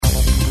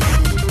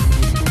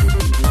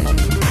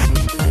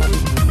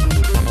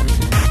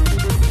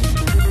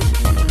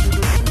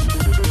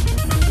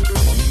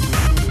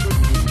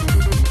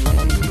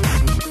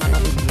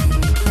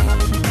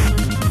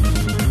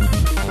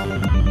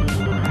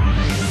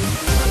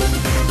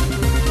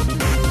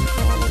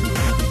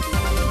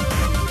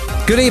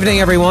Good evening,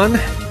 everyone.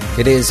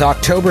 It is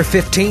October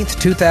 15th,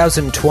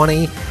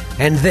 2020,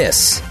 and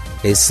this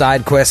is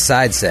SideQuest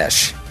Side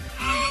Sesh.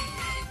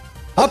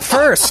 Up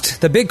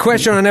first, the big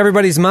question on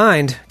everybody's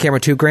mind. Camera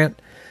 2, Grant.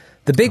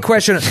 The big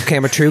question...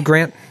 Camera 2,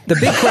 Grant. The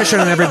big question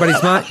on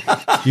everybody's mind...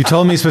 You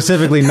told me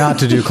specifically not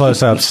to do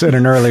close-ups in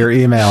an earlier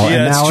email,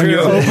 and now in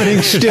your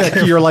opening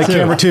shtick, you're like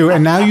Camera 2,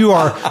 and now you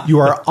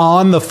are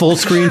on the full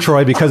screen,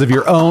 Troy, because of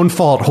your own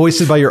fault,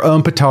 hoisted by your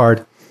own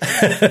petard.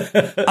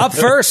 Up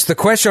first, the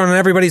question on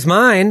everybody's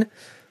mind.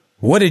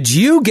 What did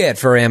you get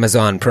for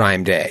Amazon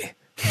Prime Day?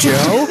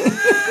 Joe?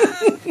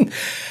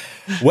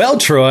 Well,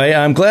 Troy,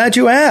 I'm glad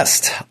you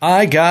asked.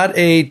 I got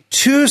a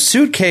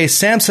 2-suitcase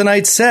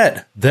Samsonite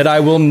set that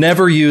I will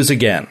never use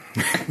again.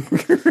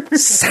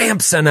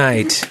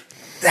 Samsonite.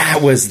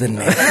 That was the name.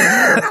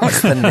 That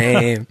was the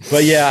name.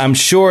 But yeah, I'm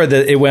sure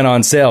that it went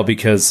on sale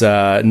because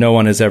no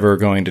one is ever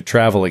going to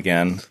travel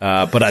again.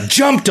 But I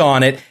jumped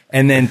on it,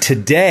 and then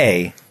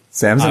today...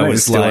 Samsonite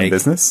is still in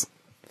business?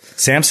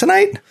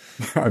 Samsonite?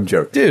 I'm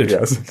joking. Dude,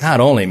 yes. Not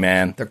only,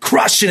 man. They're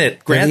crushing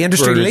it. They're the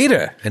industry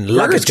leader in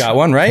luggage. Burger's got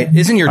one, right?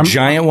 Isn't your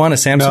giant one a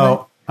Samsonite?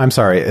 No, I'm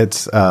sorry.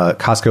 It's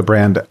Costco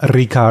brand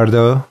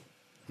Ricardo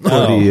for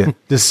the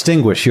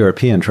distinguished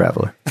European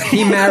traveler.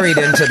 He married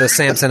into the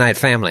Samsonite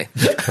family.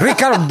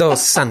 Ricardo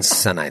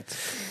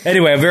Samsonite.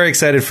 Anyway, I'm very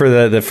excited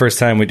for the first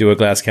time we do a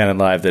Glass Cannon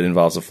Live that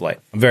involves a flight.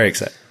 I'm very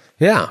excited.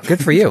 Yeah,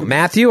 good for you.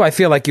 Matthew, I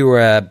feel like you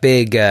were a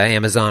big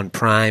Amazon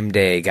Prime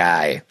Day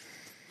guy.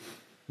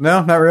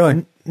 No, not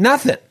really.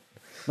 Nothing.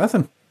 Not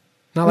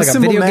like a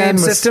video game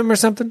system or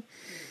something?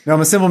 No,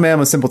 I'm a simple man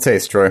with simple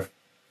taste, Troy.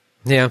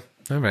 Yeah,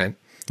 all right.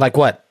 Like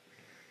what?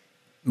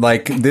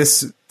 Like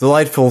this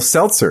delightful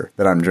seltzer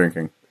that I'm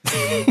drinking.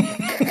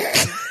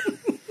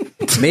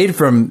 Made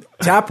from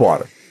tap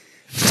water.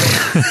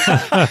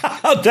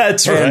 Oh,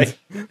 that's right.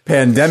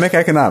 Pandemic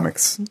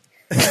economics.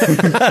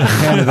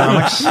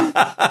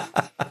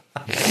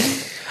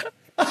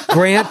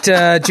 Grant,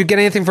 did you get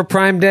anything for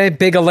Prime Day?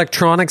 Big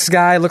electronics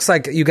guy. Looks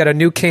like you got a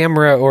new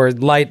camera or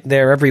light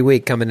there every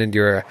week coming into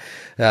your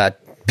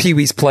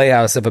Pee-wee's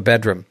Playhouse of a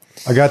bedroom.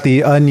 I got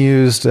the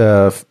unused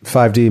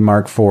 5D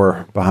Mark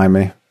IV behind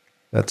me.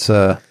 That's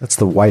the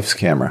wife's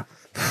camera.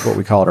 What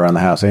we call it around the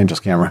house, Angel's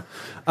camera.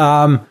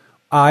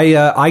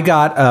 I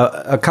got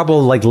a couple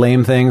of like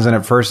lame things, and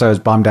at first I was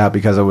bummed out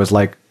because it was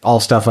like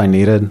all stuff I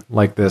needed,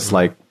 like this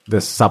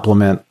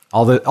supplement,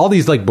 all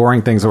these like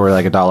boring things that were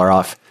like $1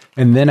 off.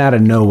 And then out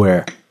of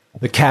nowhere,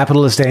 the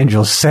capitalist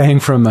angel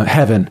sang from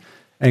heaven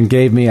and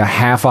gave me a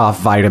half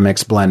off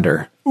Vitamix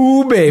blender.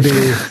 Ooh, baby.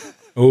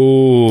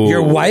 Ooh.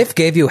 Your wife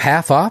gave you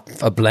half off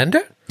a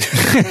blender?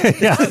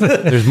 Yeah.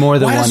 There's more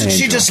than one angel. Why doesn't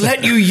she just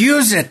let you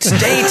use it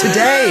day to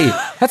day?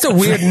 That's a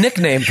weird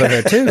nickname for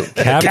her, too.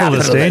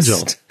 Capitalist angel.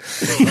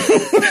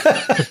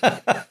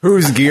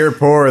 Who's gear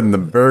poor in the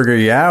Burger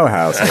Yow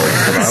household?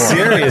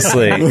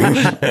 Seriously.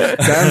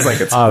 Sounds like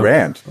it's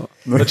grand.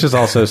 Let's just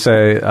also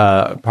say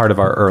part of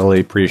our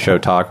early pre-show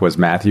talk was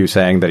Matthew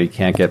saying that he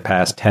can't get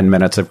past 10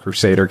 minutes of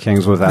Crusader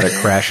Kings without it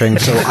crashing.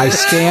 So I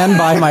stand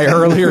by my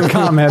earlier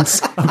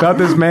comments about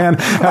this man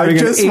having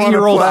an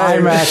 8-year-old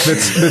iMac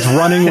that's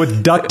running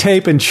with duct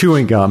tape and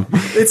chewing gum.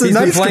 It's He's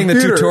been playing the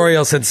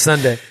tutorial since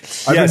Sunday.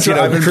 Yes,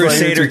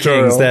 Crusader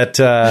Kings.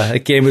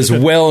 That game is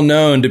well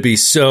known to be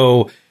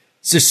such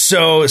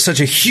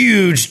a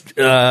huge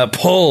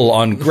pull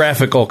on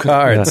graphical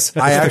cards.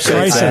 I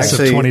actually Crisis of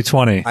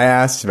 2020. I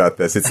asked about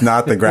this. It's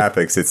not the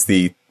graphics. It's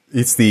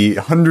the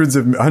hundreds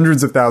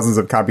of thousands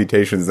of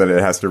computations that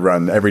it has to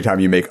run every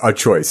time you make a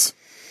choice.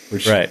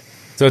 Right.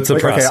 So it's the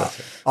process.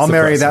 Okay, I'll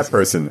marry that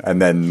person,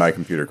 and then my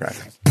computer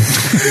crashes.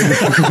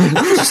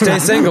 Just stay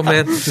single,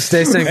 man. Just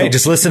stay single. Hey,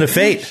 just listen to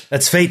fate.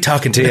 That's fate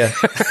talking to you.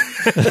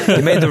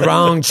 You made the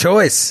wrong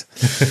choice.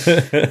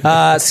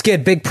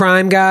 Skid, big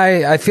Prime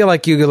guy. I feel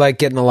like you like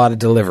getting a lot of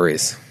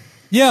deliveries.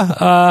 Yeah,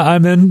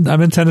 I'm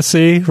in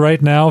Tennessee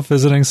right now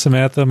visiting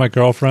Samantha, my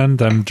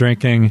girlfriend. I'm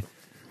drinking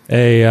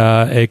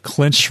a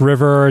Clinch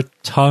River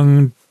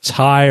Tongue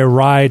Tie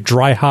Rye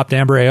Dry Hopped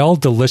Amber Ale.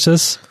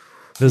 Delicious.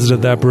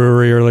 Visited that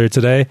brewery earlier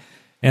today,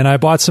 and I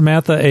bought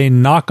Samantha a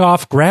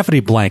knockoff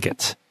gravity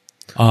blanket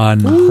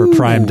on her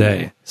Prime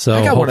Day.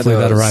 So hopefully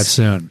that arrives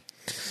soon.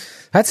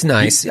 That's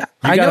nice. You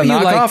got a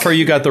knockoff, or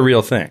you got the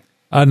real thing?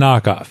 A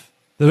knockoff.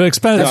 The real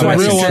ones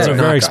are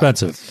very knockoff.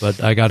 expensive,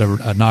 but I got a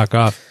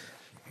knockoff.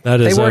 That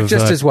is, they work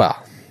just as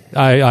well.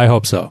 I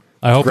hope so.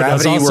 I hope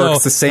gravity it's also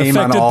works the same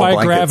on affected all by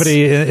blankets.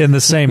 gravity in the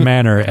same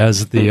manner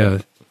as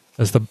the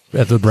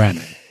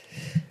branding.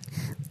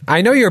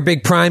 I know you're a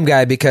big Prime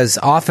guy because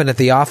often at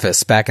the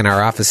office, back in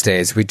our office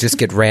days, we'd just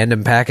get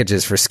random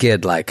packages for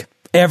Skid like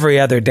every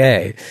other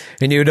day.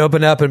 And you'd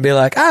open up and be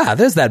like,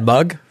 there's that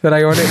mug that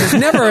I ordered. There's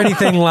never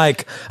anything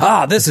like,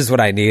 this is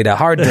what I need, a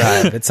hard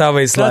drive. It's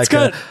always like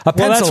a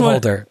pencil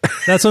holder.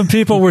 That's when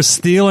people were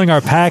stealing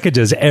our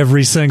packages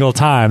every single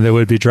time that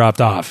would be dropped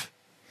off.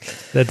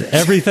 That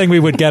everything we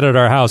would get at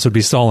our house would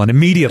be stolen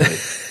immediately.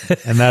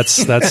 And that's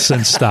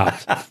since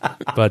stopped.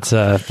 But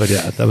yeah,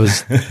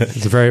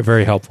 it's very,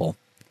 very helpful.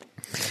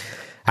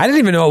 I didn't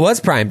even know it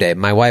was Prime Day.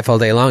 My wife all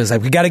day long is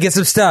like, we got to get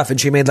some stuff.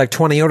 And she made like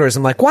 20 orders.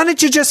 I'm like, why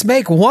don't you just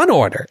make one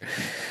order?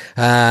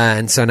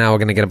 And so now we're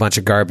going to get a bunch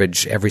of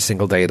garbage every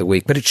single day of the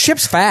week. But it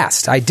ships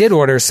fast. I did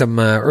order some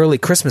early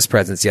Christmas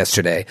presents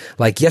yesterday,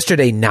 like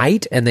yesterday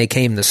night, and they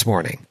came this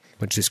morning,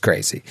 which is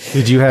crazy.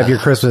 Did you have your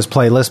Christmas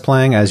playlist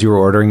playing as you were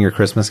ordering your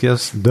Christmas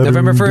gifts?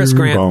 November 1st,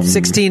 Grant,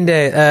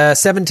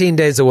 17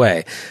 days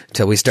away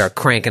till we start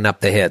cranking up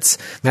the hits.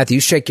 Matthew,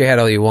 you shake your head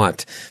all you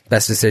want.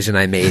 Best decision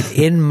I made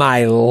in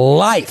my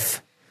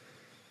life.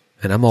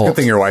 And I'm old. Good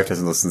thing your wife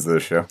doesn't listen to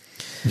this show.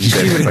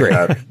 She would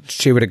agree.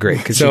 She would agree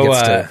because she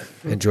gets to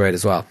enjoy it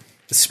as well.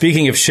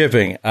 Speaking of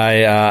shipping,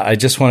 I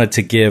just wanted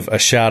to give a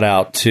shout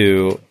out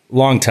to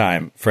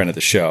longtime friend of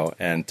the show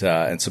and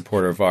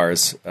supporter of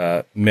ours,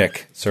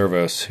 Mick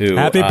Servos, who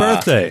Happy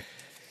birthday!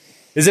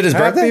 Is it his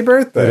birthday? Happy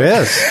birthday! It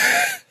is.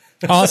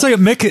 Oh, it's like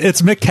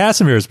it's Mick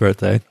Casimir's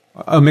birthday.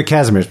 Oh, Mick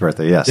Casimir's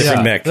birthday. Yes.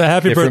 Different Mick.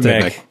 Happy Different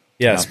birthday, Mick. Mick.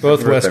 Yes, Yeah, both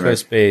happy West birthday,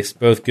 Coast based,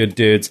 both good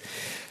dudes.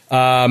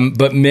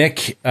 But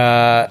Mick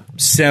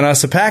sent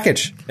us a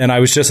package, and I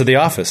was just at the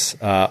office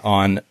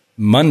on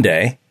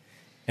Monday,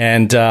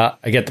 and I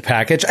get the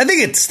package. I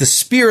think it's the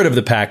spirit of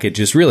the package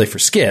is really for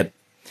Skid,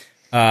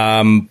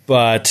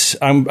 but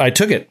I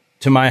took it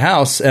to my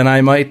house, and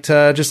I might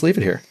just leave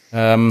it here.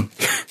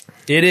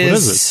 It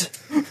is.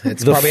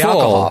 It's probably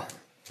alcohol.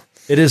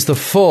 It is the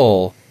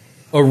full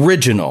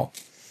original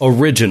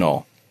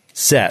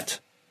set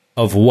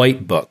of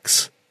white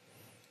books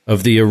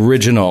of the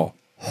original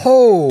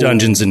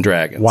Dungeons and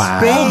Dragons. Wow.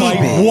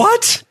 Baby.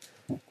 What?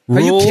 Are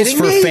you Rules kidding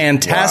for me?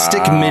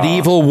 fantastic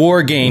medieval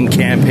war game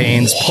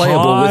campaigns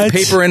playable with What?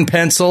 paper and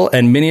pencil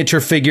and miniature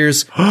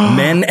figures.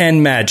 Men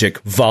and Magic,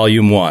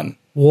 Volume 1.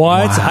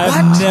 What?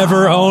 I've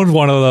never owned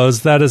one of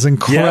those. That is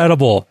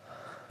incredible.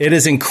 It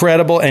is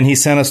incredible, and he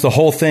sent us the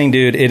whole thing,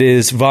 dude. It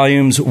is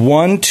volumes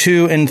 1,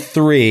 2, and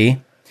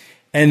 3,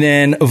 and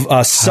then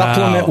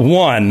supplement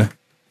 1,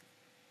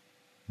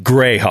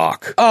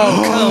 Greyhawk.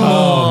 Oh, come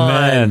on.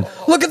 Man.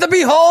 Look at the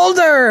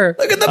beholder.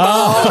 Look at the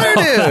beholder,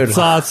 dude. That's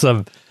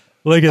awesome.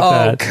 Look at Oh,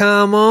 that.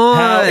 come on.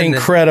 How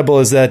incredible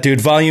is that, dude?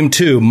 Volume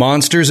 2,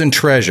 Monsters and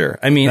Treasure.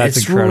 I mean, That's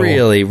it's incredible.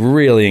 really,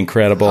 really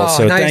incredible. Oh,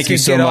 So now thank you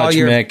can so get all much,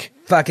 your Mick.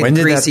 Fucking When did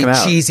that greasy, come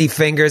out? cheesy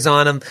fingers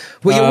on them.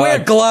 Will you wear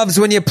gloves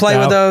when you play no.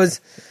 with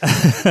those?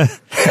 I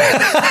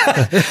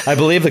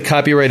believe the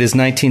copyright is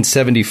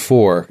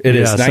 1974. It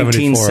is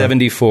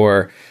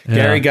 1974.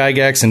 Gary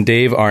Gygax and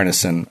Dave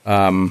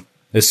Arneson.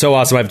 It's so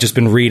awesome. I've just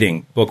been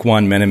reading book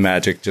 1, Men in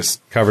Magic, just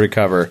cover to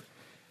cover.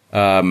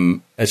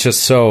 It's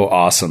just so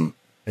awesome.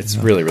 It's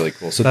really, really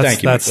cool. So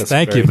thank you. Mick. That's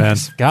Thank very you, man.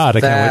 nice. God,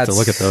 I can't wait to That's-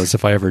 look at those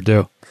if I ever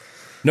do.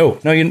 No,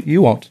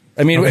 you won't.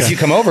 I mean, if you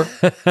come over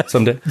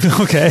someday.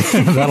 Okay,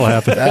 that'll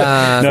happen.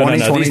 No.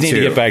 These need to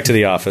 2022. get back to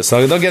the office.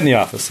 They'll get in the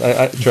office.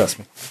 I trust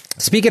me.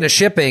 Speaking of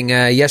shipping,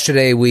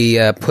 yesterday we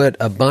put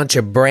a bunch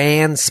of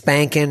brand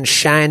spanking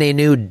shiny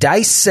new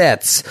dice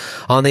sets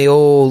on the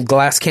old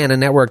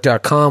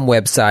GlassCannonNetwork.com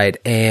website,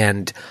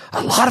 and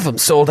a lot of them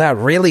sold out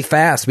really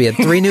fast. We had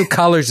 3 new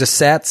colors of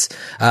sets,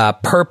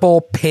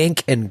 purple,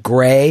 pink, and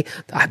gray.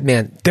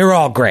 Man, they're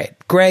all great.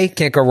 Gray,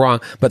 can't go wrong,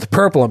 but the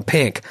purple and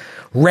pink,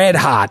 red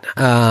hot.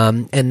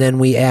 And then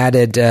we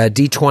added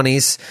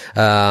D20s.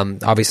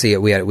 Obviously,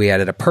 we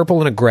added a purple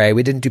and a gray.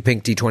 We didn't do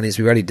pink D20s.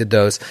 We already did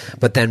those.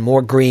 But then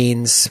more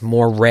greens,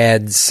 more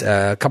reds,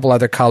 a couple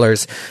other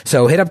colors.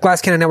 So hit up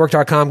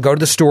GlassCannonNetwork.com. Go to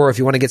the store if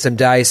you want to get some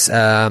dice.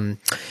 And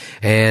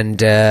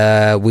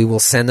we will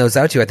send those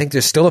out to you. I think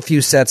there's still a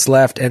few sets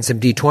left and some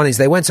D20s.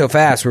 They went so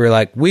fast, we were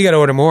like, we got to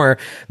order more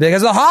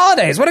because of the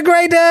holidays. What a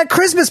great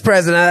Christmas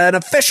present. An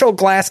official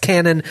Glass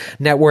Cannon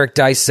Network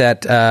dice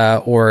set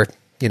or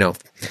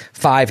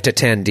 5 to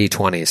 10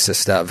 D20s to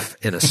stuff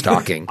in a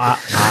stocking.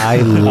 I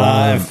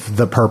love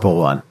the purple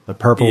one. The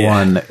purple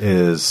one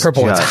is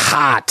Purple one's just-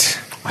 hot.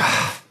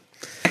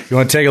 You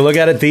want to take a look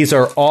at it? These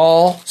are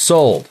all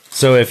sold.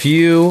 So if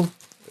you're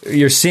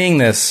seeing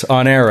this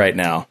on air right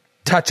now,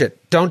 Touch it.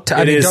 Don't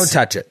touch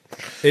it.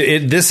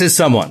 this is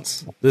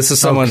someone's. This is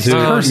someone's who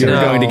Oh, you're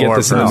no. going to get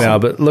this in the Personal. mail.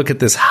 But look at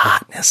this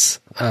hotness.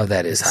 Oh,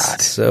 that is hot.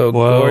 So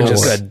Whoa.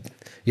 gorgeous. Good.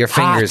 Your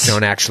fingers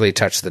don't actually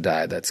touch the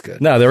die. That's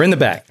good. No, they're in the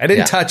bag. I didn't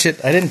Yeah.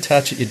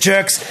 touch it. You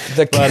jerks.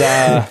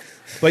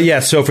 But yeah,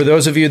 so for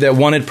those of you that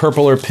wanted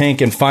purple or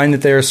pink and find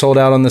that they are sold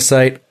out on the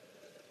site,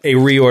 a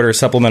reorder,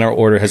 supplemental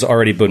order has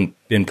already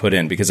been put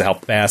in because of how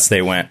fast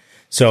they went.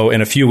 So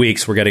in a few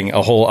weeks, we're getting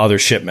a whole other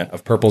shipment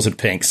of purples and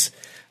pinks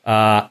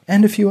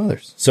and a few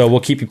others. So we'll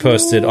keep you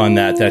posted on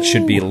that. That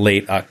should be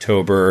late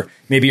October,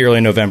 maybe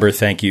early November.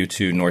 Thank you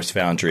to Norse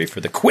Foundry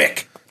for the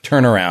quick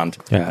turnaround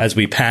as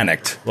we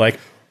panicked. Like,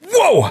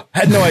 whoa,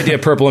 had no idea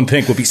purple and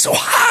pink would be so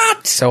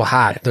hot. So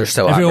hot. They're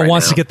so hot. Everyone right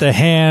wants now. to get their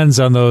hands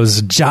on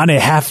those Johnny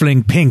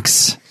Halfling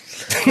pinks.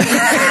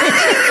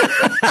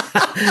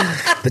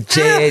 the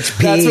JHPs.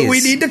 That's what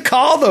we need to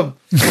call them.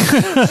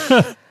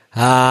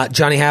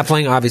 Johnny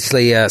Halfling,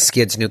 obviously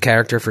Skid's new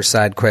character for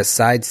Side Quest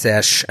Side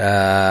Sesh.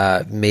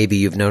 Maybe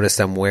you've noticed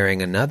I'm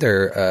wearing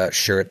another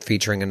shirt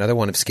featuring another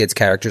one of Skid's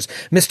characters,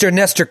 Mr.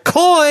 Nestor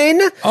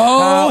Coin.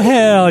 Oh,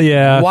 hell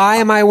yeah. Why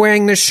am I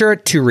wearing this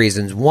shirt? 2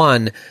 reasons.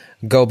 One,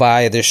 go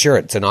buy this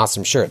shirt. It's an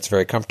awesome shirt. It's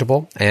very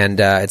comfortable, and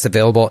it's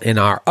available in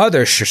our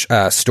other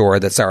store.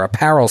 That's our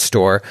apparel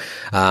store.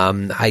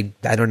 I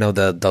don't know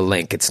the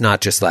link. It's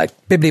not just like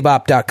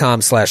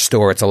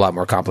bibbidybop.com/store. It's a lot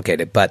more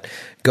complicated, but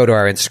go to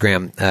our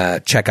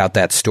Instagram, check out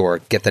that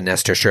store, get the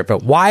Nestor shirt.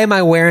 But why am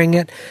I wearing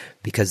it?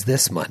 Because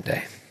this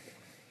Monday,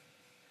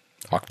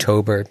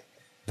 October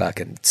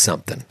fucking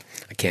something.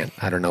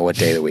 I don't know what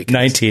day of the week it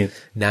is.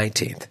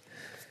 19th.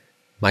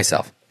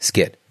 Myself,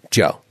 Skid,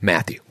 Joe,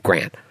 Matthew,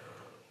 Grant.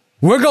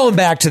 We're going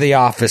back to the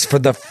office for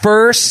the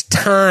first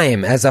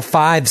time as a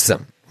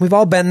fivesome. We've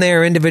all been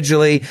there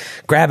individually,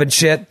 grabbing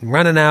shit,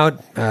 running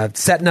out,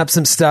 setting up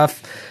some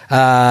stuff,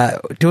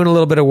 doing a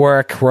little bit of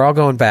work. We're all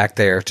going back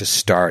there to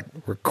start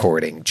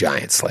recording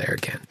Giant Slayer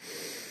again.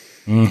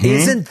 Mm-hmm.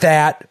 Isn't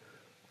that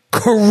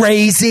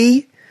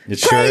crazy? It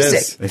sure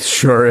is. It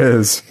sure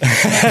is.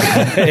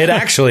 It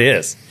actually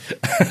is.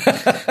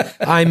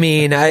 I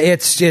mean,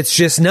 it's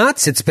just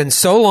nuts. It's been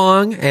so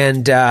long,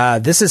 and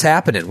this is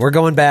happening. We're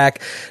going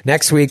back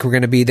next week. We're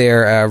going to be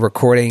there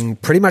recording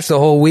pretty much the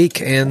whole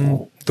week,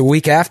 and the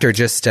week after,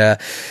 just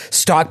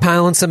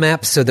stockpiling some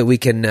eps so that we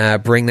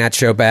can bring that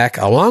show back,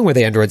 along with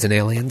Androids and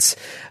Aliens,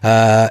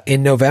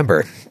 in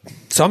November.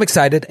 So I'm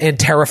excited and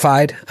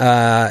terrified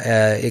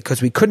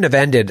because we couldn't have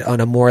ended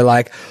on a more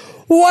like,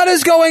 what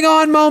is going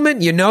on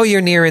moment? You know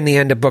you're nearing the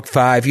end of book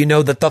 5. You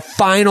know that the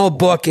final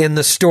book in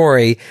the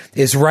story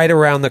is right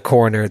around the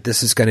corner.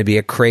 This is going to be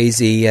a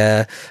crazy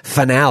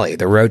finale.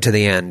 The road to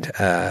the end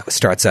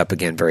starts up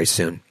again very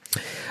soon.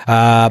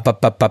 You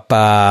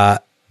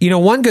know,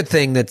 one good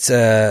thing that's,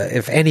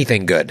 if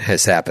anything good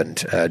has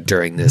happened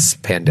during this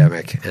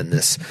pandemic and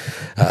this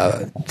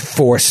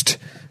forced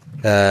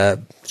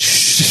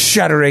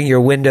shuttering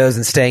your windows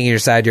and staying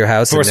inside your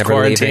house and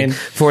never leaving.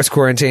 Forced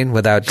quarantine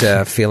without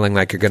feeling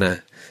like you're going to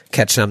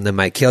catch something that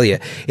might kill you,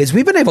 is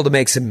we've been able to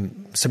make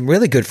some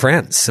really good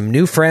friends, some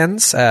new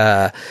friends,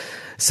 some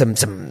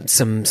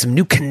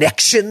new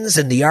connections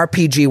in the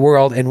RPG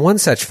world. And one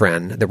such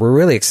friend that we're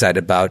really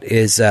excited about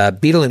is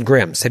Beetle and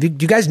Grimm's. Do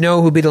you guys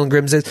know who Beetle and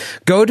Grimm's is?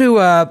 Go to,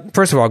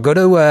 first of all, go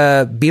to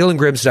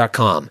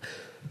beetleandgrimms.com.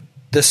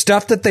 The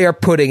stuff that they are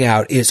putting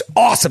out is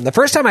awesome. The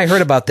first time I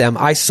heard about them,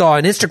 I saw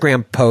an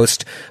Instagram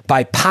post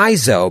by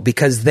Paizo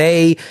because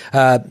they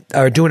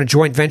are doing a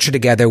joint venture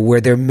together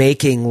where they're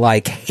making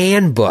like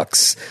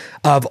handbooks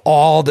of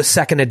all the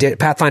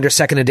Pathfinder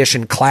 2nd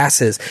edition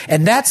classes.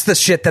 And that's the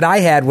shit that I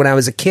had when I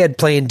was a kid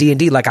playing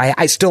D&D. Like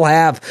I still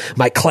have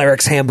my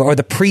cleric's handbook or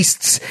the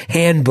priest's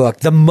handbook,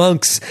 the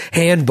monk's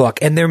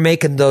handbook, and they're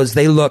making those.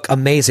 They look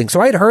amazing.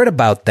 So I had heard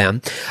about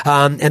them.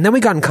 And then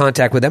we got in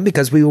contact with them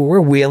because we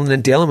were wheeling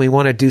and dealing. We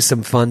want to do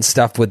some fun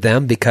stuff with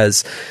them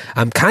because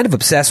I'm kind of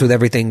obsessed with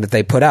everything that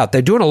they put out.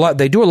 They're doing a lot.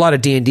 They do a lot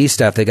of D&D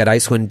stuff. They got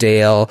Icewind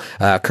Dale,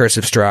 Curse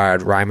of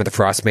Strahd, Rime of the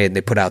Frostmaiden.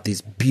 They put out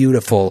these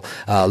beautiful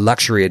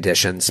luxury editions.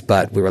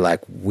 But we were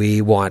like,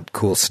 we want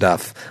cool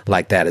stuff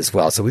like that as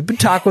well. So we've been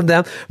talking with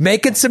them,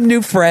 making some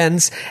new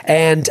friends,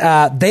 and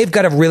they've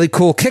got a really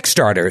cool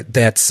Kickstarter.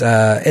 That's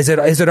is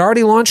it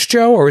already launched,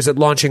 Joe, or is it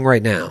launching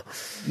right now?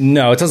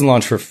 No, it doesn't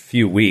launch for a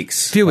few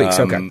weeks.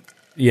 Okay.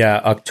 Yeah,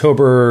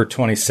 October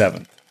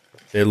 27th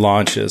it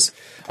launches.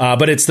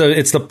 But it's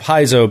the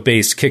Paizo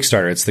based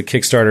Kickstarter. It's the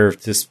Kickstarter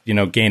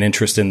to gain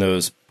interest in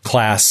those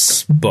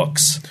class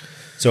books.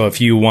 So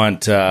if you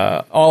want,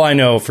 all I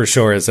know for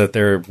sure is that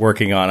they're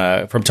working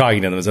on from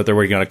talking to them, is that they're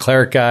working on a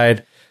cleric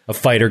guide, a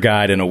fighter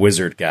guide, and a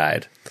wizard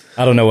guide.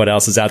 I don't know what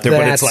else is out there,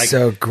 but it's like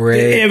so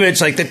great. The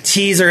image, like the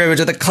teaser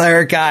image of the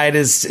cleric guide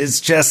is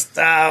just,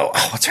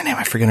 what's her name?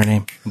 I forget her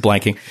name. I'm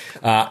blanking.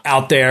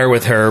 Out there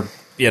with her,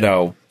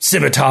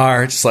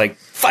 scimitar, just like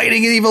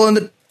fighting evil in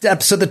the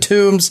depths of the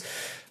tombs.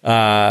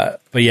 But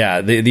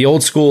yeah, the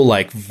old school,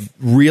 like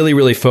really,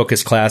 really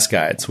focused class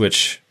guides,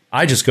 which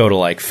I just go to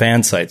like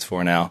fan sites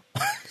for now.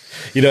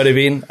 You know what I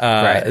mean?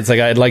 Right. It's like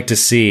I'd like to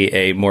see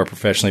a more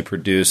professionally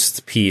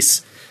produced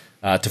piece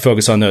to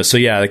focus on those. So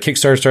yeah, the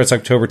Kickstarter starts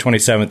October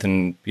 27th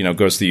and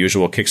goes to the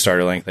usual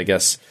Kickstarter length, I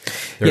guess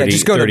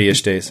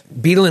 30-ish days.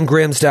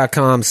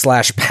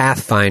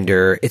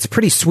 Beetleandgrimms.com/Pathfinder. It's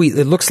pretty sweet.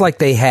 It looks like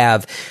they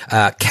have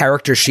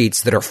character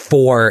sheets that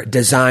are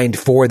designed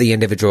for the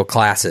individual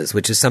classes,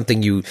 which is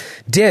something you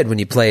did when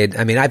you played.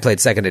 I mean, I played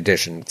 2nd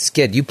edition.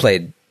 Skid, you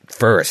played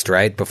first,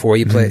 right? Before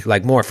you played,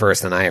 like more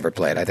first than I ever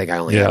played. I think I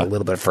only had a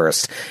little bit of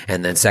first,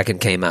 and then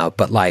 2nd came out.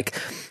 But like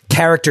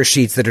character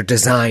sheets that are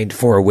designed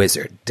for a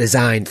wizard,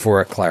 designed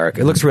for a cleric.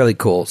 It looks really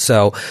cool.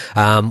 So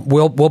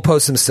we'll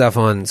post some stuff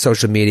on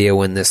social media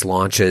when this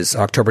launches,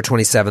 October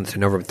 27th to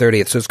November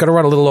 30th. So it's going to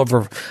run a little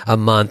over a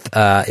month.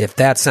 If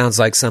that sounds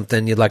like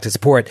something you'd like to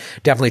support,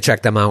 definitely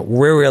check them out.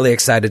 We're really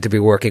excited to be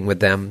working with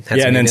them.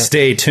 And then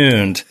stay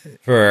tuned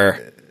for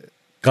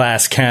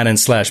Glass Cannon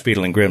 /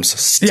 Beetle and Grimm's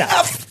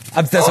stuff.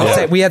 That's what I'm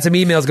saying. We had some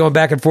emails going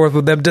back and forth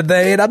with them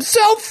today, and I'm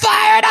so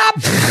fired up.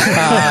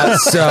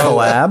 So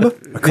Collab?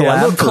 A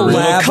collab? for real?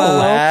 collab.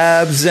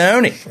 Collab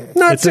zoning.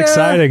 It's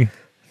exciting.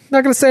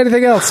 Not going to say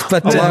anything else,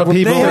 but A lot of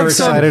people they are have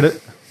some-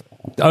 excited.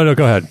 Oh no,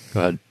 go ahead.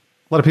 A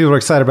lot of people are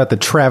excited about the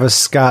Travis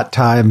Scott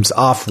times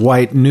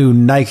Off-White new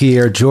Nike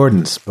Air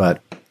Jordans,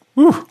 but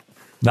Not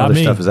other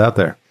me. stuff is out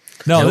there.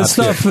 No, this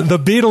stuff, the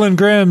Beetle and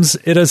Grimm's,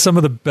 it has some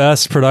of the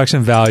best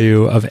production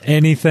value of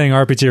anything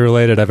RPG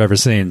related I've ever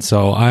seen.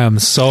 So I am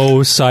so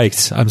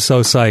psyched. I'm so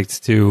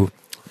psyched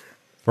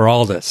for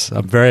all this.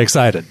 I'm very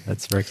excited.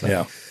 That's very exciting.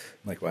 Yeah,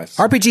 likewise.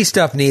 RPG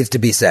stuff needs to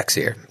be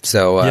sexier.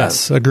 So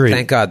Yes, agreed.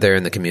 Thank God they're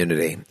in the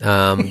community.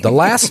 The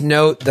last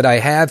note that I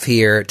have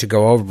here to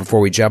go over before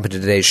we jump into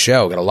today's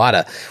show,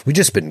 we've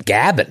just been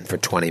gabbing for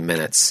 20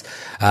 minutes.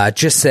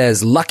 Just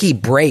says lucky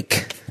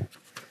break.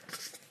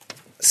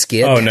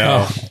 Skid. Oh,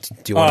 no.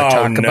 Do you want to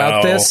talk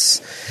about no.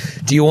 this?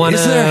 Do you want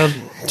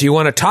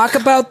to talk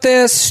about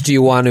this? Do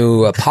you want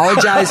to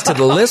apologize to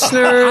the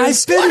listeners?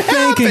 I've been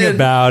thinking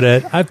about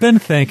it. I've been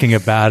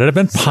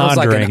Sounds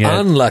like pondering an it.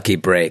 unlucky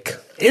break.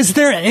 Is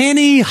there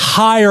any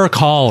higher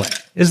calling?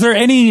 Is there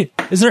any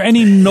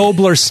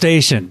nobler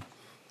station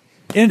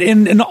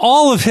in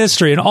all of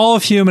history, in all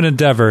of human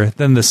endeavor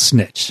than the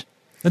snitch?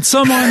 And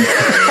someone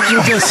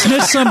will just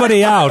snitch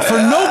somebody out for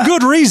no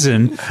good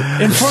reason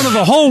in front of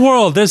the whole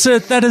world.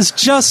 That is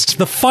just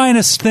the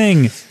finest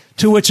thing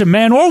to which a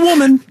man or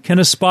woman can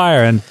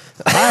aspire. And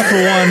I,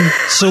 for one,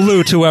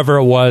 salute whoever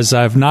it was.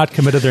 I've not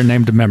committed their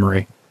name to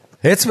memory.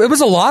 It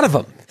was a lot of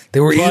them. They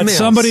were But emails.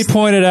 somebody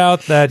pointed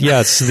out that,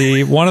 yes,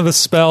 one of the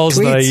spells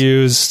that I Tweets.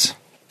 used,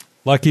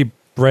 Lucky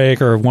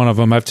Break, or one of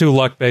them, I have 2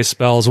 luck-based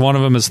spells. One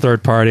of them is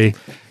third-party.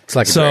 It's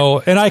like a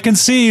So, and I can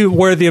see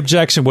where the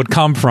objection would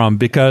come from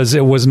because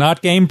it was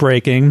not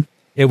game-breaking,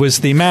 it was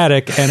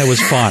thematic, and it was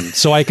fun.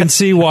 So I can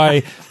see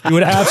why you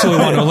would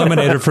absolutely want to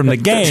eliminate it from the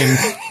game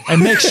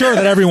and make sure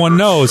that everyone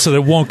knows so that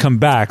it won't come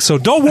back. So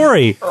don't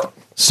worry,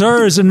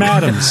 sirs and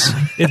madams,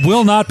 it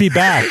will not be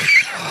back.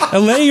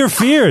 Allay your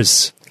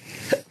fears.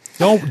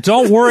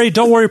 Don't worry,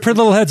 pretty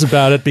little heads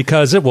about it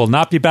because it will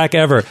not be back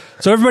ever.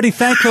 So everybody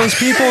thank those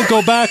people.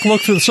 Go back,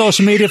 look through the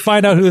social media,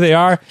 find out who they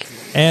are,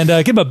 and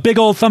give them a big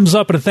old thumbs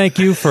up and a thank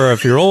you for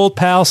your old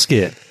pal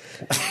Skid.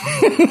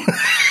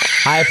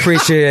 I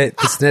appreciate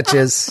the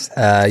snitches.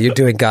 You're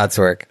doing God's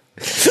work.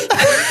 The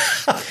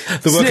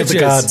book of the Snitches,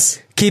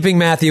 gods. keeping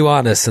Matthew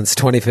honest since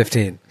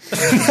 2015.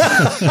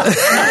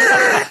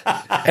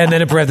 And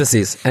then in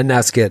parentheses, and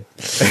now Skid.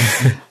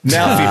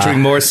 Now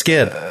featuring more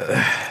Skid.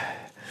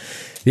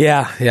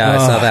 Yeah, I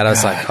saw that. I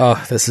was like,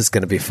 oh, this is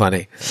going to be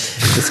funny.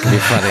 This is going to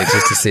be funny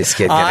just to see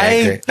Skid get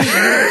angry.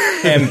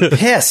 am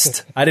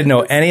pissed. I didn't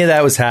know any of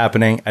that was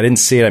happening. I didn't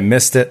see it. I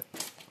missed it.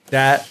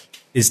 That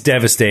is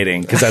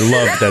devastating because I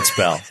loved that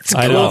spell.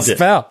 I loved it.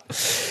 Spell.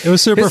 It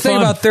was super Here's the thing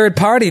fun. about third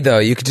party, though.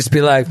 You could just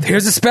be like,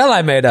 here's a spell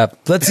I made up.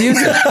 Let's use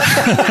it.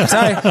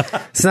 Sorry.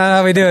 It's not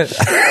how we do it.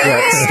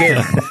 Yeah,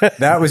 Skid,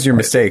 that was your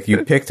mistake.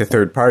 You picked a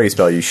third-party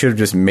spell. You should have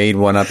just made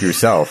one up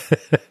yourself.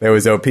 That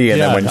was OP, and Yeah,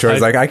 then when Troy's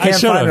like, I can't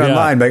should find have, it yeah.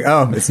 online, like,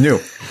 oh, it's new.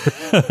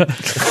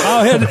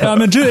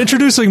 I'm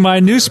introducing my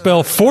new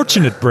spell,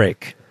 Fortunate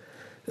Break.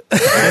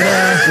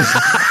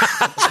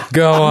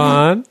 Go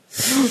on.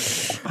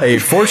 A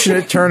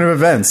fortunate turn of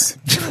events.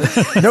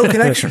 No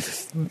connection.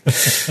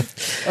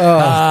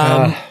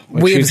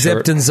 We have shoes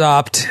zipped hurt. and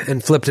zopped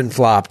and flipped and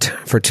flopped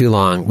for too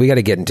long. We got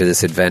to get into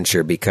this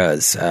adventure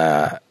because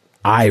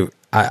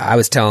I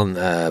was telling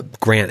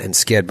Grant and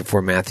Skid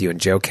before Matthew and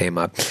Joe came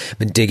up,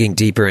 been digging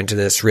deeper into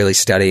this, really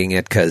studying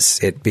it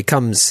because it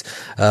becomes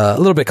a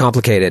little bit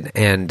complicated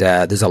and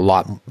there's a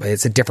lot.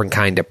 It's a different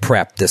kind of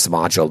prep, this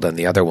module, than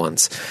the other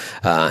ones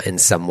in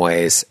some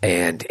ways.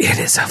 And it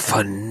is a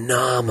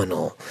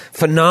phenomenal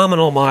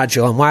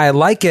module. And why I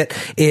like it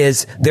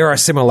is there are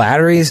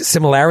similarities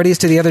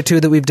to the other two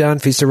that we've done,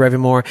 Feast of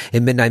Revimore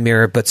and Midnight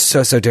Mirror, but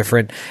so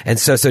different and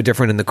so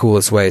different in the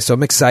coolest way. So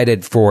I'm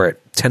excited for it.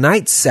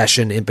 Tonight's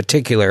session in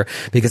particular,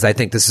 because I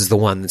think this is the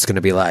one that's going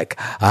to be like,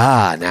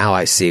 now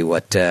I see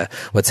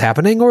what's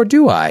happening, or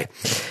do I?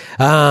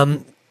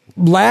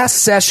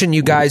 Last session,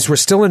 you guys were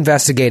still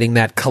investigating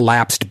that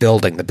collapsed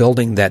building. The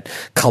building that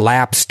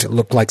collapsed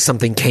looked like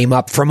something came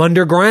up from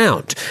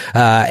underground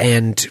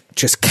and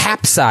just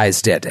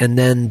capsized it. And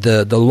then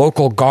the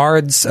local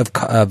guards of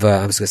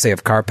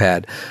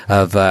Carpad,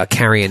 of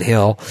Carrion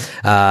Hill,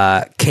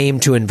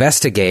 came to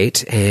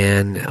investigate,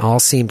 and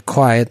all seemed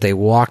quiet. They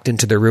walked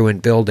into the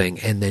ruined building,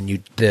 and then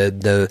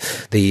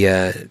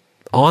the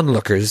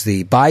onlookers,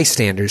 the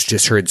bystanders,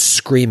 just heard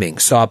screaming,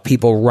 saw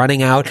people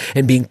running out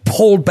and being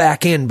pulled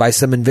back in by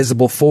some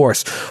invisible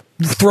force,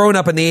 thrown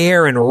up in the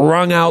air and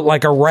wrung out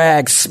like a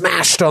rag,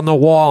 smashed on the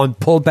wall and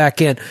pulled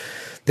back in.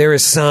 There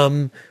is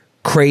some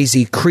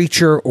crazy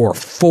creature or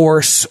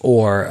force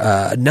or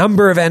a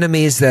number of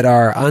enemies that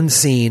are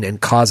unseen and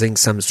causing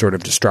some sort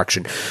of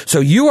destruction.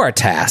 So you are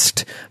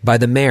tasked by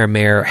the Mayor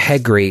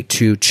Hegri,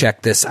 to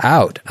check this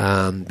out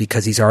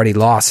because he's already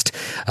lost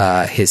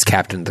his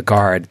captain of the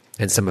guard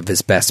and some of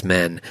his best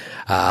men.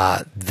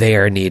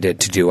 They're needed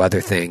to do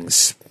other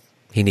things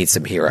He needs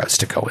some heroes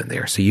to go in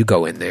there. So you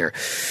go in there.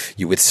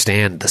 You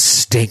withstand the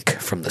stink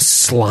from the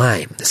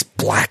slime, this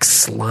black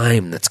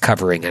slime that's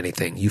covering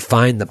anything. You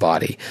find the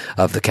body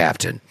of the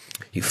captain.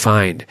 You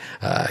find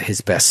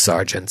his best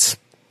sergeants.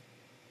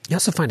 You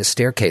also find a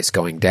staircase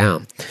going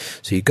down.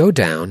 So you go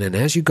down, and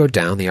as you go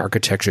down, the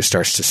architecture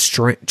starts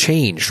to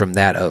change from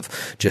that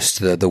of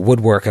just the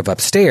woodwork of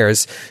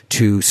upstairs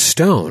to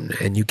stone.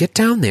 And you get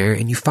down there,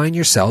 and you find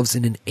yourselves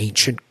in an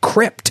ancient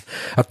crypt.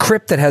 A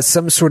crypt that has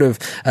some sort of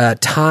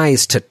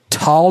ties to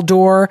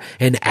Taldor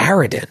and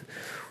Aradin.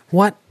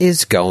 What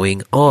is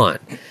going on?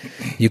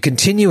 You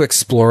continue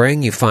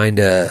exploring. You find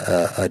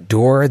a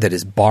door that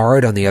is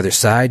barred on the other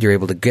side. You're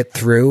able to get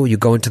through. You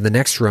go into the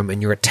next room,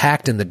 and you're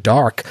attacked in the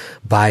dark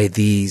by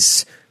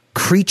these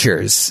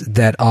creatures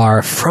that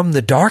are from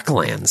the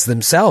Darklands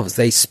themselves.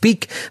 They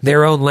speak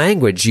their own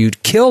language. You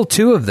kill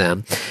 2 of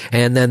them,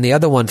 and then the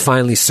other one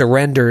finally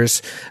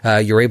surrenders.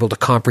 You're able to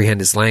comprehend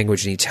his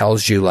language, and he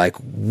tells you, like,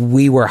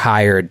 we were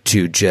hired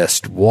to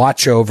just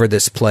watch over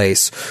this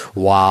place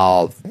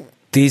while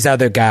these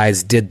other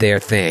guys did their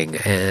thing,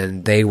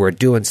 and they were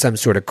doing some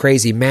sort of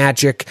crazy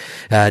magic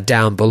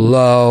down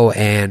below,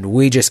 and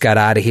we just got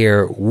out of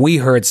here. We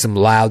heard some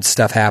loud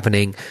stuff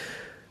happening,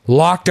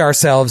 locked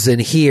ourselves in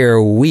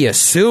here. We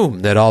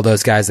assumed that all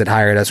those guys that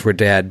hired us were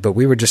dead, but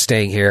we were just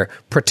staying here,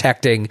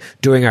 protecting,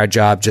 doing our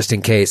job just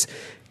in case.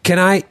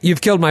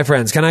 You've killed my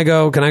friends. Can I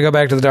go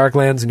back to the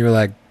Darklands? And you're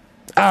like,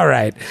 all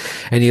right.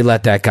 And you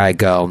let that guy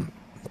go.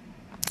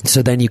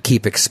 So then you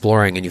keep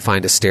exploring, and you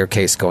find a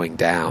staircase going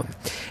down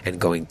and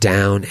going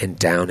down and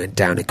down and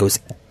down. It goes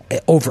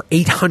over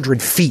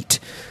 800 feet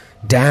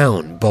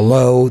down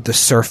below the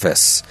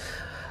surface.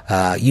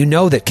 You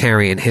know that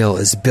Carrion Hill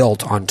is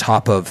built on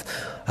top of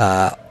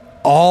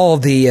all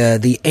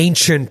the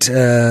ancient,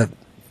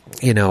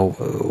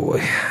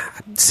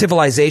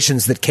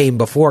 civilizations that came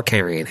before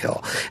Carrion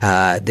Hill.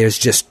 There's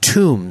just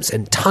tombs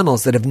and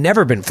tunnels that have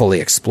never been fully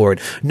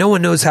explored. No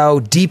one knows how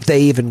deep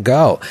they even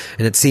go.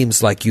 And it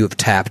seems like you have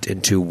tapped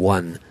into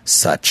one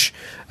such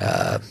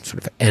sort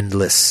of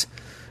endless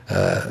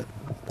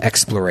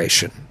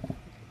exploration.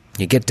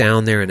 You get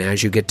down there, and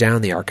as you get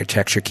down, the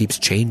architecture keeps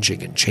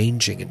changing and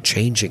changing and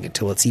changing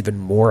until it's even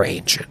more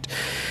ancient.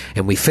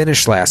 And we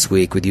finished last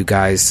week with you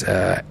guys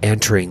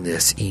entering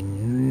this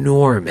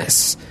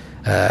enormous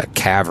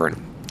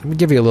cavern. Let me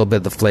give you a little bit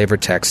of the flavor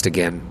text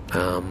again,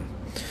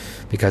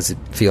 because it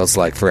feels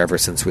like forever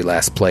since we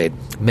last played.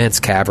 Immense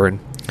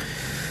cavern.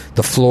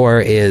 The floor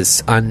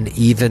is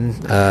uneven.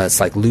 It's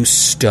like loose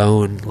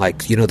stone,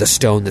 like, the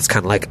stone that's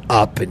kind of like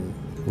up, and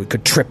we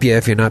could trip you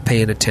if you're not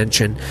paying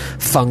attention.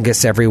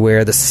 Fungus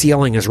everywhere. The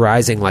ceiling is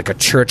rising like a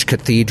church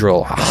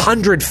cathedral,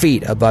 100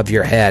 feet above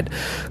your head.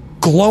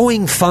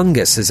 Glowing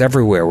fungus is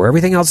everywhere. Where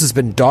everything else has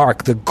been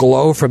dark, the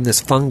glow from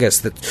this fungus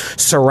that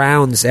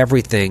surrounds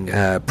everything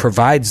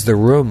provides the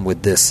room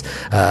with this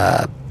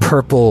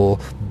purple,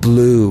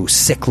 blue,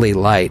 sickly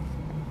light.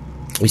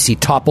 We see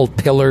toppled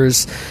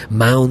pillars,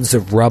 mounds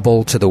of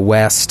rubble to the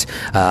west,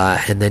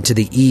 and then to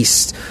the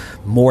east,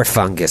 more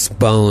fungus,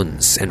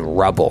 bones, and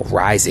rubble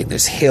rising.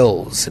 There's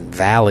hills and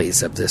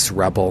valleys of this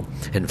rubble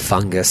and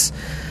fungus.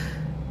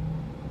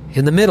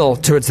 In the middle,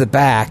 towards the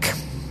back,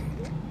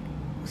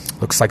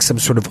 looks like some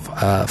sort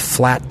of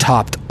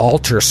flat-topped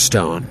altar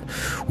stone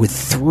with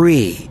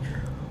 3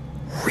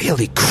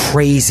 really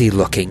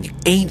crazy-looking,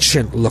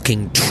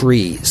 ancient-looking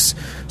trees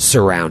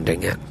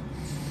surrounding it.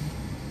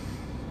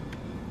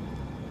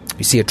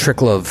 You see a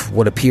trickle of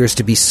what appears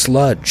to be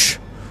sludge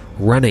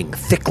running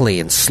thickly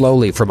and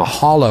slowly from a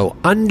hollow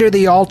under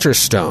the altar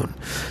stone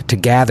to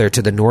gather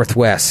to the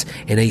northwest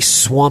in a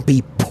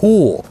swampy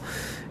pool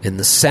in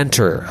the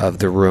center of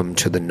the room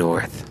to the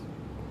north.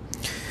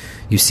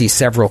 You see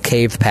several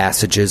cave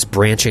passages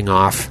branching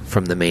off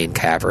from the main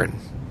cavern.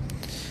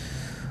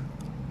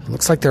 It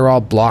looks like they're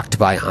all blocked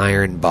by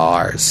iron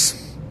bars.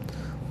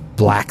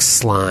 Black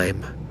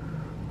slime,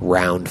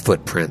 round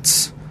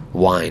footprints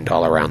wind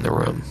all around the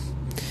room.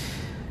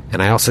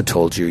 And I also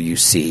told you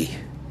see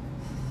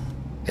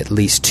at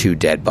least 2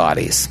 dead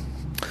bodies.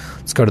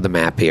 Let's go to the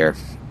map here.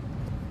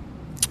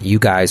 You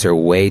guys are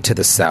way to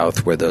the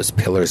south where those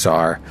pillars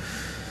are.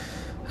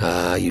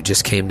 You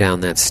just came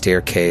down that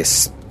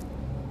staircase.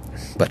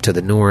 But to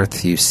the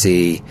north, you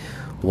see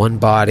one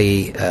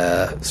body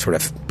sort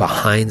of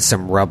behind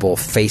some rubble,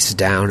 face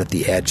down at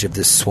the edge of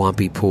this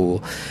swampy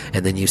pool.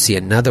 And then you see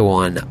another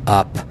one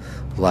up,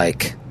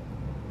 like,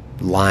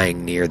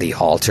 lying near the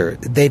altar.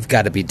 They've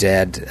got to be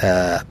dead.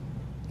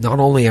 Not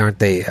only are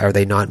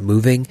they not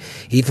moving,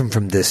 even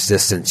from this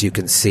distance, you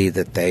can see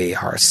that they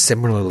are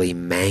similarly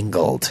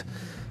mangled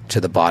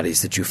to the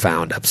bodies that you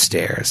found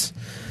upstairs.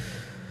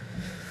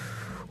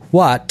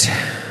 What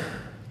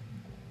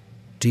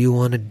do you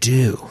want to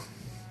do?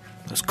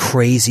 Those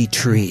crazy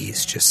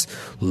trees just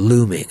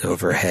looming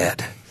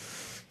overhead.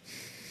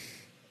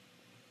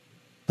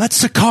 Let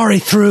Sakari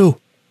through.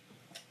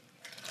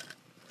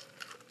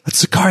 Let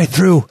Sakari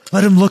through.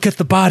 Let him look at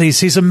the bodies.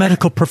 He's a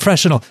medical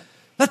professional.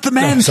 Let the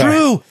man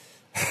through.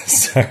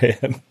 Sorry.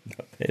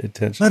 Pay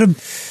attention. Let him.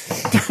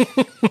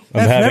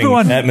 I'm having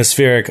everyone-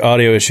 atmospheric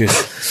audio issues.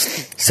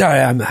 Sorry,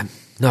 I'm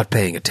not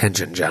paying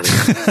attention, Johnny.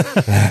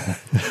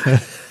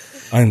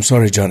 I'm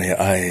sorry, Johnny.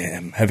 I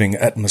am having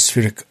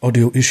atmospheric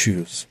audio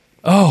issues.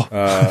 Oh,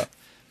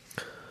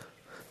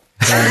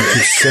 Trying to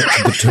set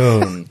the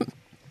tone.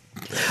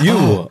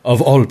 You,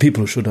 of all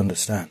people, should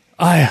understand.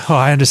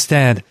 I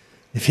understand.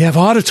 If you have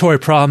auditory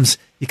problems,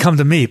 you come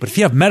to me. But if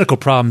you have medical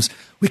problems,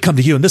 we come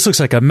to you. And this looks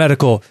like a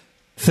medical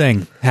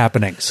thing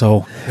happening.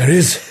 So There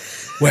is.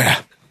 Where?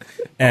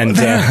 And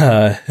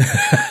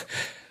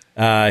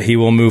he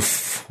will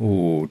move.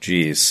 Oh,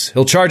 geez.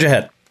 He'll charge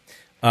ahead.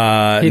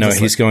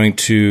 He's going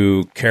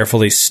to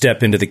carefully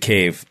step into the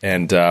cave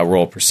and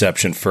roll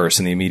perception first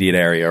in the immediate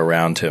area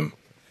around him.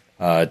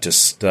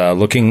 Just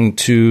looking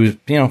to,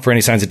 for any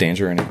signs of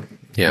danger or anything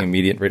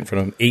immediate right in front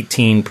of him.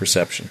 18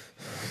 perception.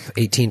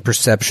 18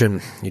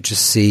 perception. You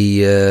just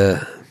see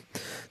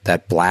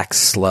that black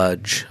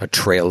sludge, a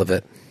trail of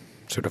it,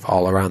 sort of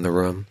all around the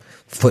room.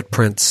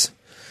 Footprints,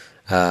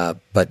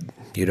 but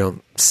you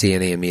don't see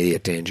any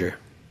immediate danger.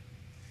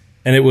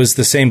 And it was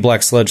the same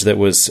black sludge that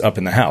was up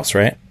in the house,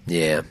 right?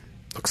 Yeah,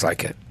 looks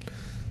like it.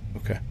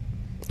 Okay.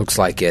 Looks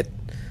like it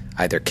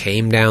either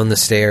came down the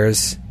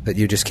stairs that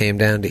you just came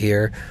down to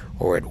here,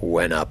 or it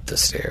went up the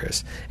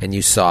stairs. And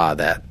you saw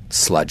that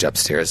sludge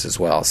upstairs as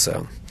well,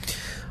 so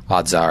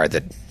odds are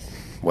that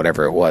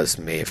whatever it was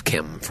may have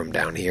come from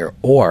down here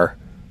or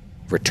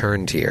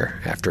returned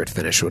here after it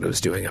finished what it was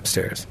doing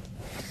upstairs.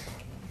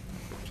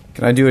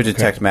 Can I do a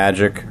detect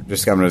magic? I'm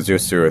going to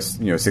just do a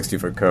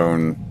 60-foot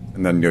cone,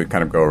 and then you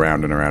kind of go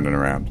around and around and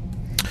around.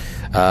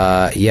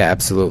 Yeah,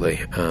 absolutely.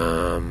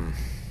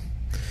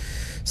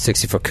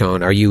 60-foot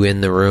cone. Are you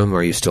in the room, or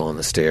are you still on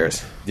the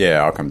stairs?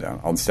 Yeah, I'll come down.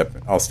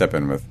 I'll step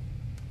in with.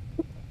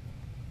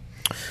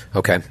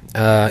 Okay.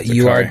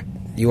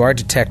 You are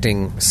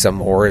detecting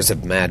some auras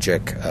of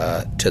magic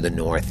to the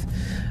north,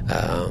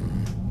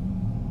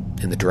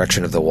 in the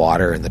direction of the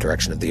water, in the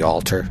direction of the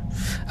altar,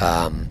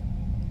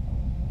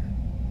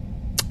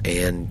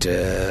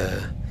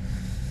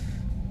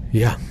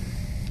 yeah.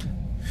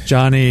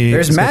 Johnny.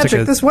 There's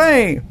magic this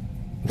way.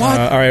 All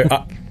right.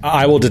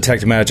 I will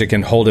detect magic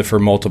and hold it for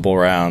multiple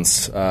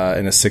rounds in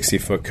a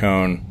 60-foot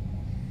cone,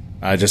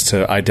 just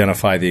to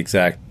identify the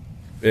exact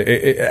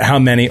how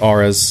many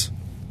auras,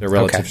 their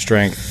relative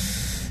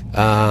strength.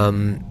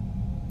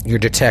 You're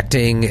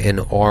detecting an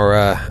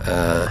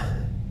aura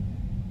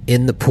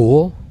in the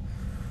pool.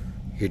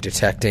 You're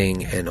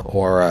detecting an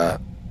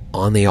aura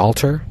on the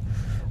altar,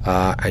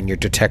 and you're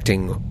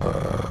detecting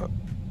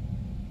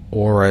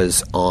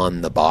auras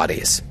on the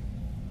bodies.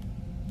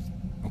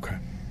 Okay.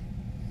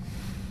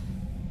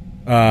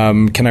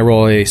 Can I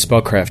roll a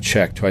spellcraft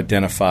check to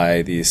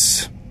identify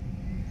these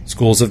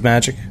schools of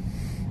magic?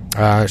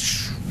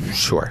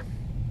 Sure.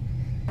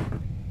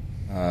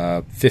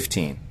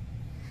 15.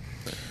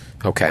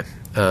 Okay.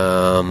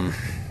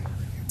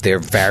 There are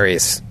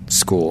various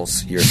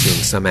schools. You're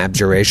seeing some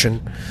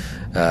abjuration.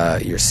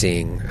 You're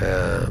seeing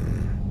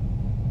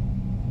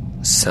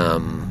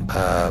some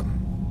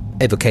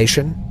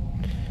evocation.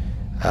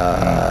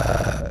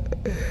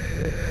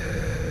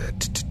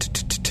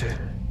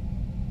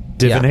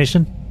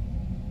 Divination?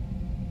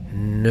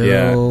 No.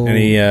 Yeah.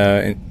 Any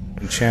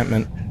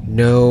enchantment?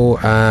 No,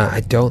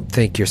 I don't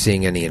think you're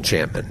seeing any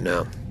enchantment,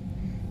 no.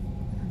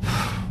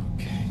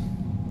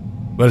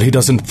 Well, he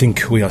doesn't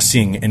think we are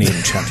seeing any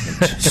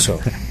enchantment, so...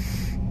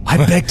 I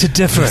beg to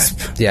differ.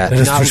 Yeah, Let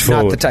us not push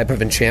forward. the type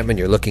of enchantment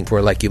you're looking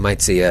for, like you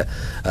might see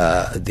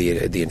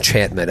the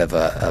enchantment of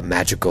a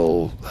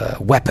magical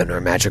weapon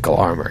or magical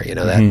armor. You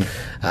know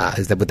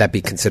that would that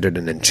be considered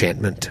an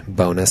enchantment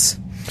bonus?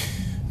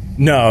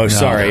 No,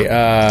 sorry.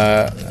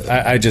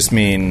 I just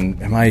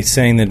mean, am I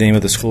saying the name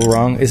of the school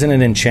wrong? Isn't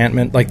it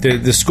enchantment? Like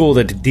the school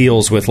that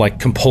deals with like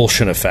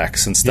compulsion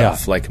effects and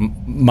stuff, like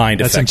mind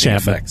That's affecting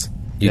enchantment. effects.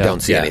 You don't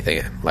see Yeah.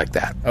 anything like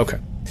that. Okay.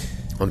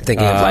 I'm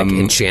thinking of like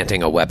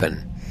enchanting a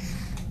weapon.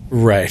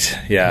 Right,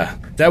 yeah.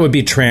 That would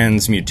be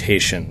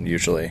transmutation,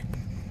 usually.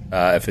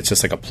 If it's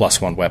just like a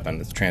 +1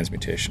 weapon, it's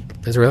transmutation.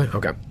 Is it really?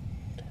 Okay.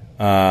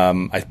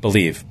 I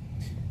believe.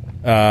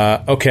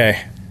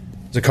 Okay.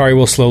 Zakari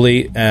will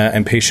slowly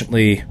and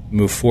patiently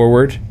move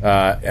forward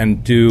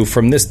and do,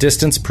 from this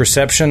distance,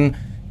 perception.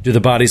 Do the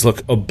bodies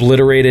look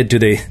obliterated? Do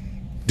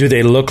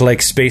they look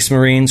like space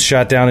marines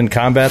shot down in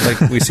combat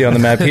like we see on the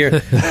map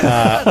here?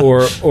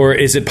 Or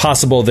is it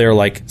possible they're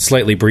like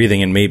slightly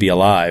breathing and maybe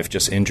alive,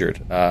 just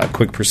injured?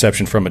 Quick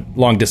perception from a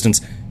long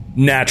distance.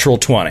 Natural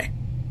 20.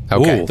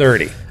 Okay. Ooh,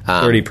 30.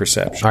 30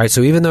 perception. All right,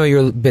 so even though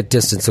you're a bit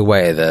distance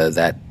away,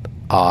 that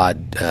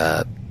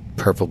odd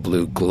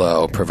purple-blue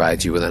glow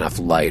provides you with enough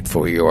light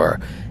for your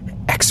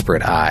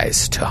expert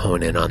eyes to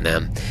hone in on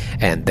them,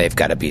 and they've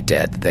got to be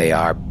dead. They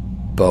are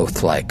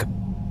both, like,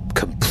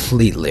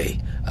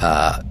 completely...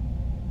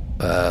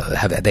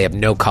 they have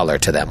no color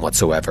to them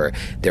whatsoever.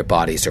 Their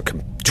bodies are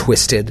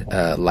twisted,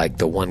 like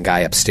the one guy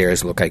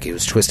upstairs looked like he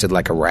was twisted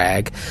like a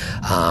rag.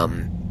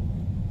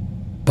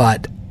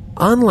 But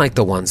unlike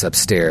the ones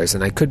upstairs,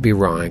 and I could be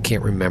wrong, I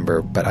can't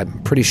remember, but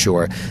I'm pretty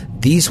sure,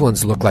 these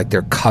ones look like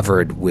they're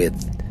covered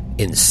with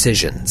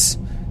incisions.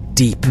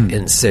 Deep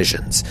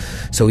incisions.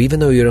 So even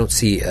though you don't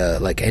see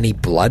like any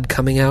blood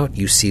coming out,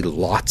 you see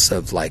lots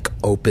of like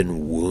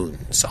open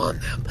wounds on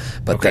them.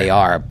 But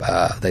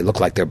they look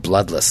like they're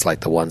bloodless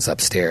like the ones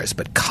upstairs,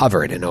 but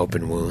covered in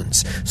open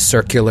wounds,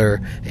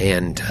 circular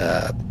and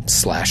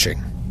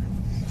slashing.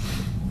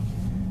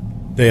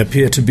 They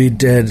appear to be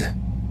dead.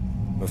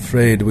 I'm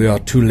afraid we are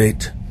too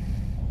late.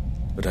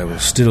 But I will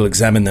still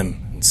examine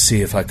them and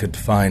see if I could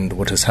find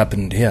what has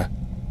happened here.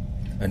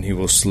 And he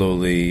will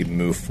slowly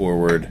move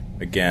forward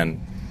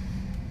again,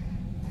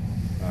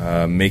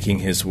 making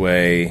his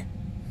way.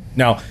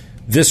 Now,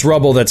 this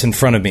rubble that's in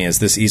front of me, is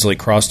this easily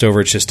crossed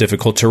over? It's just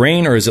difficult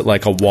terrain, or is it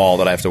like a wall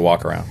that I have to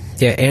walk around?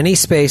 Yeah, any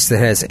space that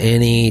has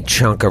any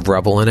chunk of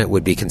rubble in it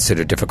would be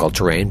considered difficult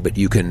terrain, but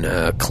you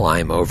can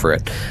climb over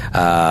it.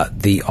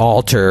 The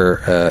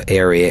altar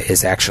area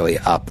is actually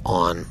up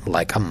on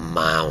like a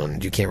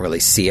mound. You can't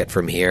really see it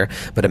from here,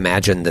 but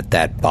imagine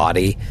that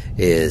body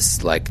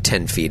is like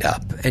 10 feet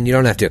up. And you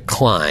don't have to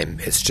climb,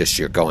 it's just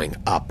you're going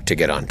up to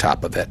get on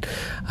top of it.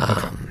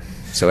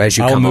 So as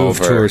you come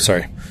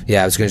over...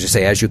 Yeah, I was going to just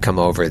say, as you come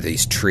over,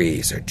 these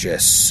trees are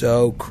just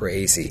so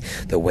crazy,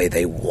 the way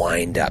they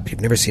wind up. You've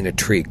never seen a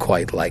tree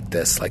quite like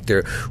this. Like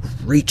they're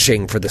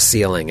reaching for the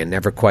ceiling and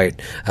never quite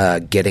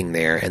getting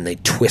there, and they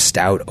twist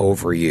out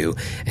over you,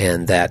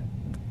 and that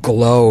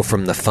glow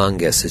from the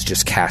fungus is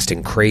just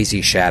casting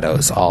crazy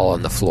shadows all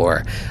on the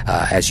floor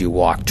as you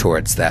walk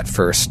towards that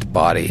first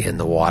body in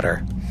the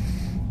water.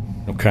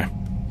 Okay.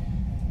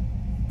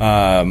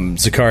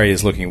 Zakari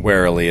is looking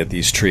warily at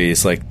these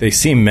trees. Like, they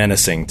seem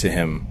menacing to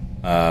him.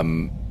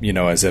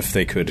 As if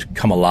they could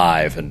come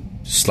alive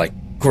and just like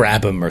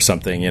grab him or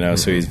something,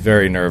 so he's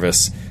very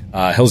nervous.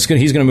 He's going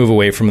to move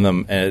away from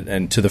them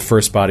and to the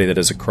first body that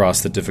is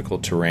across the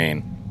difficult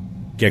terrain,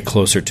 get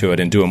closer to it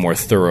and do a more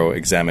thorough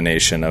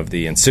examination of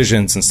the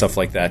incisions and stuff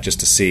like that, just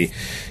to see,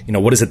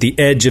 what is at the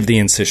edge of the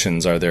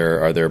incisions. Are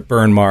there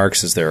burn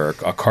marks? Is there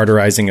a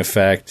cauterizing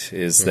effect?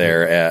 Is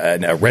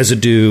there a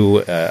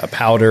residue, a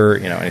powder,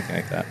 anything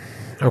like that?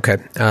 Okay.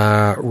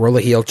 Roll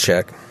a heal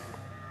check.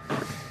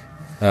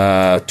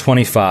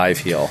 25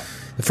 heal.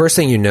 The first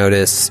thing you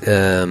notice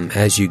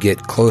as you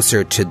get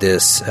closer to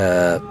this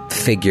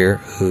figure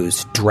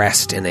who's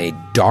dressed in a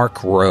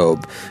dark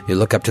robe, you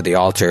look up to the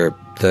altar,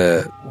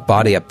 the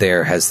body up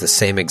there has the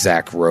same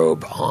exact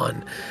robe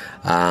on.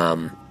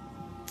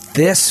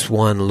 This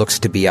one looks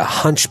to be a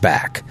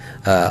hunchback,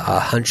 a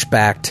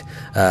hunchbacked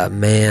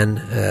man.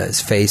 His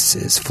face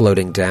is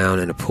floating down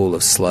in a pool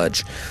of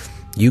sludge.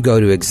 You go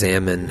to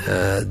examine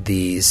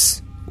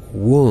these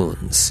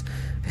wounds,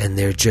 and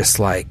they're just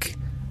like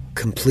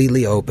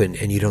completely open,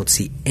 and you don't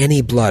see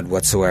any blood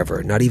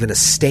whatsoever, not even a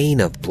stain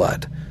of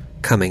blood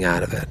coming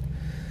out of it.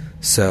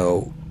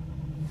 So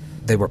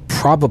they were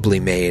probably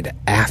made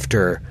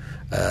after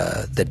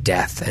the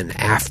death and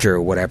after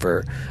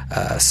whatever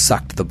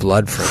sucked the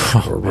blood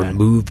from it or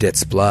removed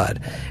its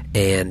blood.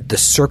 And the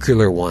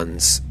circular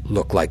ones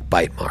look like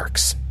bite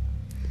marks.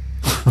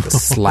 The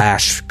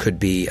slash could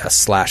be a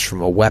slash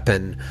from a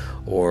weapon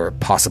or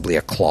possibly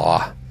a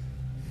claw.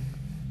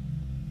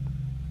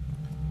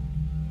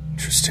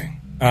 Interesting.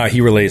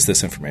 He relays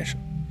this information.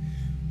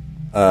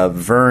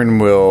 Vern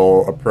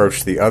will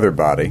approach the other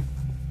body.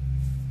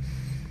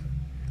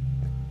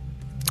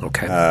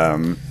 Okay.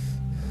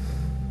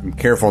 I'm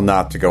careful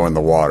not to go in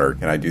the water.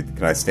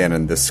 Can I stand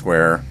in this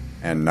square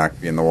and not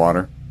be in the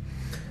water?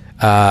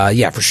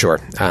 Yeah, for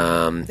sure.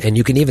 And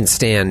you can even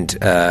stand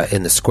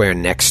in the square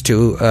next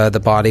to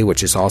the body,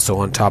 which is also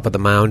on top of the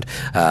mound.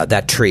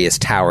 That tree is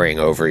towering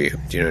over you.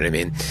 Do you know what I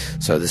mean?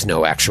 So there's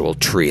no actual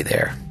tree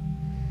there.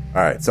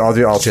 All right, so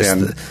I'll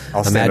stand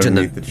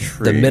underneath the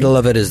tree. The middle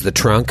of it is the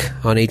trunk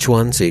on each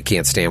one, so you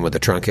can't stand where the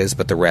trunk is,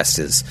 but the rest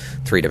is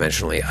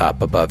three-dimensionally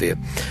up above you.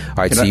 All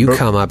right, so you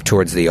come up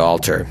towards the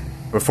altar.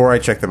 Before I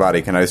check the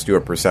body, can I just do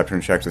a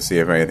perception check to see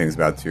if anything's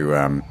about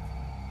to,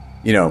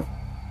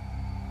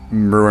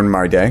 ruin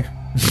my day?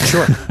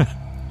 Sure.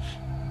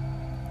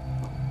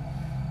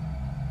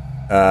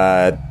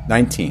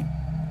 19.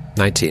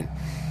 19.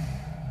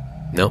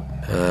 Nope.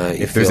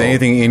 If there's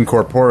anything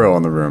incorporeal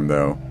in the room,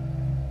 though,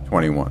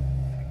 21.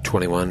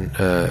 21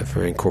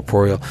 for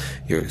incorporeal.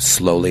 You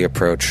slowly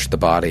approach the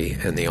body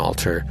and the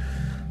altar,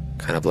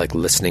 kind of like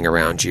listening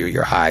around you,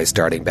 your eyes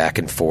darting back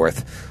and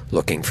forth,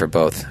 looking for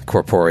both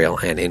corporeal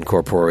and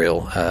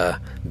incorporeal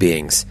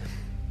beings,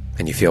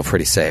 and you feel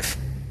pretty safe.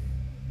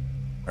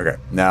 Okay,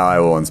 now I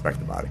will inspect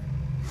the body.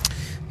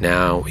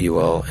 Now you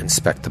will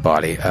inspect the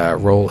body.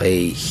 Roll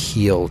a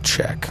heal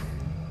check.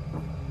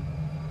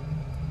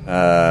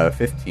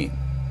 15.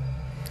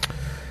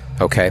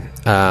 Okay.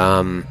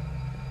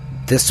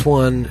 This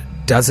one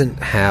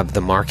doesn't have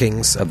the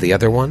markings of the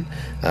other one,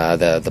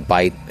 the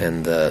bite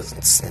and the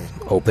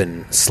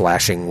open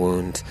slashing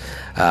wound.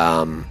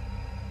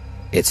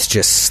 It's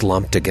just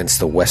slumped against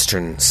the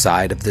western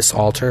side of this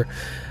altar,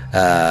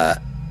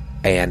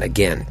 and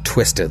again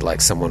twisted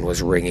like someone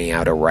was wringing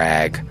out a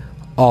rag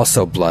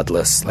also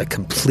bloodless, like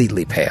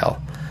completely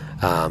pale.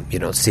 You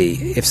don't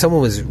see. If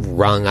someone was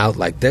wrung out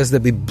like this,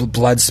 there'd be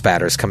blood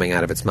spatters coming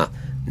out of its mouth.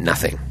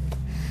 Nothing.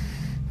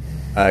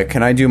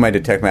 Can I do my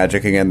detect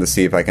magic again to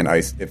see if I can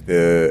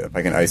if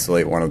I can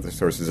isolate one of the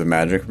sources of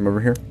magic from over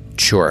here?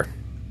 Sure.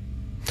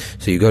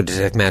 So you go to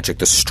detect magic.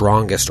 The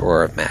strongest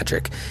aura of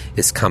magic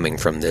is coming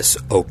from this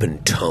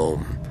open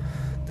tome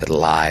that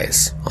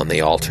lies on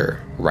the altar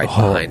right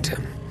behind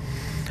him.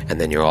 And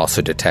then you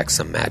also detect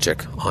some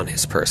magic on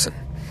his person.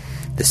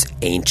 This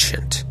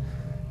ancient,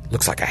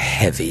 looks like a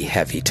heavy,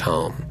 heavy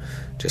tome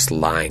just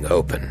lying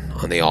open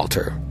on the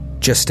altar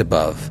just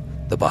above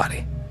the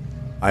body.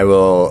 I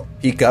will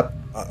peek up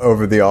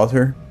over the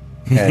altar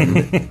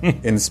and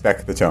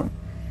inspect the tome.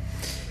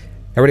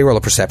 Everybody roll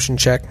a perception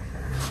check.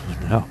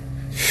 No.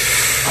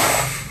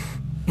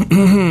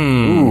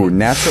 Ooh,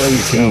 natural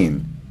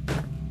 18.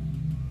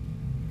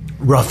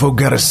 Ruffo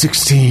got a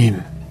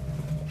 16.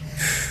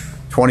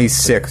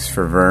 26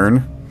 for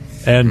Vern.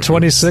 And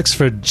 26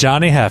 for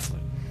Johnny Halfling.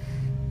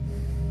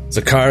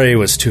 Zakari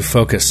was too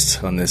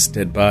focused on this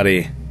dead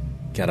body.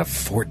 Got a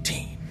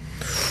 14.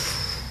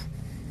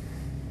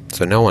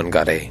 So no one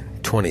got a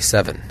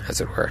 27, as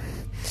it were.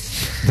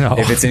 No.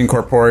 If it's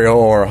incorporeal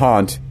or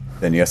haunt,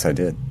 then yes, I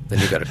did. Then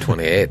you got a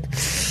 28.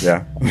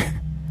 Yeah.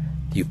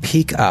 You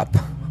peek up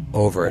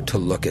over to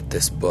look at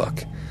this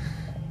book.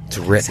 It's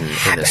written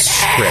in a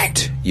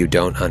script you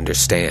don't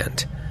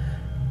understand.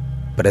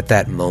 But at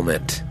that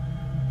moment,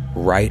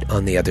 right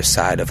on the other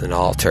side of an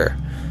altar,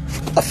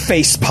 a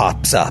face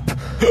pops up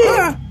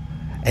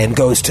and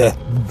goes to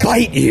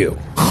bite you.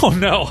 Oh,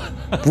 no.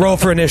 Roll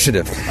for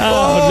initiative.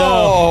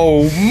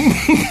 Oh,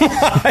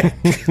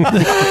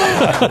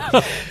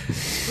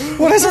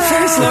 What does the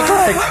face look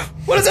like?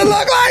 What does it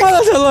look like? What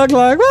does it look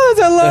like? What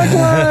does it look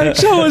like?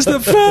 Show us the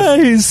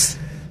face.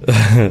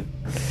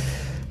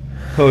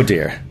 Oh,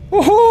 dear.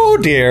 Oh,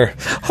 dear.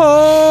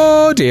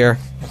 Oh, dear.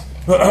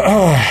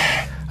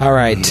 All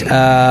right.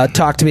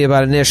 Talk to me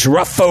about Anish.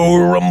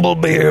 Ruffo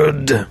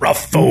Rumblebeard.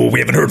 Ruffo, we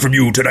haven't heard from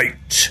you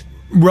tonight.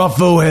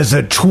 Ruffo has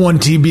a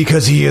 20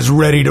 because he is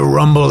ready to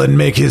rumble and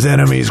make his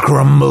enemies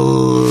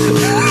crumble.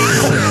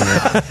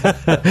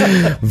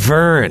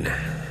 Vern.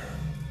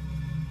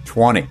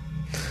 20.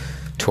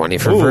 20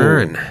 for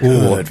Vern.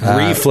 Ooh,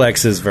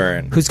 reflexes,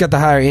 Vern. Who's got the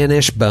higher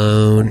Anish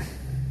bone?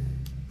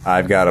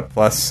 I've got a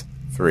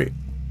 +3.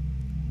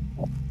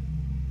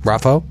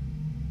 Ruffo?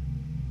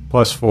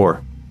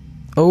 +4.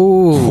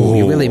 Oh,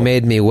 you really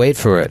made me wait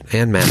for it.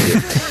 And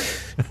Matthew.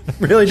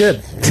 Really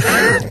did.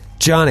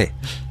 Johnny.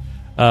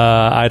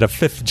 I had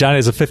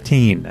Johnny's a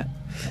 15.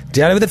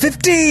 Johnny with a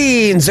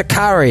 15.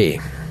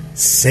 Zakari.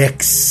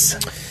 6.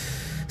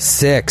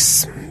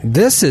 6.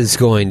 This is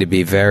going to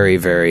be very,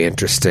 very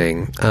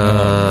interesting.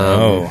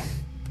 Oh.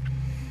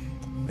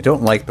 I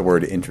don't like the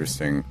word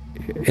interesting.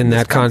 In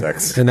that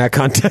context. In that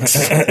context.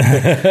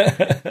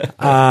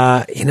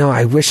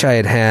 I wish I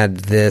had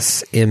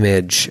this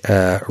image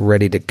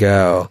ready to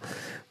go,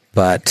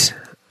 but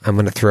I'm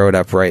going to throw it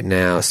up right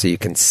now so you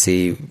can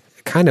see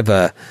kind of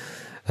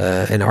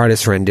an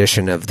artist's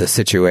rendition of the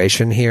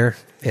situation here.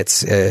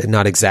 It's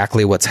not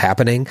exactly what's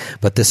happening,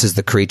 but this is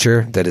the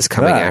creature that is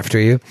coming after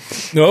you.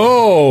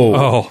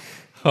 Oh.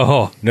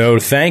 No,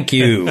 thank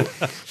you.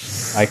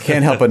 I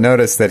can't help but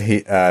notice that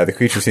the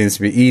creature seems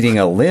to be eating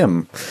a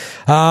limb.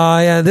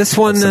 Yeah, this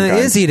one some kind.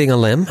 is eating a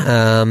limb,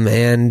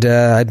 and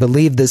I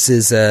believe this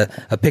is a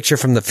picture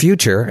from the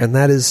future, and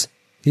that is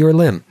your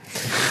limb.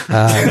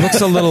 It looks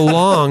a little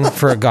long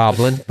for a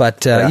goblin,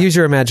 but use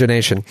your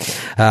imagination.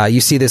 You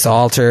see this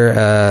altar,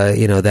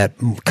 that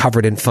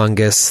covered in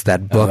fungus,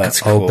 that book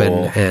that's open,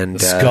 cool. and the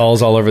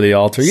skulls all over the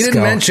altar. You didn't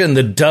skull. mention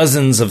the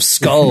dozens of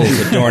skulls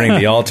adorning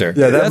the altar.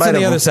 Yeah, that's on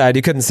the other side.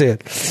 You couldn't see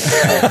it.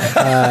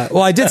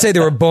 Well, I did say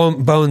there were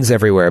bones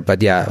everywhere,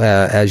 but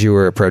as you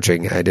were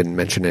approaching, I didn't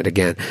mention it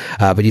again.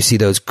 But you see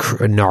those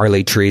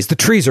gnarly trees. The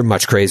trees are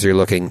much crazier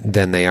looking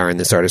than they are in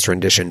this artist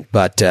rendition,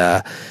 but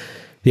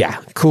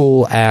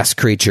cool ass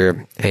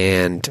creature.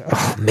 And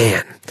oh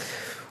man,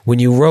 when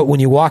you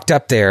walked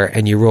up there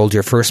and you rolled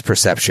your first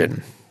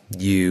perception,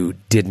 you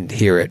didn't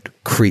hear it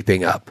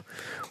creeping up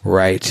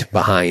right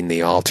behind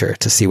the altar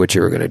to see what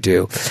you were going to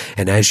do.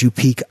 And as you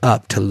peek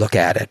up to look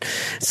at it,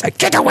 it's like,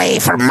 get away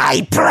from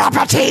my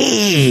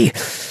property.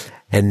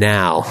 And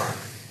now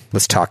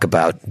let's talk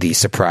about the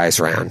surprise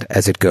round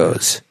as it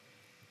goes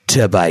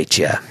to bite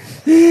you.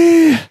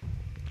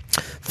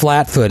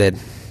 Flat-footed.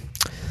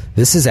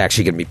 This is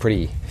actually going to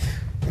be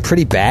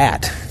pretty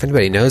bad. If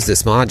anybody knows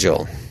this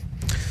module,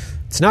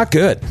 it's not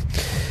good.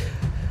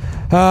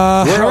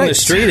 Word on the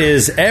street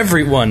is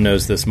everyone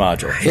knows this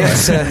module.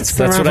 Yes,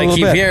 That's what I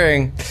keep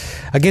hearing.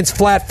 Against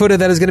flat-footed,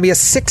 that is going to be a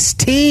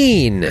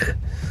 16.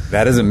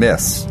 That is a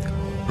miss.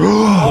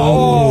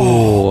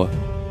 Oh,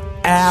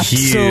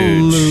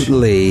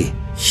 absolutely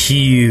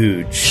Huge.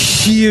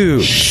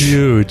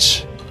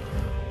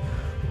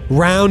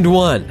 Round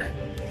 1.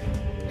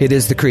 It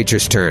is the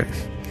creature's turn.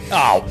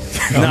 Oh,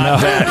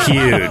 not that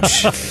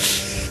huge.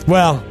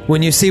 Well,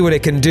 when you see what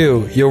it can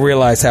do, you'll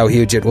realize how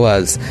huge it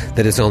was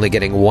that it's only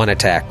getting 1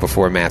 attack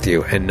before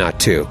Matthew and not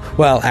 2.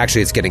 Well,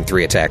 actually, it's getting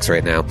 3 attacks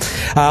right now.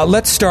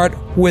 Let's start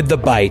with the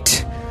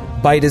bite.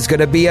 Bite is going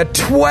to be a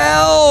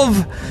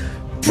 12!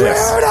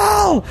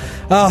 Brutal!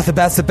 Oh,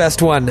 that's the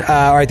best one.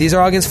 All right, these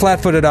are all against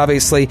flat-footed,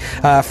 obviously.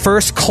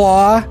 First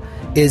claw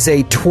is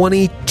a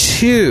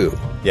 22.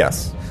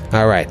 Yes.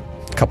 All right,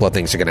 a couple of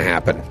things are going to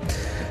happen.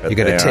 You're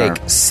going to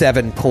take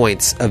 7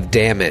 points of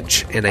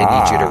damage, and I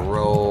need you to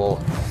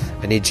roll.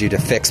 I need you to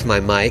fix my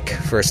mic,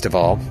 first of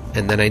all,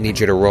 and then I need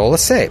you to roll a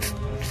save.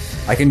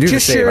 I can do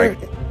Just the save. your- I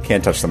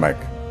can't touch the mic.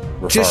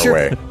 We're Just far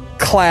your away.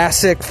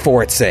 classic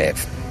fort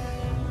save.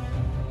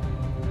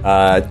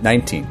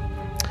 19.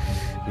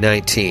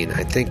 19.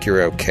 I think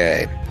you're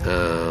okay.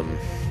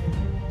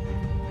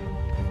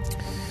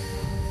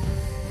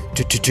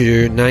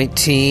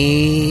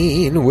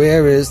 19.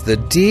 Where is the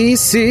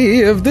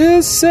DC of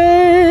this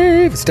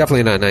save? It's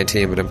definitely not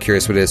 19, but I'm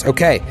curious what it is.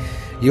 Okay,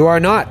 you are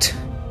not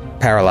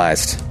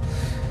paralyzed.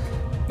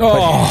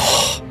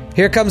 Oh,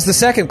 Here comes the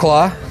second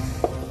claw.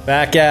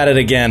 back at it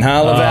again,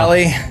 huh,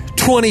 LaValle?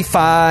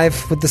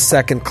 25 with the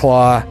second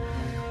claw.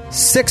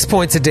 6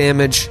 points of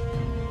damage.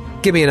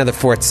 Give me another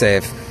fort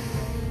save.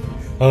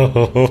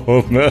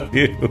 Oh,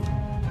 Matthew.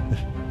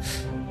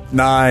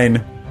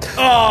 9.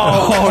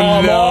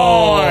 Oh,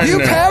 no. You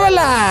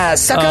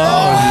paralyzed, sucker!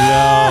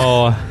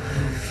 No.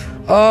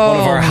 One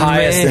of our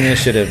highest man.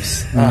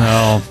 initiatives.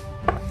 No.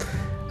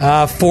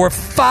 For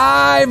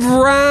 5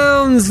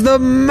 rounds, the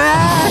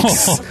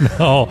max!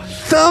 No.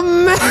 The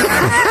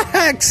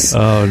max!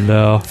 Oh,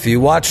 no. If you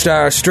watched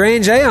our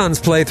Strange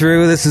Aeons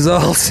playthrough, this is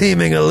all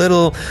seeming a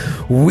little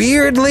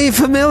weirdly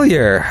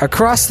familiar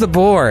across the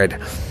board.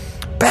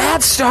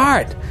 Bad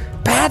start.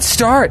 Bad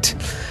start.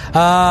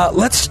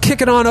 Let's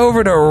kick it on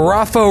over to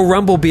Raffo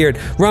Rumblebeard.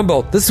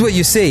 Rumble, this is what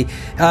you see.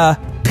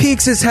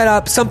 Peeks his head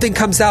up, something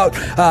comes out,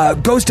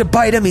 goes to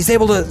bite him, he's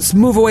able to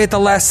move away at the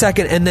last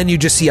second, and then you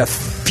just see a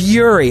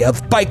fury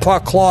of bite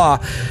claw,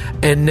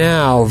 and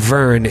now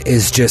Vern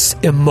is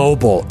just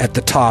immobile at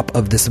the top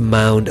of this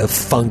mound of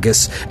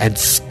fungus and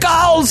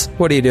skulls.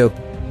 What do you do?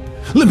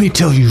 Let me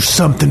tell you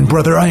something,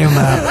 brother. I am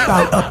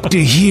about up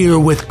to here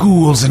with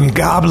ghouls and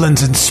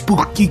goblins and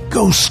spooky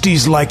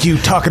ghosties like you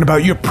talking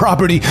about your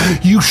property.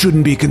 You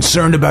shouldn't be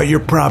concerned about your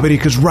property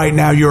because right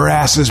now your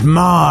ass is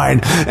mine.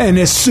 And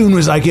as soon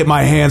as I get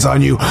my hands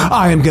on you,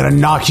 I am going to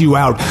knock you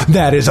out.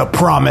 That is a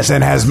promise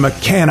and has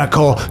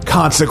mechanical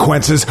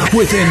consequences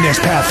within this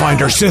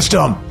Pathfinder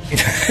system.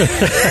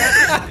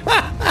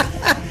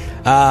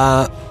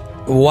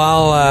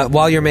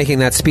 While you're making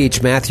that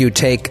speech, Matthew,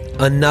 take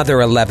another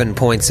 11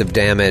 points of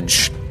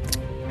damage.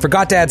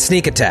 Forgot to add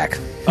sneak attack.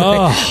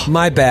 Oh.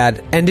 My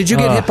bad. And did you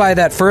get hit by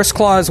that first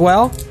claw as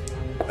well?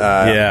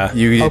 Yeah.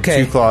 You get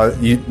Okay. 2 claws.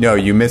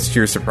 You missed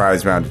your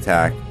surprise round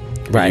attack.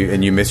 Right.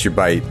 And you missed your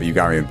bite, but you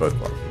got me with both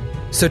claws.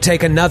 So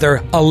take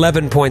another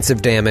 11 points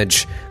of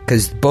damage,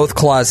 because both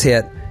claws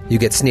hit. You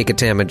get sneak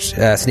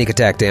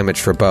attack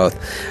damage for both.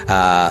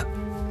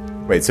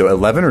 Wait, so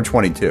 11 or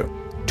 22?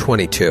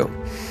 22.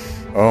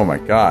 Oh my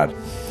god.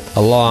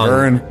 Along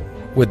Vern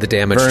with the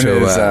damage Vern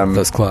to is,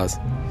 those claws.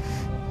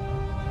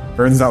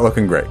 Vern's not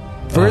looking great.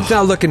 Vern's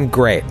not looking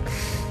great.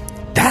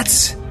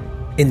 That's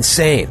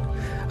insane.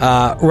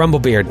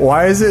 Rumblebeard.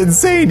 Why is it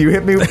insane? You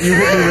hit me.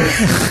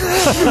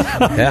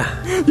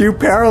 Yeah. You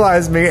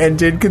paralyzed me and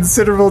did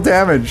considerable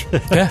damage.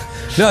 Yeah.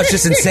 No, it's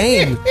just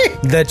insane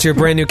that your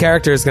brand new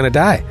character is going to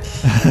die.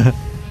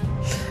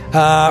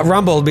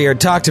 Rumblebeard,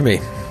 talk to me.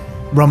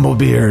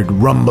 Rumblebeard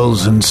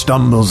rumbles and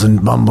stumbles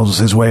and bumbles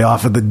his way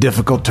off of the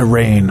difficult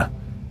terrain.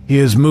 He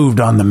has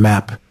moved on the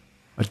map,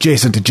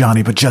 adjacent to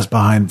Johnny, but just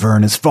behind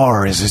Vern, as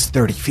far as his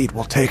 30 feet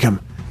will take him,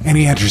 and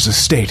he enters a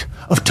state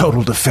of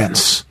total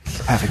defense,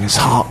 having his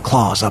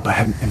claws up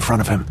ahead in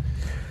front of him.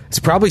 It's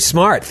probably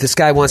smart. If this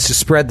guy wants to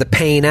spread the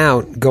pain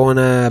out,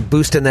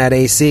 boosting that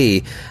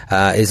AC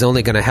is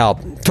only going to help.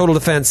 Total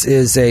defense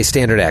is a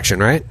standard action,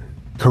 right?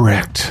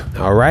 Correct.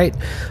 All right.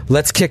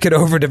 Let's kick it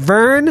over to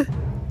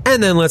Vern,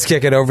 and then let's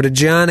kick it over to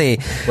Johnny.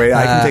 Wait,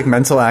 I can take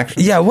mental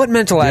action? Yeah, what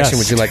mental action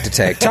Yes. would you like to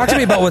take? Talk to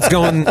me about what's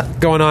going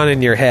on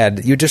in your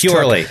head. You just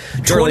Purely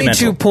took 22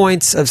 mental.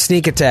 points of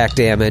sneak attack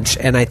damage,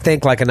 and I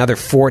think like another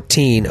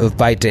 14 of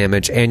bite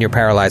damage, and you're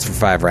paralyzed for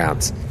 5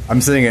 rounds.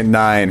 I'm sitting at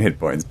 9 hit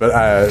points, but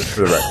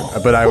for the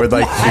record. But I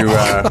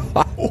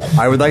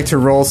would like to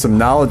roll some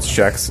knowledge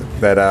checks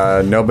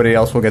that nobody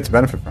else will get to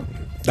benefit from.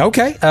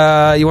 Okay.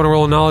 You want to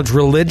roll a knowledge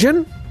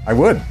religion? I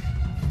would.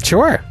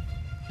 Sure.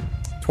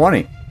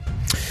 20.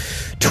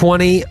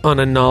 20 on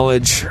a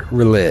knowledge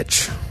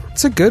religion.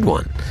 It's a good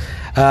one.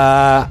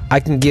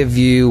 I can give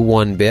you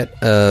 1 bit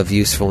of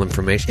useful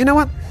information. You know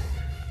what?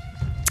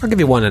 I'll give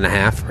you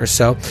 1.5 or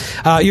so.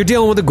 You're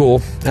dealing with a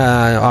ghoul.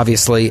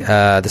 Obviously,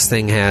 this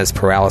thing has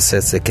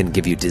paralysis. It can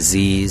give you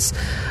disease.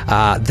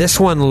 This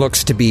one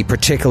looks to be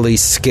particularly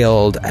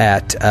skilled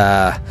at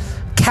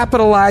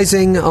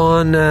capitalizing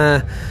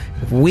on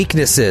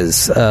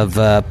Weaknesses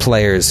of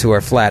players who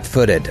are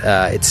flat-footed.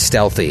 It's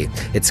stealthy.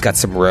 It's got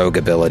some rogue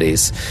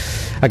abilities.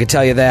 I can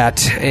tell you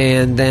that.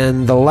 And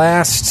then the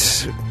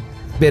last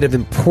bit of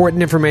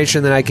important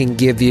information that I can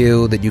give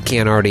you that you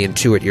can't already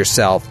intuit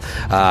yourself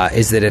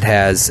is that it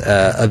has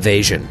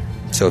evasion.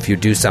 So if you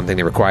do something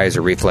that requires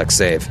a reflex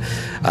save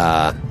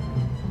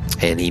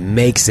and he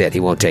makes it, he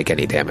won't take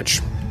any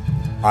damage.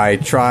 I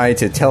try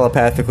to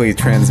telepathically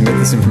transmit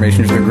this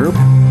information to the group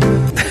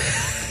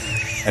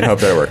and hope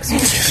that it works.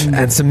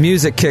 And some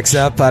music kicks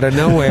up out of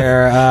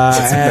nowhere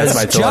that's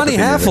my as Johnny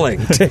telepathy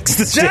Halfling takes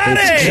the stage.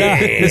 Yeah,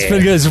 it's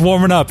been good. He's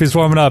warming up.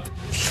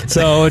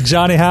 So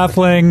Johnny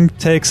Halfling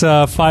takes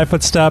a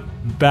 5-foot step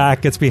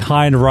back. It's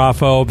behind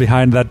Raffo,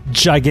 behind that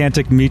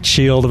gigantic meat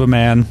shield of a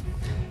man.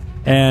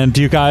 And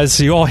you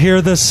all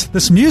hear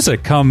this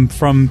music come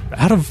from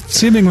out of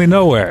seemingly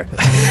nowhere.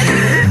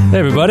 Hey,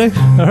 everybody.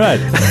 All right.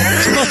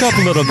 Let's buck up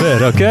a little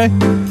bit, okay?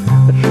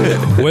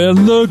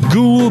 When the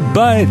ghoul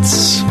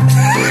bites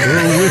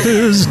with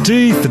his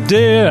teeth,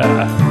 dear,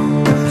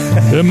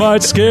 it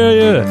might scare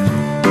you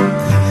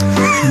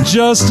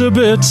just a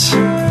bit.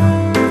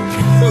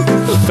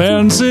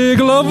 Fancy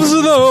gloves,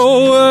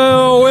 though,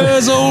 well,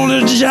 where's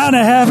old Johnny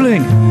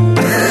Halfling?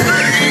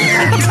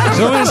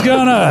 So he's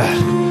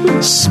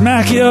gonna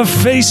smack your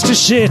face to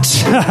shit.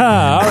 All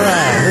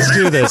right, let's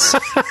do this.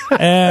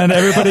 And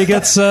everybody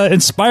gets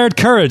inspired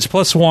courage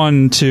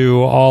 +1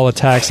 to all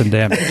attacks and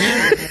damage.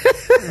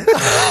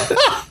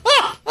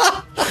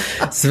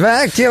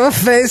 Smack your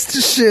face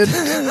to shit.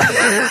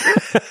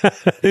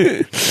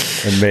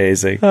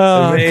 Amazing.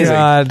 Oh, Amazing.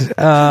 God.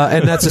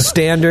 And that's a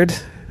standard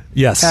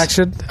Yes.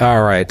 action?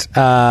 All right.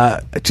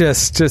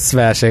 Just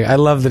smashing. I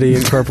love that he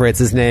incorporates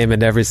his name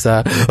into every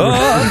song.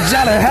 Oh,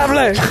 Johnny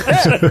Halfling!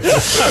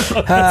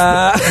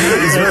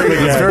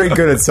 He's very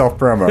good at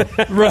self-promo.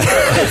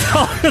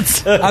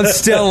 I'm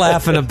still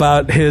laughing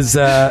about his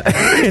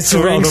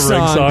ring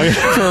song.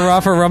 For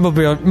Rafa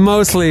Rumbleby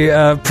mostly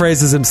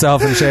praises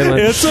himself and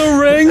Shaylin. It's a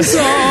ring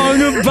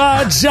song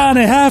by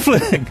Johnny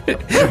Halfling.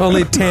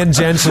 Only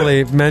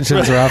tangentially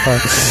mentions Rafa.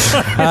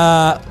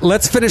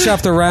 Let's finish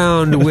off the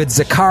round with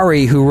Zakari,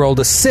 who rolled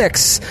a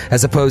 6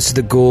 as opposed to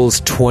the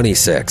ghoul's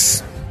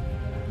 26.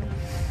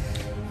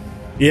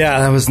 Yeah,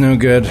 that was no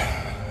good.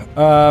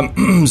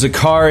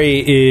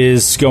 Zakari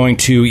is going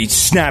to... He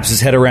snaps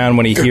his head around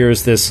when he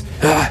hears this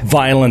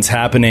violence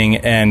happening,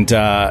 and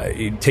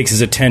he takes his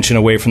attention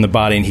away from the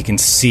body, and he can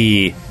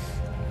see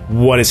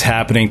what is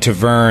happening to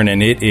Vern,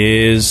 and it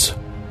is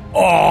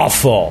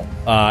awful.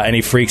 And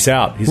he freaks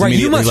out. He's Right,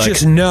 you immediately must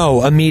just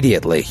know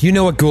immediately. You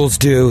know what ghouls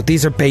do.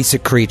 These are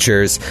basic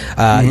creatures.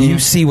 You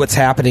see what's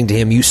happening to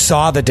him. You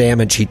saw the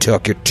damage he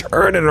took. You're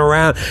turning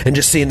around and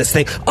just seeing this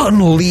thing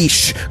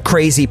unleash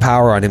crazy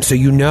power on him, so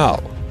you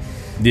know.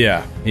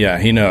 Yeah,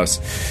 he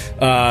knows.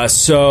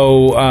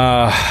 So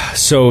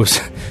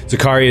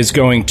Zakari is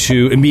going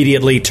to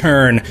immediately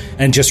turn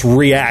and just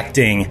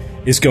reacting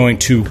is going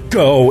to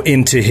go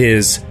into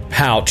his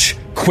pouch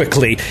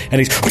quickly, and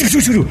he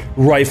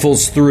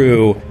rifles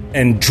through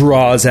and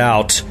draws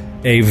out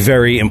a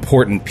very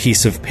important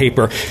piece of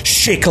paper,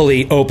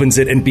 shakily opens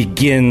it and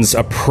begins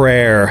a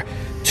prayer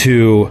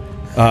to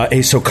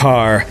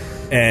Asokar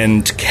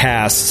and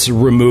casts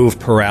Remove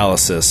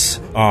Paralysis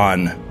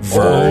on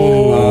Vern.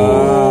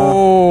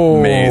 Oh.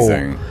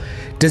 Amazing.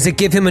 Does it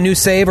give him a new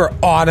save or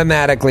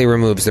automatically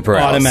removes the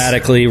paralysis?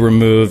 Automatically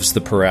removes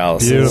the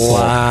paralysis. Beautiful.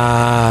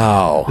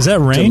 Wow. Is that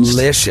ranged?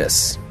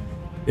 Delicious.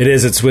 It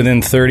is. It's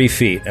within 30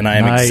 feet, and I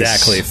am Nice.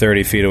 exactly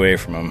 30 feet away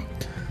from him.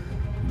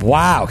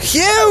 Wow.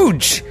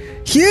 Huge.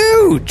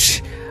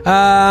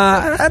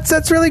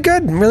 That's really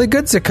good. Really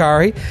good,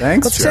 Zakari.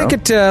 Thanks, Let's Joe.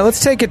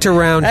 take it to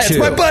round That's 2.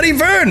 my buddy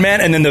Vern,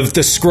 man. And then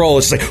the scroll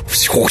is like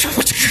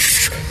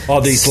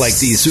all these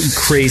these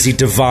crazy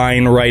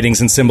divine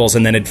writings and symbols,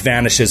 and then it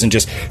vanishes and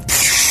just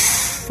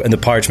and the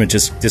parchment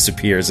just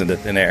disappears into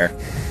thin air.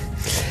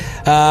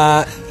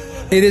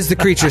 It is the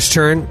creature's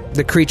turn.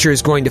 The creature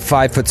is going to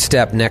 5-foot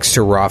step next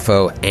to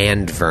Raffo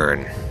and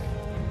Vern.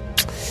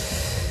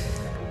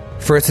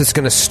 First, it's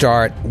going to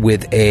start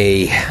with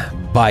a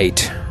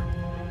bite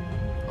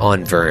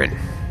on Vern.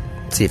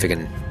 See if it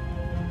can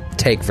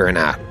take Vern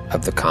out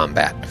of the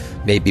combat.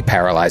 Maybe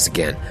paralyze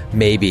again.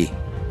 Maybe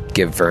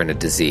give Vern a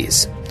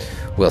disease.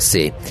 We'll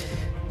see.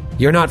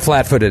 You're not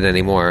flat-footed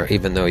anymore,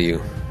 even though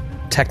you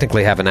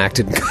technically haven't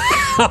acted in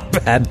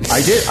combat.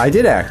 I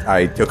did act.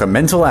 I took a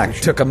mental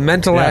action. Took a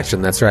mental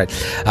action, that's right.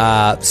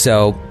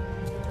 So,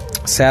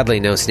 sadly,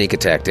 no sneak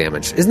attack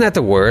damage. Isn't that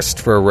the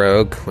worst for a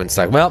rogue? When it's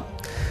like, well,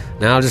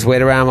 now I'll just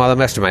wait around while the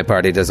rest of my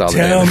party does all the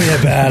Tell damage. me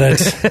about it.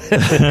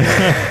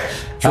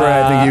 Troy,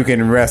 I think you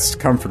can rest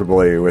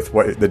comfortably with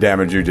what the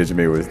damage you did to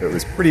me was. It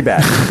was pretty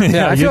bad.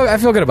 Yeah, I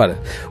feel good about it.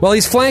 Well,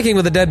 he's flanking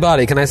with a dead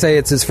body. Can I say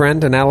it's his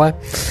friend, an ally?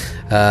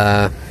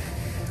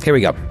 Here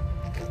we go.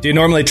 Do you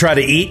normally try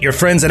to eat your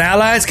friends and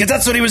allies? Because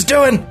that's what he was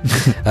doing.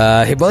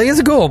 Well, he is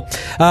a ghoul.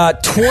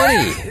 20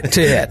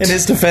 to hit. In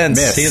his defense,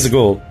 Miss. he is a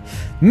ghoul.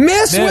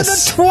 Miss with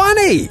Miss. a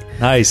 20.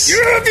 Nice.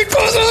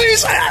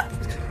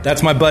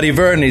 That's my buddy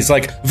Vern. He's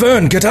like,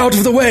 Vern, get out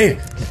of the way.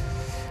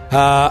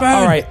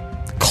 All right.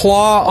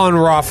 Claw on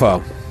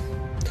Raffo.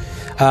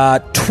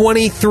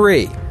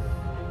 23.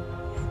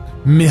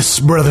 Miss,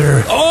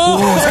 brother. Oh,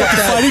 he's got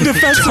that fighting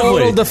defensively.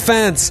 total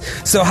defense.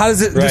 So how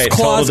does it? Right, This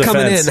claw's total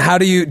coming defense. in. How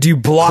do you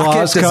block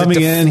Claws it? Does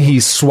coming it in, he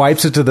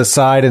swipes it to the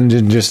side, and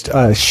then just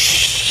a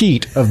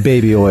sheet of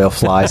baby oil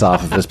flies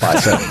off of his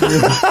bicep.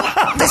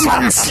 This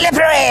one's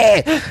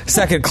slippery.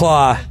 Second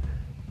claw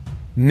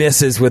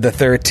misses with a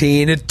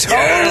 13. It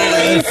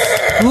totally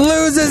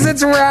loses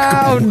its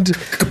round.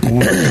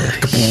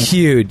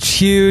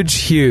 Huge.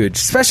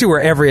 Especially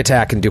where every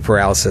attack can do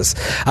paralysis.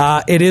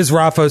 It is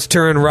Raffo's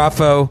turn.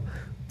 Raffo,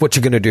 what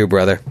you gonna do,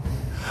 brother?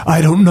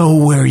 I don't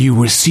know where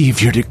you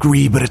received your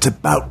degree, but it's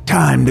about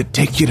time to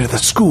take you to the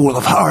School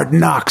of Hard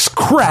Knocks.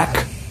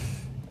 Crack!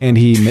 And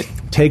he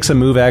takes a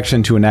move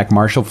action to enact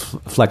martial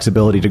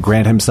flexibility to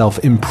grant himself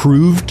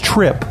improved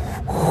trip.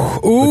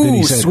 Ooh,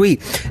 he said-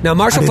 sweet. Now,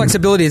 martial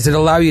flexibility, does it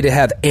allow you to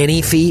have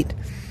any feat?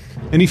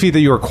 Any feat that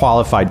you are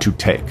qualified to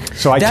take.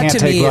 So I That can't to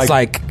take me is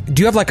like,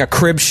 do you have like a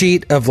crib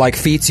sheet of like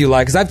feats you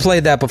like? Because I've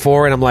played that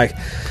before, and I'm like,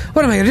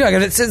 what am I going to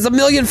do? It's a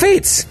million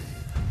feats.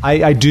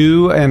 I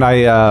do, and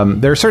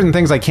there are certain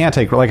things I can't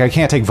take. Like I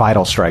can't take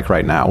Vital Strike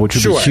right now, which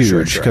would be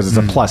huge because it's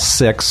a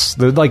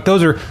 +6. Like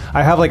those are.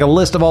 I have like a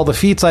list of all the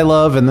feats I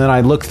love, and then I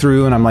look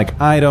through, and I'm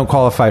like, I don't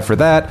qualify for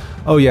that.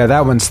 Oh yeah,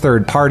 that one's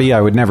third party. I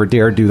would never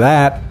dare do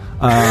that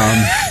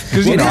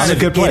because you know I'm a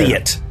good player.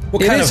 Idiot.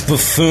 What It kind is- of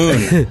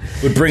buffoon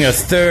would bring a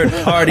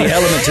third-party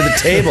element to the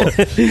table?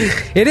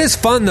 It is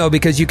fun though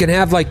because you can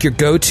have like your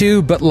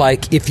go-to, but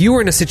like if you were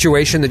in a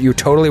situation that you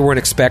totally weren't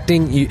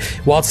expecting,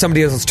 while it's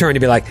somebody else's turn,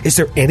 you'd be like, "Is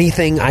there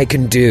anything I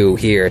can do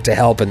here to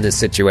help in this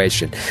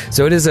situation?"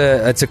 So it's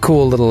a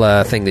cool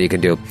little thing that you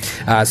can do.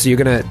 So you're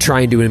gonna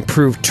try and do an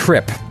improved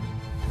trip.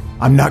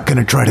 I'm not going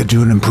to try to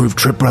do an improved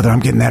trip, brother. I'm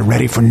getting that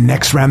ready for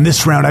next round.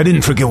 This round, I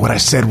didn't forget what I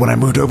said when I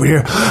moved over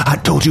here. I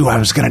told you I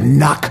was going to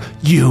knock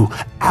you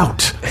out.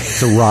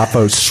 So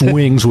Raffo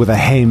swings with a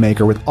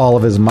haymaker with all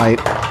of his might.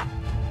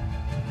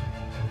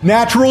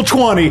 Natural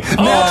 20. You are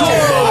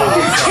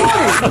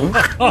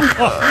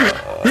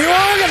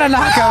gonna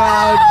knock him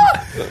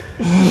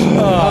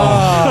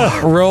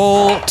out.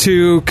 Roll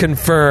to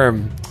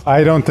confirm.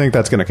 I don't think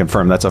that's going to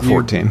confirm. That's a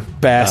 14.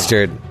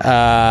 Bastard.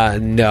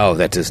 No,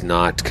 that does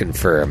not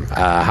confirm.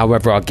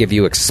 However, I'll give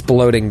you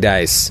exploding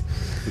dice.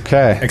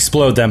 Okay.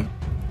 Explode them.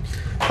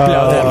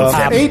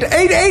 8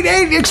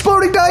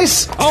 exploding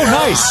dice. Oh,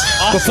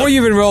 nice. Before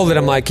you even rolled it,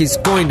 I'm like, he's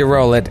going to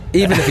roll it,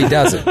 even if he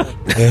doesn't.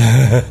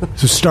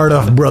 So start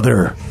off,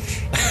 brother,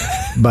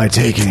 by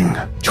taking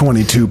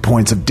 22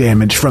 points of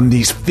damage from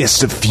these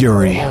Fists of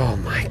Fury. Oh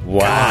my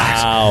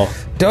Wow.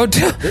 Don't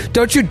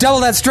you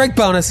double that strength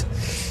bonus.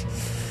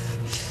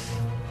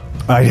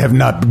 I have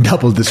not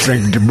doubled the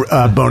strength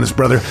bonus,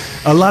 brother.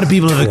 A lot of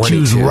people have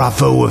accused 22.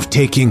 Raffo of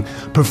taking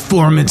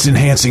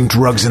performance-enhancing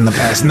drugs in the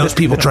past, and those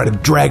people try to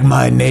drag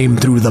my name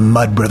through the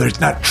mud, brother. It's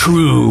not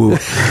true.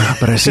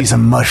 But I see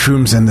some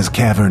mushrooms in this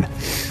cavern,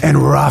 and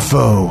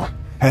Raffo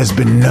has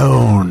been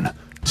known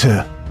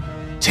to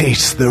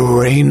taste the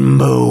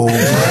rainbow.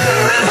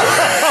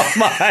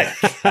 I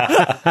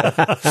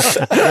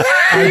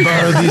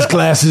borrowed these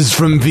glasses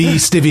from V.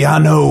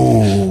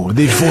 Stiviano,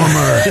 the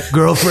former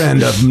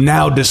girlfriend of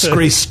now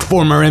disgraced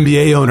former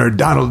NBA owner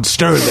Donald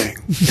Sterling.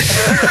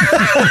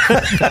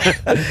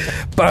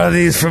 Borrow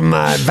these from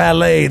my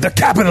valet, the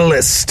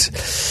capitalist.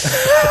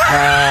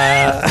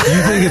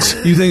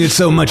 You think it's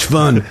so much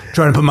fun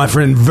trying to put my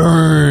friend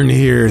Vern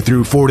here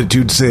through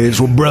fortitude saves?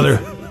 Well, brother,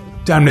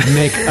 time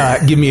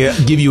to give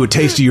you a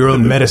taste of your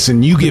own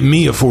medicine. You give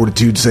me a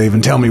fortitude save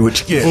and tell me what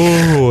you get.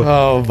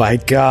 Oh my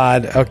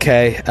god.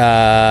 Okay.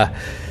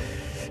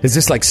 Is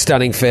this like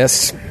stunning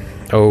fist?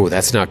 Oh,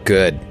 that's not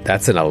good.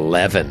 That's an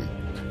 11.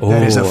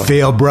 That is a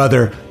fail,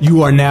 brother.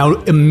 You are now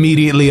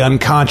immediately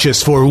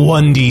unconscious for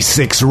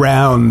 1d6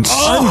 rounds.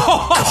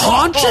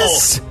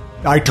 Unconscious?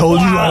 I told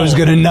you I was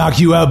going to knock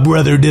you out,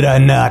 brother, did I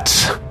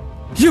not?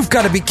 You've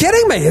got to be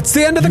kidding me. It's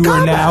the end of the You are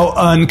combat. now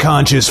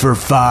unconscious for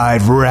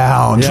 5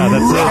 rounds. Yeah,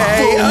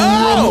 that's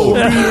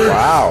it.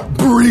 Wow.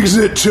 Brings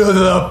it to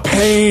the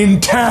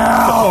Pain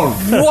Town.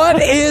 What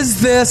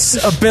is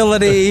this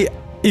ability?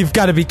 You've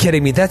got to be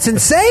kidding me. That's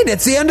insane.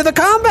 It's the end of the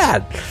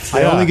combat.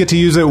 I only get to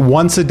use it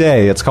once a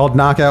day. It's called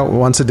Knockout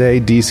Once a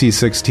Day, DC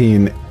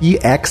 16,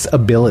 EX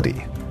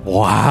ability.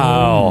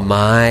 Wow. Oh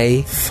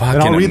my.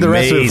 And I'll read the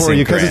rest of it for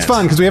you because it's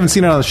fun because we haven't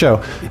seen it on the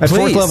show. At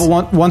Please. 4th level,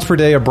 once per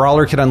day, a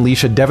brawler can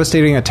unleash a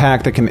devastating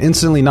attack that can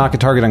instantly knock a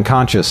target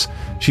unconscious.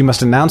 She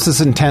must announce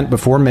this intent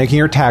before making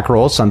her attack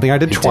roll, something I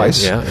did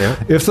twice. yeah.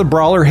 If the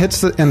brawler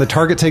hits and the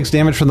target takes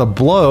damage from the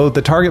blow,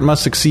 the target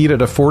must succeed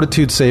at a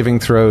fortitude saving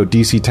throw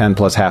DC 10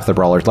 plus half the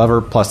brawler's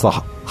level plus the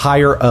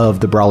higher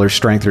of the brawler's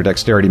strength or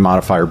dexterity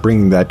modifier,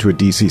 bringing that to a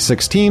DC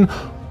 16,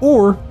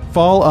 or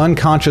fall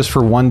unconscious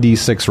for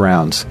 1d6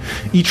 rounds.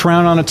 Each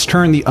round on its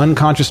turn, the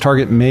unconscious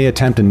target may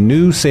attempt a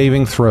new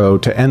saving throw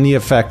to end the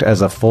effect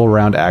as a full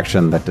round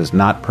action that does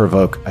not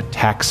provoke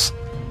attacks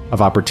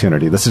of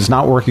opportunity. This does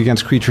not work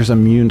against creatures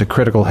immune to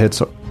critical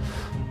hits.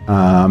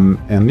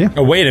 And yeah.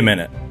 Oh, wait a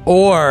minute.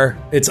 Or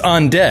It's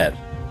undead.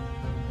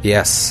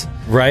 Yes.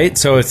 Right?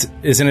 So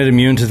isn't it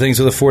immune to things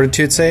with a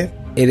fortitude save?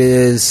 It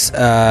is.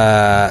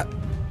 Yeah,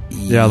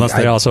 unless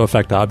they also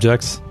affect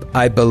objects.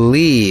 I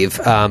believe,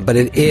 but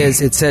it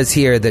is. It says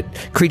here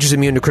that creatures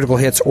immune to critical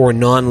hits or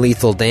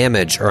non-lethal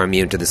damage are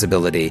immune to this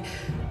ability,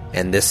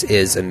 and this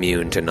is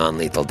immune to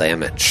non-lethal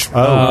damage.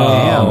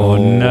 Oh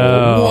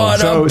no! What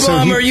a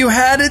bummer! You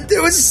had it.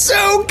 It was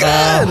so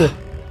good.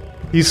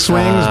 He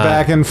swings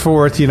back and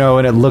forth,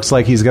 and it looks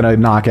like he's going to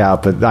knock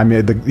out. But I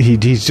mean,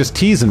 he's just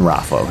teasing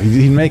Raffo.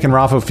 He's making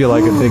Raffo feel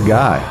like a big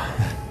guy.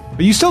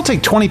 But you still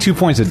take 22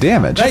 points of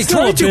damage. Hey,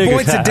 22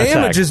 points of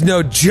damage is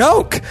no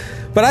joke.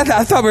 But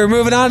I thought we were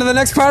moving on to the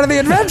next part of the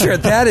adventure.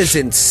 That is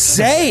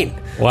insane.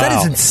 Wow. That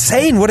is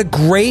insane. What a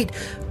great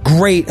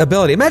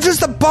ability. Imagine it's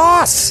the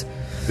boss.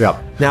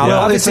 Yep. Now,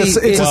 obviously,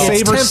 it's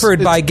saver-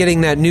 tempered by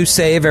getting that new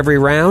save every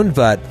round,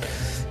 but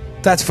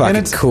that's fucking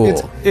and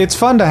cool. It's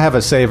fun to have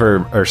a save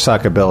or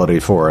suck ability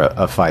for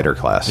a fighter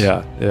class.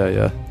 Yeah.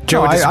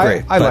 Joe would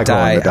disagree. I like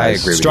rolling the dice. I agree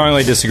with you.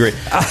 Strongly disagree.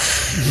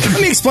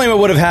 Let me explain what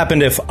would have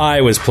happened if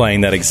I was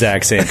playing that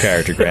exact same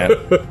character,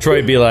 Grant.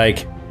 Troy'd be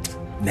like,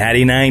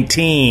 natty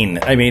 19.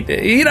 I mean,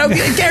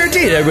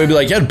 guaranteed. Everybody would be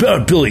like, yeah,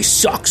 Billy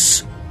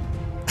sucks.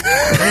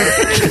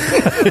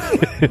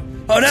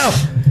 Oh, no.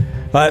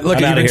 Look,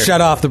 you've been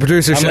shut off. The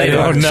producer shut you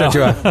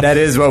off. That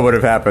is what would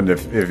have happened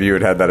if you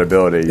had that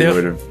ability. You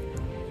would have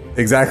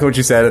exactly what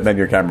you said, and then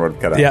your camera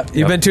would cut out. Yeah,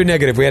 you've been too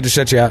negative. We had to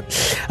shut you out.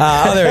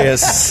 There he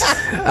is.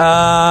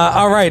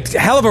 All right.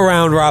 Hell of a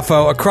round,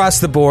 Raffo, across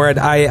the board.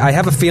 I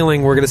have a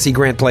feeling we're going to see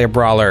Grant play a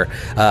brawler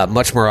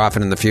much more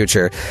often in the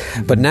future.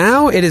 But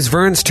now it is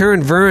Vern's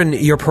turn. Vern,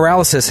 your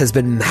paralysis has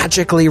been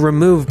magically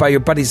removed by your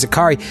buddy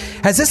Zakari.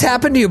 Has this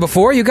happened to you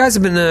before? You guys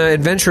have been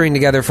adventuring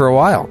together for a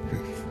while.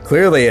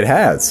 Clearly, it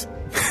has.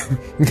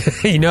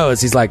 He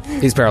knows. He's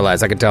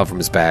paralyzed. I can tell from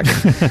his back.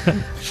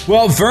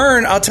 Well,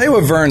 Vern, I'll tell you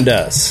what Vern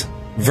does.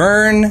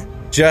 Vern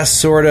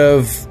just sort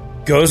of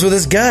goes with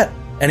his gut,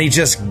 and he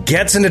just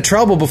gets into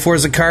trouble before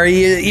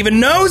Zakari even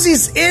knows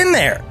he's in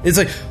there. It's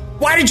like,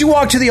 why did you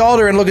walk to the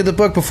altar and look at the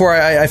book before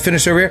I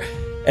finished over here?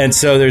 And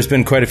so there's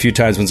been quite a few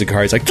times when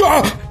Zakari's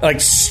like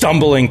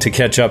stumbling to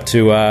catch up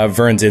to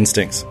Vern's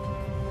instincts.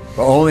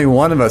 But only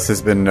one of us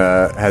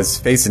has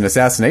faced an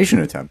assassination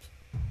attempt.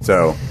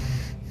 So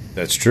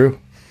that's true.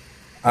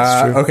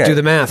 Okay. Do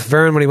the math.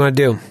 Vern, what do you want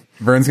to do?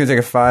 Vern's going to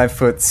take a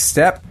 5-foot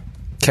step.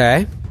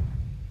 Okay.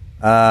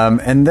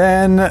 And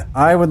then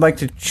I would like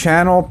to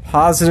channel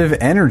positive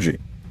energy.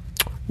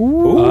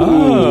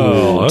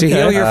 Oh, To okay.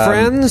 heal your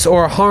friends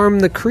or harm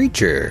the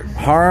creature?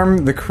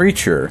 Harm the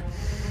creature.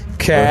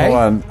 Okay. Hold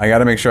on. I got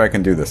to make sure I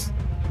can do this.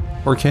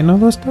 Or can no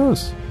los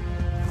dos?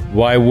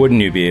 Why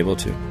wouldn't you be able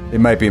to? It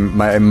might be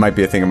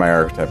a thing in my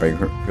archetype. I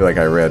feel like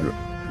I read.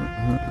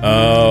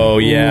 Oh,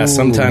 yeah.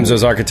 Sometimes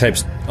those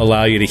archetypes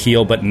allow you to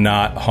heal, but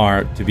not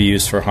harm to be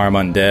used for harm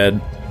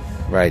undead.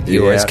 Right.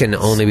 Yours Yeah. can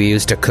only be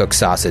used to cook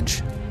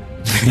sausage.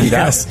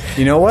 Yes.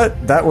 You know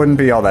what? That wouldn't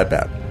be all that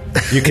bad.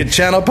 You can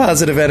channel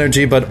positive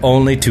energy, but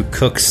only to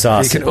cook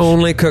sausage. You can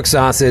only cook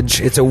sausage.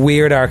 It's a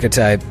weird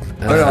archetype.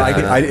 No,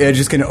 I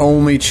just can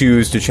only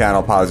choose to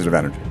channel positive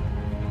energy.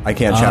 I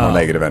can't channel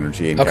negative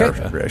energy in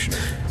character creation.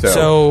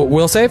 So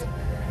we'll save?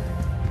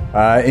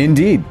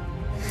 Indeed.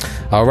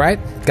 All right.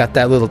 Got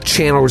that little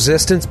channel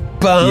resistance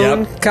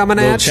bone coming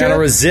Little at channel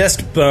you.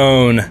 resist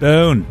bone.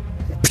 Boone.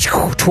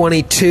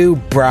 22,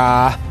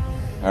 brah.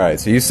 All right,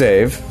 so you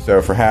save.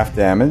 So for half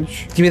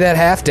damage, Give me that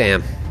half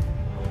dam.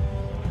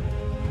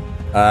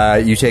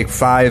 you take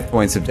 5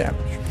 points of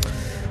damage.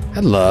 I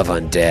love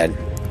undead.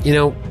 You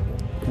know,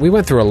 we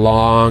went through a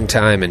long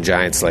time in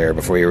Giant Slayer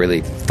before you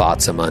really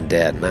fought some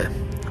undead. And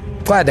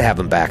I'm glad to have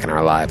them back in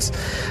our lives.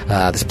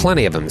 There's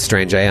plenty of them in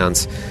Strange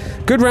Aeons.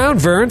 Good round,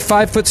 Vern.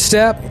 5-foot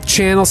step.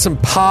 Channel some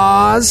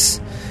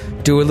paws.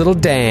 Do a little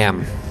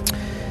dam.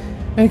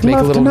 Make a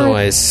little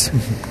noise.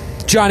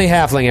 Johnny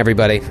Halfling,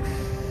 everybody.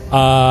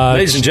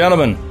 Ladies and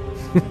gentlemen.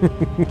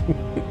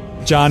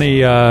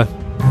 Johnny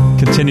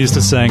continues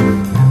to sing.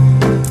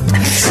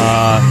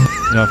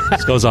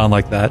 Just goes on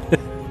like that.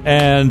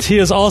 And he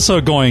is also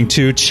going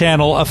to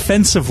channel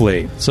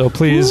offensively. So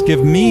please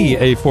give me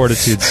a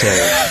fortitude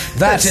save.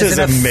 That This is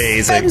an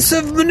amazing.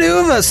 offensive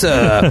maneuver,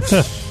 sir.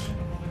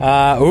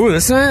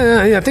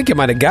 I think you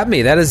might have got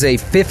me. That is a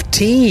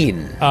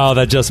 15. Oh,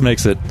 that just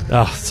makes it.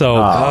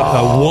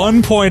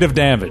 1 point of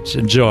damage.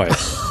 Enjoy.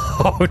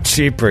 Oh,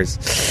 jeepers.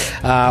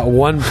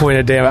 1 point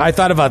of damage. I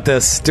thought about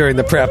this during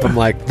the prep. I'm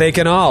like, they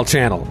can all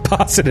channel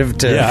positive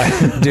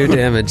to do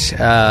damage.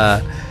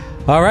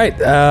 All right.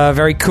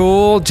 Very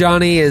cool.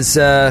 Johnny is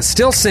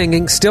still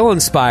singing, still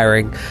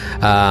inspiring.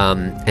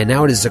 And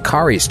now it is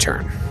Zakari's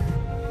turn.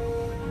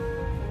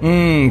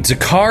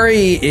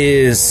 Zakari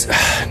is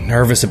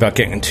nervous about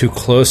getting too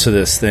close to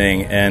this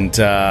thing, and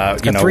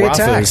three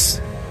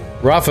attacks.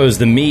 Rafo's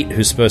the meat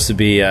who's supposed to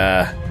be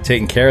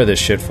taking care of this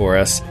shit for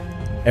us.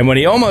 And when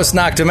he almost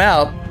knocked him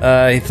out,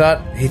 he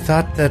thought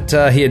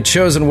that he had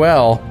chosen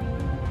well,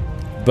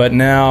 but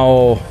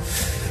now,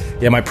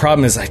 my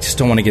problem is I just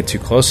don't want to get too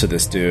close to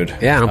this dude.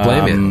 Yeah, I don't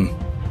blame you.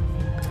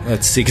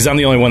 Let's see, because I'm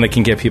the only one that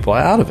can get people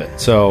out of it.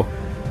 So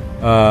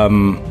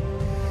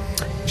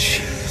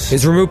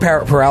Is remove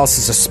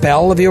paralysis a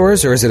spell of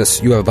yours, or is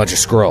it you have a bunch of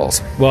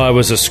scrolls? Well, it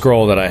was a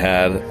scroll that I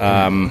had,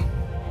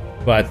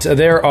 but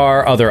there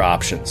are other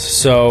options.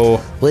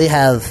 So We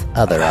have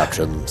other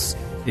options.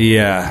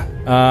 yeah,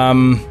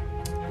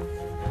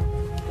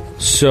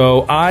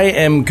 so I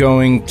am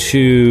going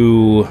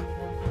to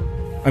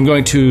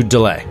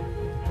delay.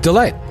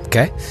 Delay.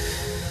 Okay.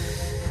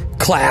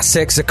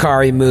 Classic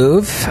Zakari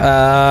move.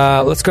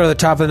 Let's go to the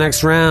top of the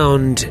next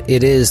round.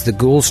 It is the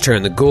ghoul's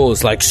turn. The ghoul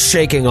is like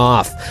shaking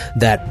off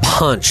that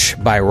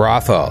punch by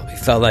Raffo. He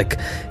felt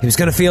like he was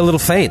going to feel a little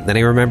faint. Then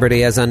he remembered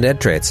he has undead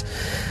traits.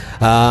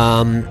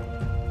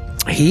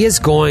 He is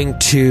going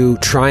to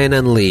try and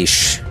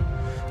unleash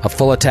a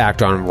full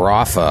attack on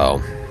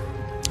Raffo.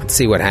 Let's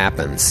see what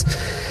happens.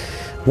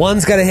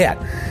 One's got to hit,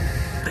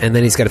 and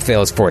then he's got to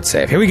fail his fort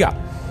save. Here we go.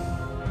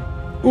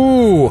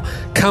 Ooh,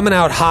 coming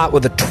out hot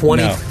with a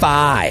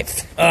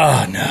 25.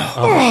 Oh no!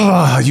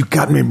 Oh, you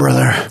got me,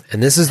 brother.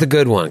 And this is the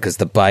good one, because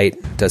the bite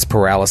does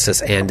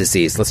paralysis and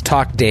disease. Let's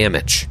talk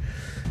damage.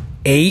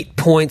 8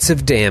 points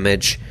of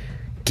damage.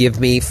 Give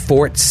me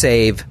fort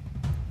save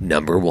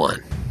number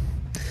 1.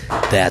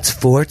 That's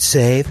fort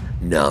save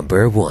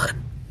number 1.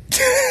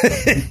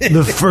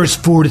 The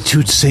first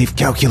fortitude save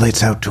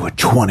calculates out to a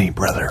 20,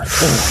 brother.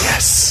 Oh,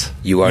 yes.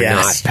 You are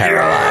Yes. not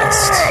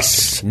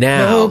paralyzed.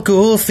 Now, No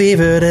ghoul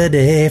fever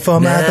today for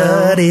my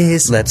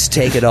buddies. let's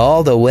take it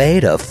all the way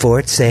to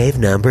fort save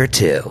number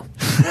 2.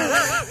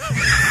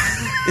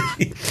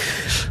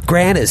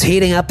 Grant is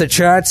heating up the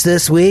charts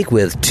this week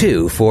with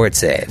 2 fort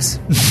saves.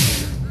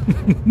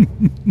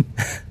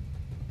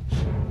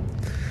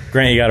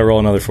 Grant, you got to roll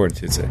another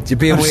fortitude save. You're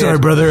being I'm weird. sorry,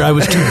 brother. I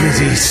was too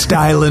busy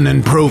styling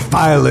and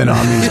profiling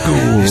on these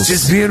ghouls.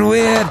 Just being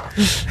weird.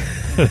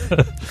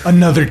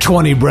 Another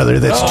 20, brother.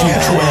 That's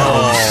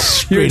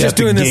 212. You're just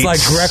doing this like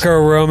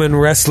Greco-Roman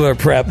wrestler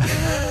prep.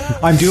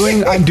 I'm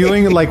doing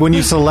like when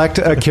you select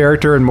a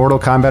character in Mortal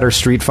Kombat or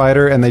Street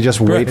Fighter and they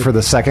just wait for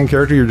the second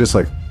character, you're just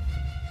like,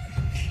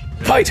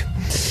 Fight.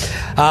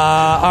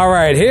 All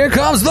right, here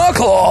comes the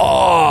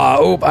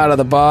claw. Oop, out of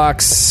the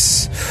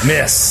box.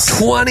 Miss.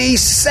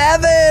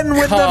 27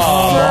 with the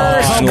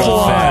first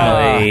claw.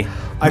 Valley.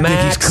 I think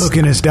he's Max.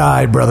 cooking his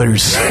die,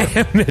 brothers.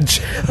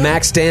 Damage.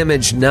 Max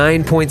damage,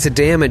 9 points of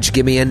damage.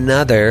 Give me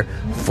another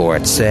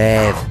fort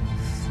save.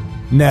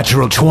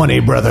 Natural 20,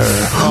 brother.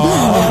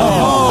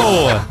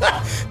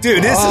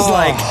 Dude, this is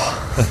like...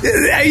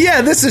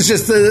 Yeah, this is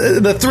just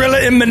the Thriller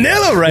in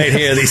Manila right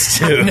here, these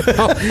two.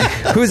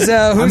 Who's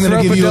I'm going to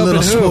rope give a you a dope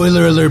little and who?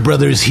 spoiler alert,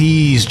 brothers.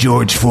 He's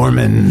George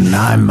Foreman.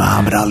 I'm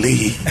Muhammad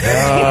Ali.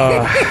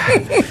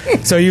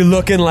 So you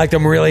looking like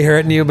I'm really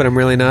hurting you, but I'm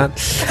really not.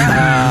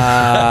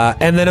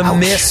 And then a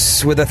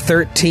miss with a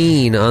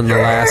 13 on the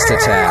last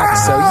attack.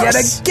 So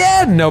yet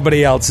again,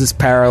 nobody else is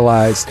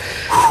paralyzed.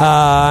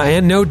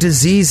 And no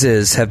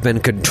diseases have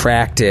been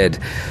contracted.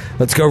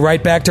 Let's go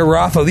right back to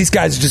Raffo. These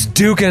guys are just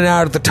duking it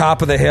out at the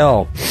top of the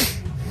hill.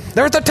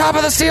 They're at the top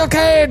of the steel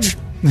cage.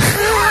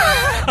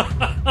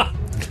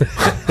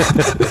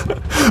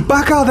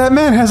 by God, that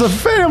man has a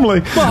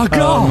family. Oh,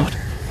 God.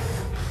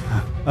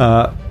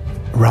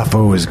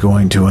 Raffo is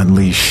going to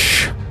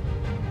unleash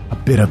a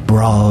bit of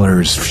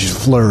brawler's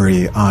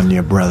flurry on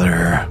you,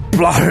 brother.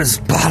 Ballers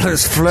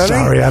flirting.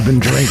 Sorry, I've been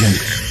drinking.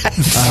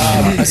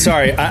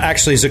 Sorry,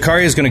 actually,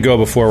 Zakaria is going to go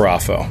before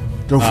Raffo.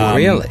 Go for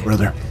Really? it,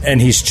 brother. And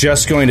he's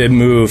just going to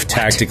move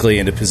tactically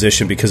into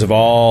position because of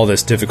all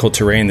this difficult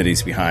terrain that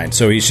he's behind.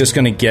 So he's just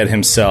going to get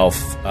himself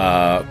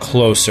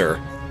closer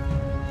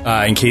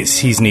in case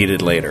he's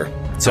needed later.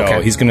 So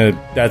Okay. he's going to...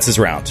 That's his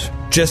round.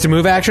 Just a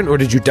move action, or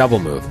did you double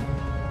move?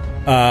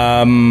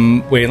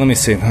 Wait, let me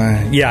see.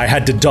 Yeah, I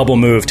had to double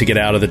move to get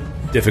out of the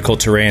difficult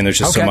terrain. There's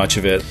just so Okay. much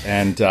of it.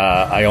 And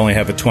I only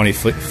have a 20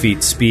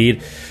 feet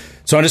speed.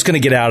 So I'm just going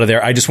to get out of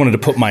there. I just wanted to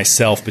put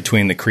myself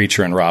between the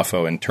creature and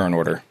Raffo in turn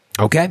order.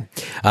 Okay.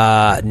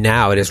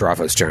 Now it is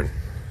Raffo's turn.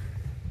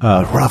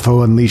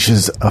 Raffo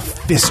unleashes a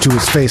fist to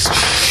his face.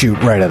 Shoot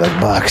right out of the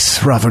box.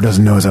 Raffo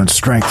doesn't know his own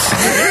strength.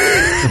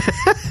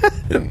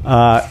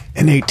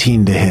 An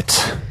 18 to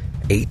hit.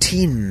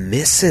 18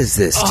 misses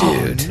this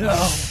dude.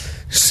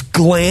 Just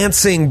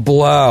glancing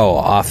blow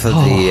off of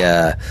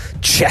the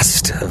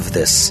chest of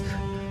this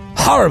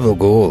horrible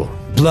ghoul.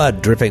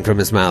 Blood dripping from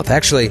his mouth.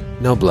 Actually,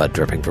 no blood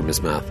dripping from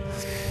his mouth.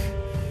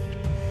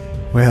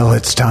 Well,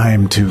 it's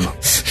time to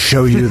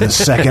show you the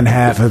second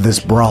half of this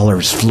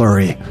brawler's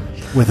flurry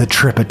with a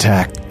trip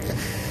attack.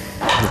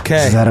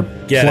 Okay. Is that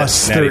a Get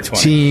plus it, natty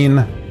 13?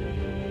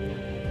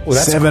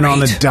 that's 7 on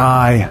the great.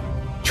 die.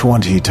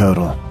 20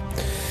 total.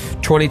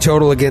 20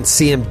 total against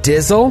CM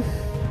Dizzle.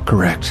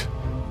 Correct.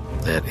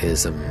 That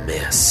is a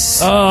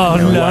miss. Oh,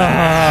 no.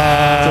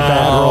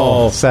 Bad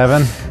roll.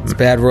 7. It's a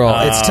bad roll.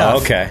 It's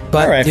tough. okay.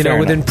 But, All right, you know, fair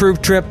with enough.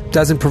 improved trip,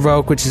 doesn't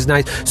provoke, which is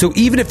nice. So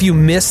even if you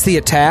miss the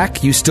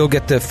attack, you still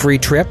get the free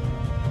trip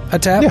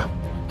attack? Yeah.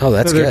 Oh,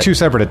 that's They're good. two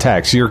separate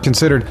attacks. You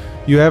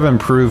have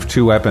improved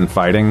 2-weapon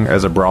fighting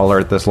as a brawler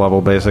at this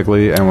level,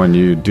 basically. And when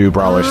you do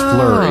Brawler's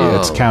Flurry,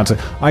 it counts.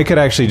 I could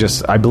actually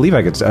I believe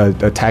I could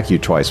attack you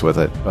twice with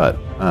it, but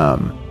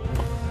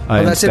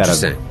that's instead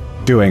interesting.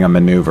 of doing a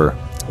maneuver.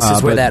 This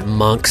is where that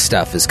monk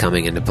stuff is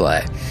coming into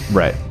play.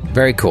 Right.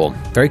 Very cool.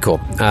 Very cool.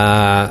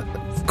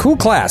 Cool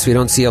class we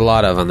don't see a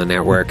lot of on the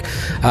network.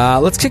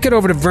 Let's kick it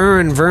over to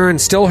Vern. Vern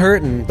still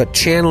hurting, but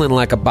channeling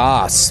like a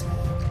boss.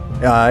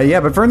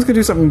 But Vern's going to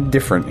do something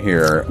different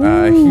here.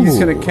 He's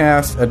going to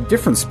cast a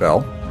different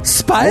spell.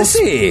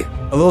 Spicy!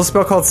 A little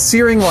spell called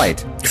Searing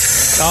Light.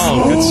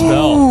 Oh, good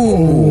spell.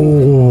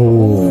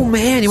 Oh,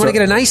 man. You want to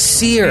get a nice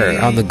sear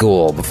on the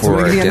ghoul before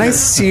So to get a dinner. nice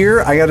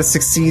sear, I got to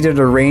succeed at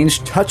a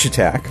ranged touch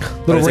attack.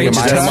 Little range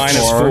Take a touch.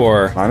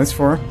 -4.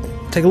 -4.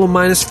 Take a little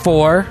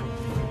 -4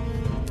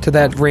 to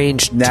that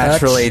ranged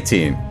Natural touch.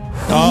 18.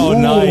 Oh,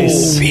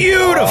 nice.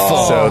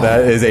 Beautiful. So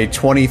that is a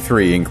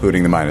 23,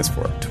 including the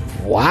 -4.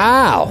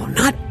 Wow.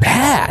 Not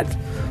bad.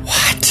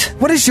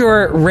 What is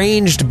your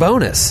ranged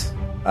bonus?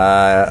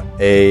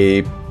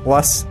 A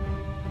plus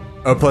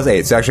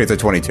 8. So actually, it's a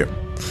 22.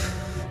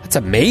 That's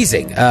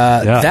amazing.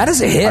 That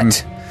is a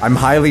hit. I'm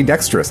highly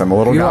dexterous. I'm a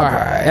little You goblin.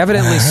 are,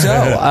 evidently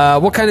so.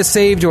 What kind of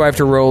save do I have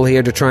to roll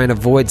here to try and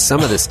avoid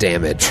some of this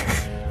damage?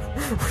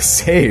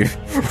 Save.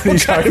 What are you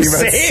talking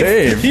about?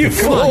 Save. You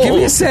Come on, give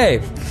me a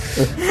save.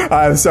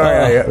 I'm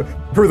sorry.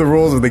 Per the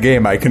rules of the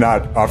game, I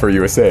cannot offer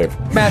you a save.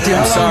 Matthew,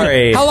 I'm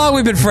sorry. How long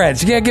we been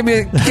friends? You can't give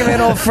me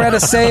an old friend a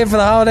save for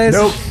the holidays?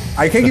 Nope.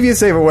 I can't give you a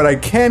save, but what I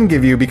can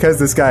give you, because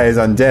this guy is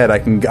undead,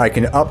 I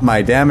can up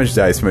my damage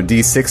dice from a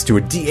D6 to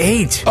a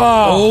D8.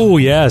 Oh,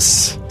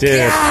 yes.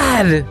 Dude,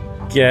 God!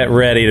 get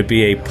ready to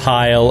be a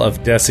pile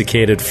of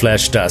desiccated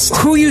flesh dust.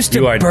 Who used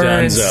You to are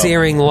burn donezo.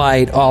 searing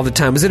light all the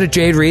time? Was it a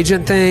Jade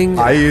Regent thing?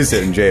 I use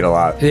it in Jade a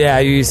lot. Yeah,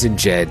 you used it in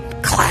Jade.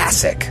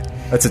 Classic.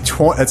 That's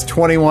that's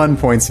 21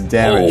 points of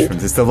damage from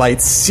this. The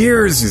light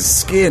sears his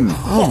skin.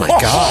 Oh my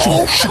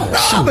god.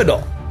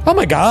 Phenomenal. Oh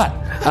my god.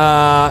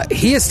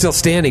 He is still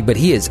standing, but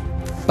he is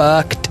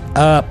fucked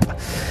up.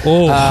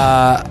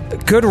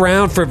 Good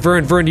round for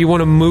Vern. Vern, do you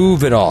want to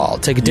move at all?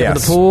 Take a dip in the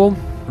Yes. pool?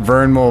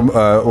 Vern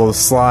will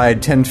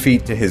slide 10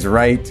 feet to his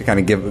right to kind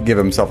of give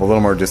himself a little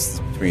more distance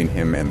between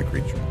him and the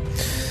creature.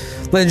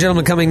 Ladies and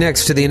gentlemen, coming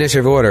next to the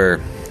initiative order,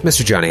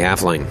 Mr. Johnny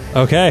Halfling.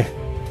 Okay.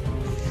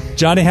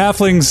 Johnny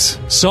Halfling's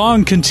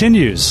song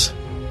continues.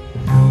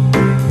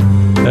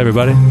 Hey,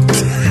 everybody.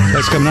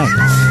 Thanks for coming out.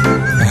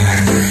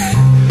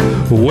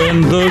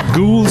 When the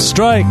ghoul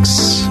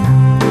strikes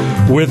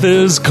with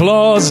his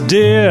claws,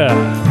 dear,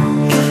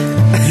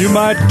 you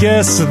might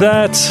guess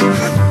that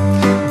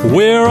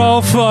we're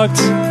all fucked.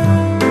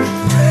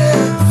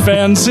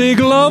 Fancy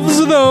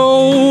gloves,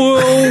 though.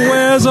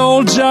 Where's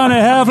old Johnny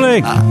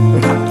Halfling?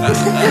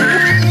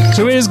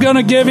 So he's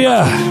gonna give you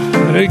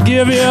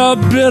a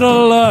bit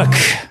of luck.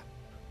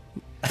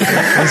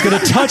 He's gonna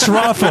touch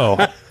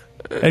Raffo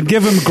and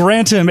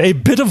grant him a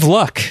bit of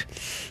luck.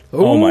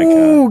 Oh my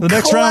god. The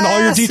next round,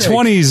 all your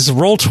D20s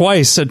roll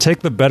twice and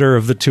take the better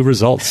of the two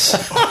results.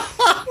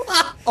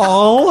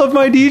 All of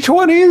my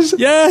D20s?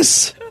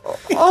 Yes.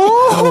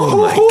 Oh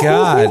my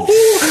god.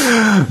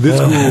 This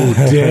ghoul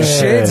dead.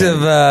 Shades of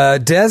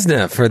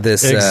Desna for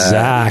this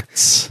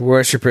Exact.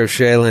 Worshipper of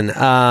Shaylin.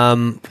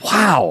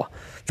 Wow.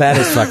 That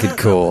is fucking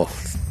cool.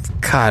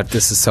 God,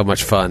 this is so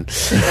much fun.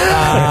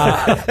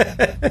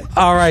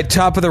 All right,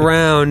 top of the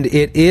round.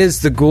 It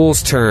is the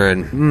ghoul's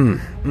turn.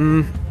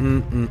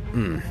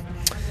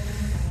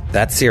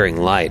 That searing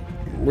light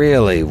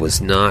really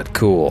was not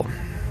cool.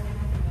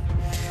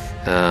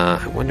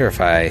 I wonder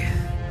if I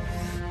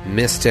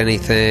missed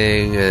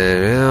anything.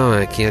 No,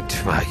 I can't.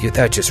 Wow,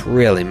 that just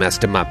really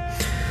messed him up.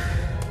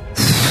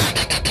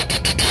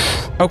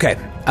 Okay.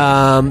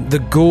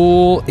 The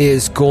ghoul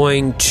is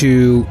going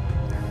to...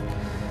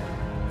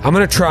 I'm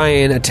going to try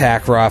and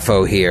attack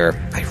Raffo here.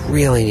 I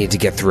really need to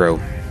get through.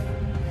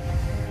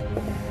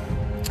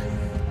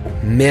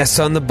 Miss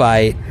on the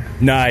bite.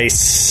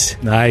 Nice.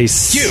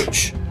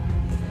 Huge.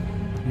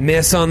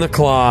 Miss on the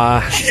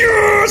claw.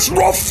 Yes,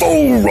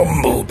 Ruffle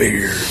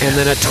Rumblebeard. And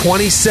then a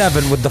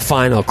 27 with the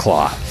final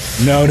claw.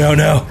 No.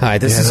 All right,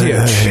 this is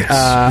huge.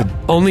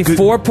 Only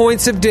 4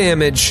 points of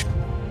damage.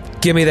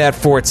 Give me that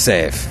fort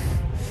save.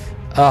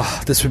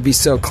 Oh, this would be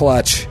so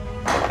clutch.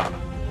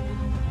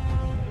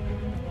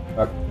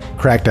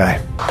 Cracked eye.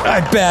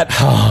 I bet.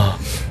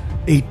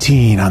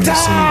 18 on the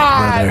save,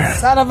 brother.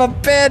 Son of a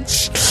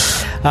bitch.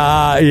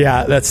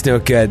 Yeah, that's no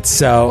good.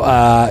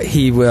 So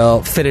he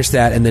will finish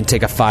that and then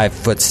take a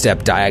 5-foot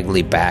step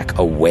diagonally back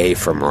away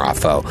from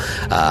Raffo.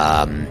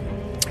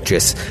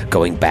 Just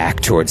going back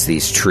towards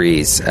these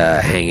trees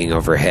hanging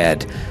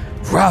overhead.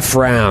 Rough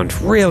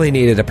round. Really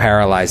needed a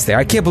paralyze there.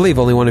 I can't believe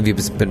only one of you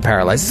has been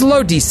paralyzed. It's a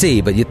low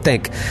DC, but you'd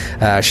think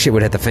shit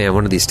would hit the fan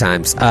one of these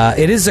times.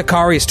 It is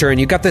Zakari's turn.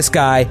 You got this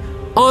guy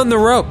on the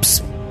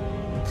ropes.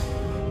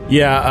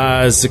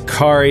 Yeah,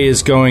 Zakari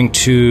is going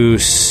to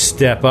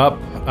step up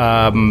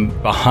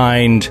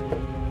behind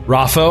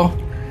Raffo,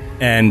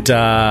 and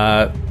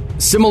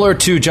similar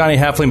to Johnny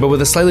Halfling, but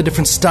with a slightly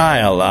different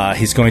style,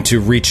 he's going to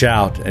reach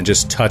out and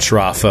just touch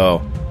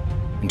Raffo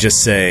and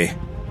just say,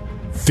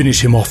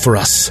 "Finish him off for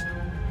us,"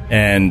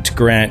 and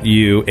grant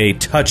you a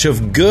touch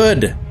of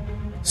good.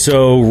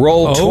 So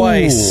roll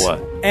twice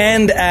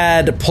and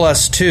add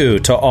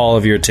 +2 to all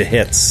of your to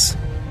hits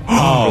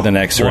for the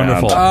next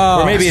wonderful.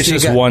 round. Or maybe it's so you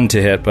just got- one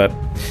to hit, but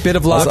Bit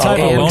of luck What type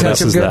of and bonus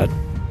touch of is good.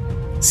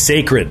 that?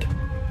 sacred.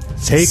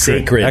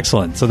 Sacred.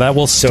 Excellent. So that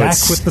will stack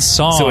with the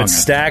song. So it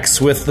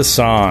stacks with the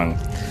song.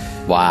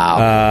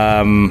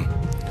 Wow.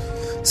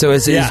 So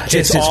it's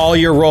It's all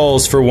your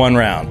rolls for one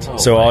round.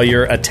 So all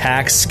your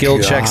attacks, skill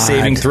checks,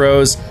 saving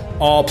throws,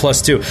 all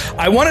 +2.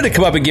 I wanted to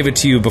come up and give it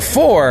to you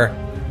before,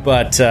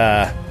 but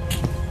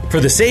for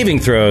the saving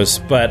throws,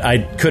 but I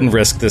couldn't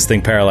risk this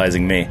thing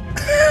paralyzing me.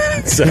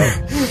 So,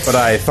 But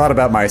I thought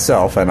about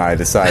myself, and I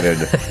decided...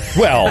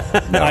 well,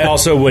 I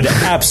also would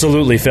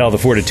absolutely fail the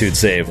fortitude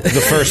save, the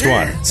first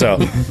one. So,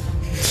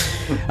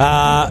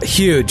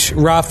 huge.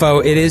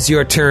 Raffo, it is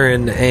your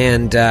turn,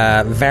 and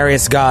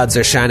various gods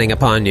are shining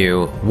upon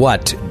you.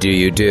 What do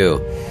you do?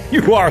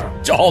 you are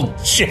all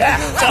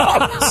jacked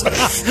up.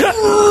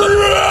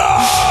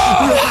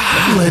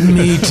 Let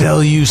me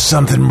tell you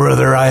something,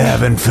 brother. I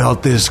haven't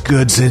felt this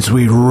good since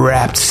we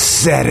wrapped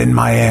set in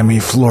Miami,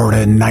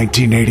 Florida in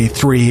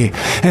 1983,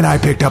 and I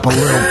picked up a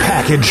little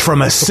package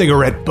from a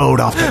cigarette boat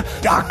off the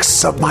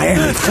docks of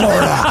Miami,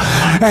 Florida,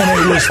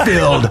 and it was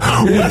filled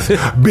with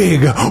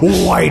big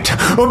white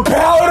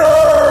powder!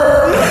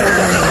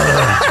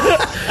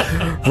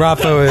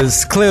 Raffo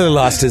has clearly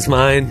lost his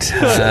mind.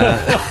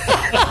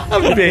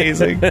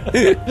 Amazing.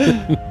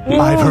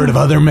 I've heard of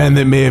other men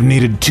that may have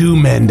needed 2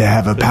 men to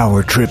have a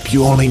power trip.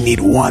 You only need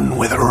 1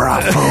 with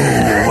Raffo.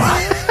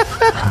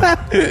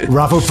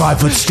 Raffo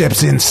 5-foot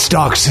steps in,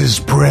 stalks his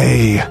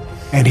prey,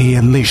 and he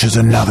unleashes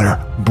another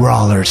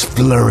brawler's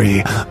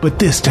flurry. But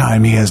this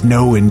time he has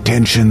no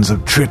intentions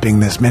of tripping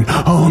this man.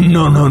 Oh,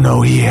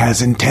 no. He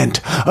has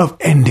intent of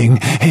ending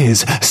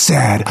his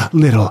sad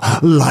little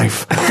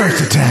life.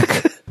 First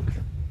attack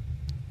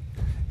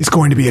is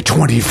going to be a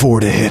 24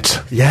 to hit.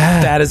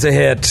 Yeah. That is a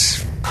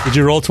hit. Did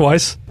you roll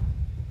twice?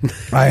 Roll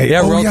I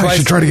twice.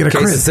 should try to get a in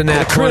case crit. It's a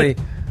nat 20.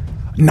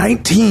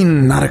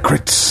 19, not a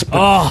crit.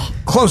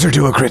 Closer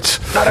to a crit.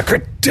 Not a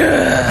crit.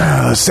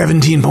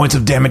 17 points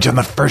of damage on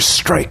the first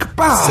strike.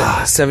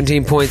 Bah!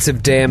 17 points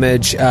of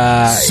damage. See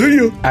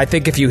ya. I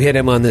think if you hit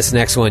him on this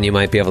next one, you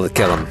might be able to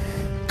kill him.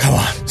 Come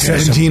on.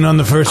 17 on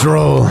the first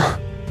roll.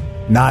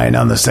 9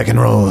 on the second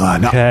roll.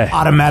 An Okay.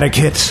 automatic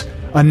hit.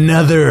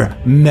 Another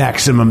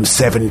maximum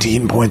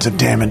 17 points of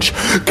damage.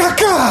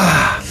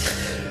 Kaka!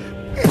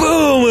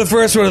 Boom! The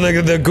first one,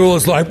 the ghoul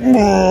is like,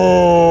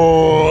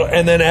 "Whoa,"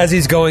 and then as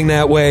he's going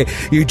that way,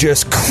 you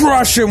just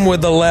crush him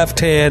with the left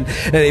hand,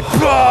 and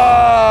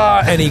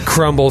he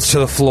crumbles to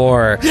the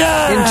floor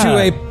into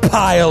a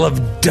pile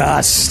of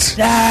dust.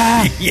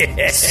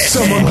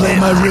 Someone play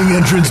my ring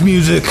entrance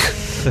music.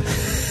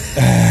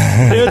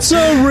 It's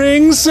a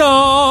ring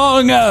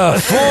song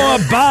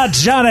by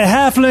Johnny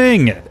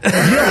Halfling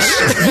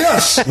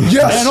Yes.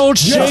 and old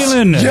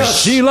Jalen.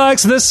 She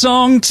likes this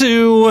song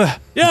too.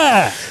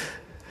 Yeah.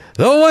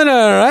 The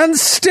winner and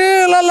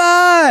still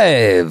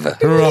alive,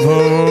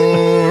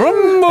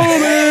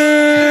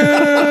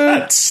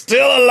 Rumbleman.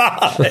 Still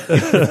alive.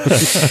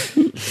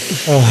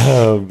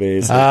 Oh,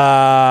 amazing.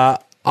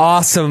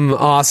 Awesome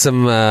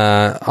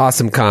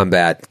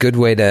combat. Good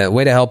way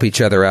to help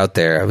each other out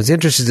there. I was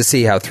interested to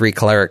see how 3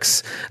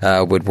 clerics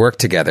would work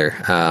together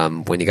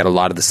when you got a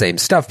lot of the same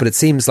stuff, but it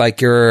seems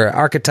like your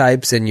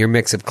archetypes and your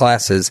mix of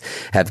classes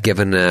have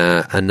given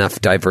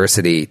enough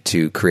diversity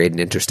to create an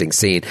interesting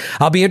scene.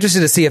 I'll be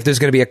interested to see if there's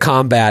going to be a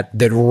combat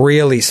that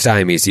really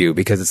stymies you,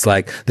 because it's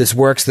like, this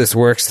works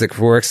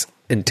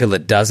until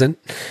it doesn't.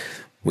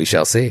 We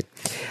shall see.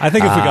 I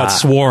think if we got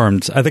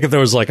swarmed, I think if there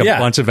was like a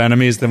bunch of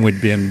enemies, then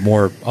we'd be in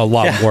a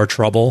lot more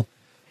trouble.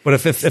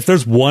 But if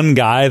there's one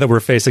guy that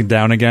we're facing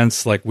down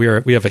against, like we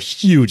have a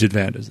huge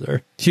advantage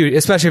there. Huge,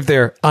 especially if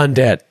they're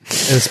undead.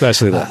 And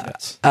especially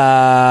that.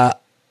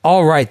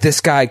 All right,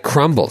 this guy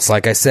crumbles,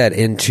 like I said,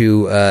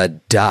 into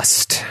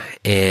dust.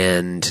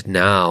 And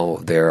now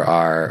there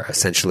are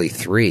essentially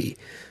 3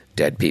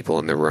 dead people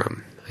in the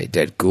room. A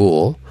dead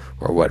ghoul,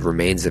 or what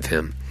remains of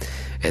him,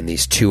 and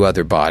these 2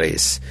 other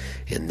bodies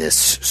in this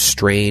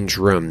strange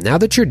room. Now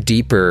that you're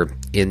deeper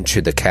into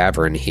the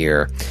cavern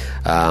here,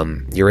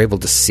 you're able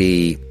to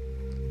see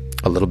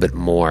a little bit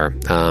more.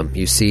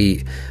 You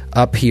see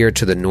up here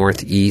to the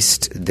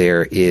northeast,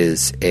 there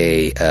is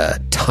a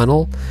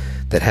tunnel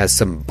that has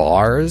some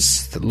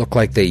bars that look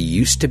like they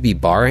used to be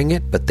barring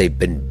it, but they've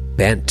been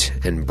bent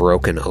and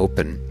broken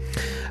open.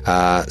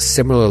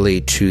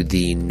 Similarly to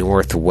the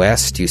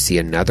northwest, you see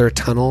another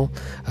tunnel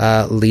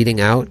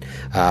leading out.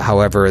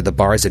 However, the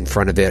bars in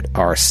front of it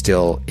are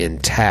still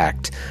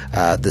intact.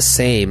 The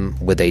same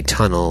with a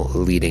tunnel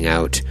leading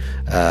out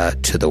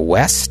to the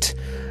west.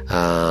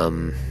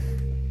 And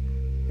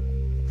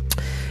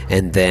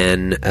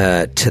then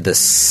to the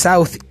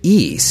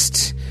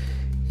southeast,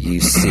 you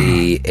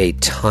see a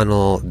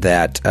tunnel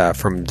that,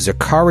 from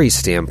Zakari's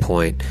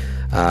standpoint,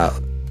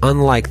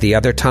 unlike the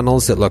other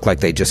tunnels that look like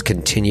they just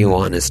continue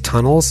on as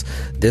tunnels,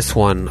 this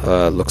one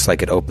looks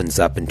like it opens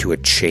up into a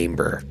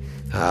chamber,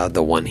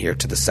 the one here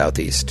to the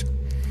southeast.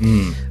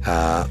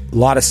 A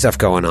lot of stuff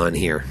going on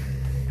here.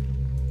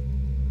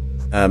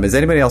 Is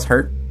anybody else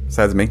hurt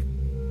besides me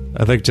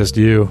I think just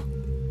you.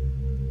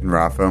 and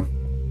Rafa?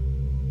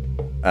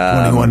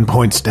 21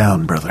 points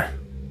down, brother.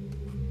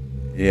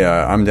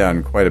 Yeah, I'm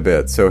down quite a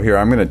bit. So here,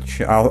 I'm gonna.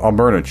 I'll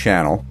burn a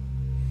channel.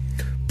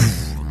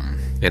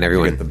 And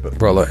everyone Get the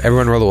book. roll a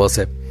will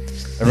save.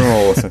 Everyone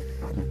will listen.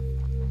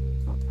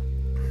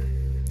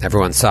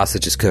 Everyone's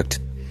sausage is cooked.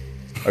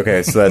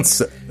 Okay, so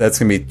that's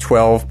gonna be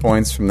 12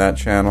 points from that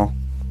channel.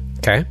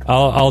 Okay.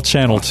 I'll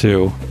channel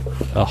 2.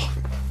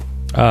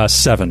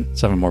 7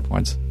 more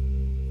points.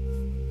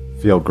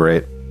 Feel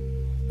great.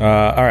 All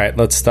right,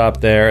 let's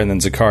stop there, and then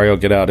Zakari will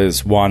get out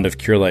his wand of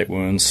cure light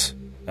wounds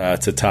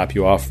to top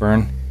you off,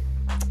 Vern.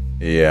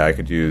 Yeah, I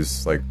could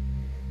use like.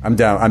 I'm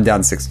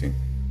down 16.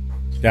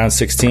 Down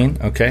 16.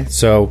 Okay,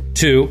 so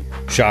 2,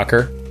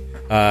 shocker.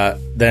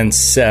 Then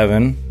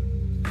 7,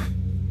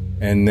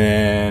 and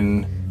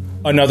then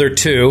another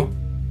 2.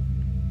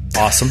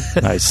 Awesome.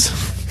 Nice.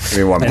 Give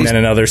me one And more. then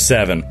another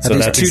 7. So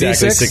these that's 2d6?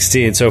 exactly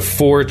 16. So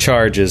 4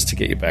 charges to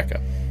get you back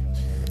up.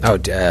 Oh,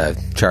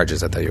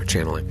 charges. I thought you were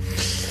channeling.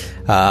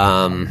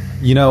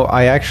 You know,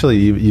 I actually,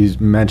 you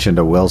mentioned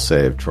a will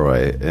save,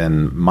 Troy.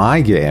 In my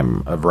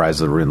game of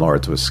Rise of the Rune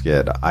Lords with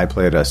Skid, I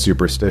played a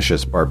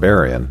superstitious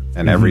barbarian,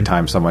 and every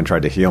time someone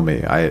tried to heal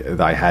me,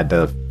 I had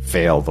to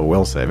fail the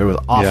will save. It was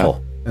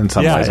awful in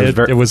some ways.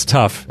 It was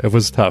tough. It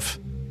was tough.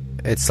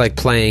 It's like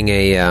playing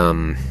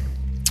a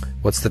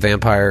what's the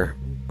vampire?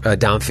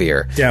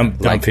 Downfear.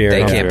 Downfear.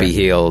 They Downfear. can't be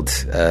healed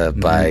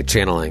by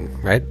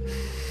channeling, right?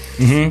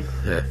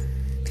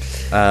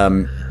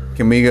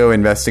 Can we go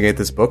investigate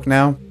this book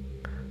now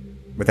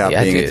without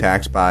Yeah, being dude.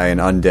 attacked by an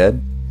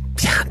undead?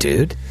 Yeah,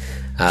 dude.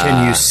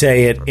 Can you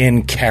say it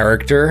in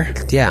character?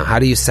 Yeah. How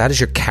does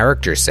your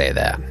character say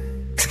that?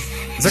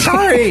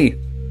 Zakari,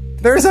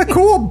 there's a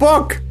cool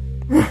book.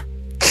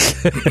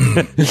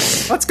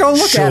 Let's go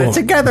look at it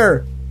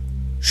together,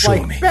 Show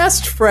like me.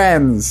 best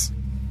friends.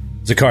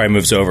 Zakari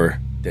moves over,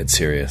 dead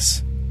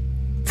serious,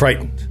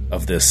 frightened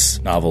of this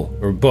novel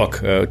or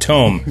book,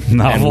 tome,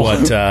 Novel. and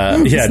what?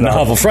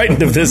 Novel.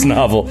 Frightened of this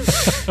novel.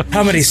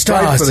 How many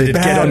stars did it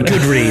get on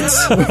Goodreads?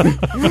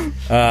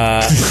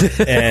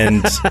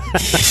 And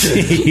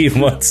he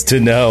wants to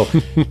know,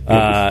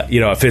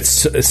 if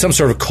it's some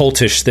sort of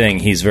cultish thing.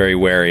 He's very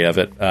wary of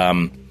it,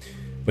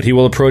 but he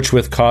will approach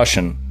with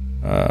caution.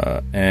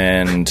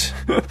 And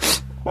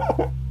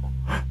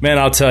man,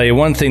 I'll tell you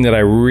one thing that I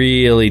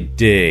really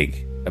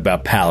dig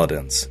about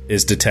paladins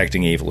is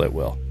detecting evil at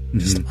will.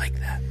 Just like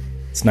that.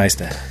 It's nice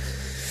to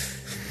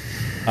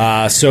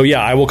have. So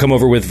yeah, I will come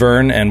over with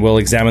Vern and we'll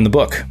examine the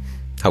book.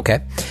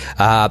 Okay.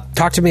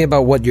 Talk to me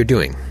about what you're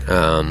doing.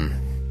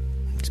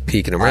 Just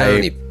peeking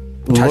around. you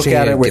Look touching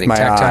at it with getting my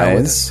tactile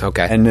with eyes, it?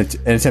 Okay. and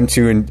attempt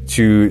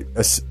to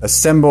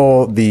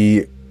assemble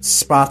the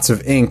spots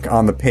of ink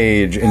on the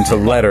page into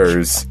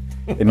letters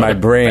in my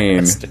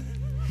brain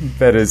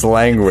that is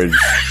language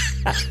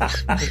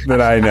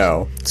that I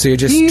know. So you're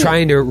just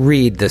trying to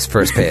read this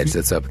first page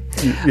that's up.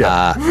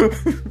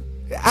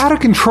 Out of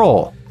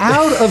control.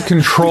 Out of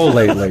control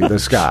lately,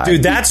 this guy.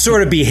 Dude, that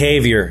sort of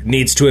behavior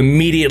needs to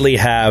immediately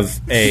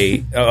have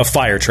a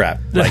fire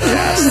trap. Like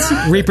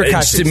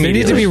Repercussions. Just There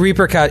need to be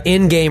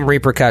in-game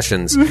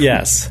repercussions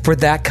yes. for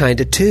that kind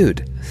of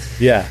dude.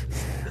 Yeah.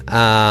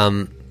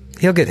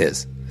 He'll get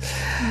his.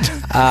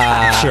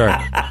 Sure.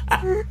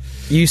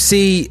 You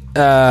see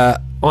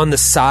on the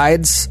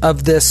sides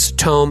of this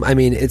tome, I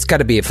mean, it's got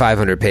to be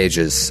 500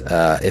 pages,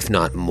 if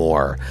not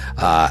more.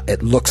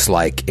 It looks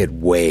like it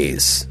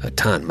weighs a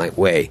ton, might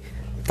weigh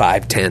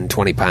 5, 10,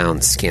 20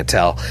 pounds. Can't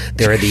tell.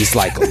 There are these,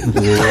 like,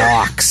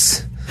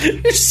 locks.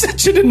 There's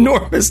such an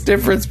enormous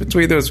difference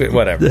between those.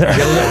 Whatever. You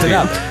lift it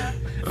up.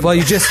 Well,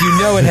 you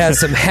know it has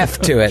some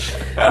heft to it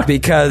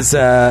because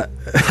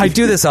I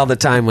do this all the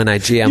time when I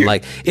GM.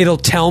 Like, it'll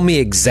tell me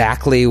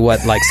exactly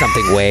what like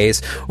something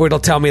weighs, or it'll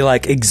tell me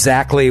like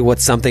exactly what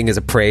something is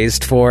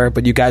appraised for.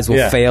 But you guys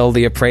will fail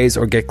the appraise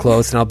or get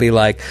close, and I'll be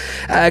like,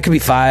 it could be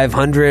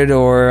 500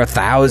 or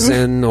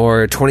 1,000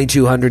 or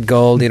 2,200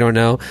 gold. You don't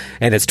know,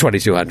 and it's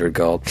 2,200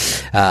 gold.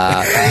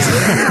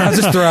 I'll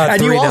just throw out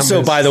And three you also,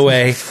 numbers. by the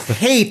way,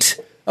 hate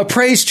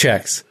appraise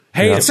checks.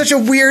 Hey, it's such a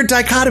weird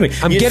dichotomy.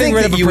 I'm You'd getting think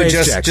rid that of you would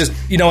appraise just,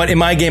 checks. you know what? In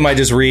my game, I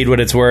just read what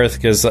it's worth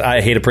because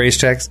I hate appraise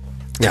checks.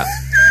 Yeah.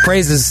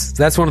 Praise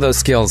that's one of those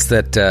skills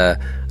that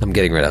I'm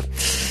getting rid of.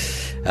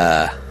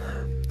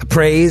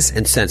 Appraise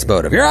and sense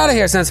motive. You're out of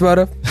here, sense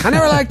motive. I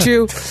never liked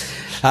you.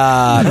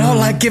 I don't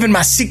like giving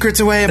my secrets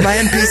away of my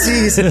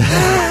NPCs.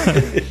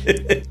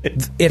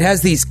 It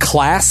has these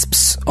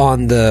clasps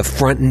on the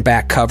front and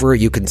back cover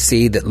you can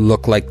see that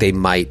look like they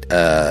might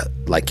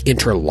like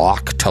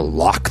interlock to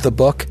lock the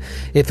book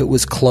if it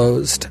was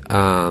closed.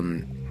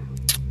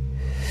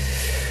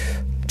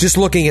 Just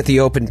looking at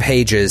the open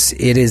pages,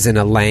 it is in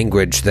a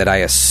language that I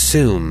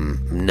assume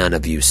none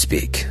of you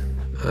speak.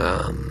 So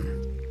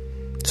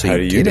How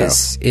do you it know?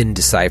 is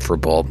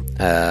indecipherable.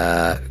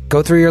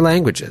 Go through your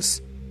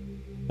languages.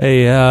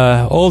 Hey,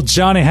 old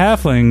Johnny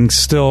Halfling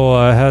still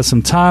has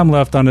some time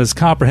left on his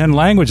comprehend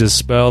languages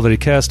spell that he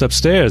cast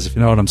upstairs, if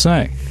you know what I'm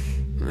saying.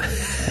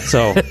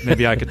 So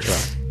maybe I could try.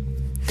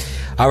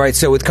 All right,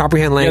 so with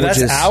comprehend Yeah,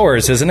 languages, that's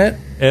hours, isn't it?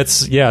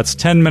 It's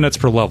 10 minutes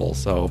per level.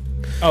 So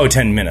Oh,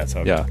 10 minutes.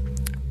 Okay. yeah.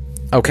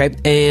 okay,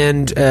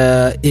 and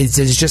does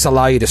it just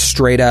allow you to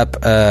straight up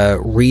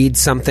read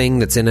something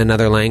that's in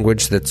another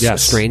language that's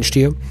Yes. strange to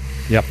you?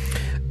 Yep.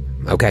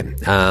 Okay,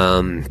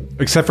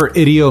 Except for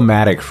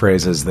idiomatic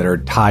phrases that are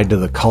tied to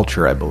the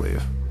culture, I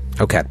believe.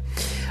 okay.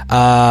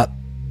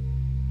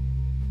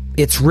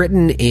 It's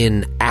written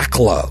in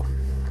Aklo.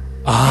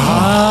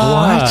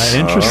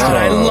 Interesting. God,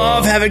 I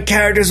love having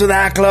characters with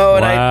Aklo,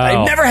 and Wow.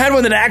 I never had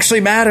one that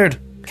actually mattered.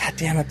 God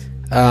damn it.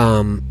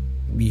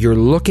 You're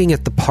looking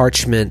at the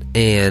parchment,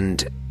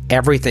 and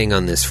everything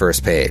on this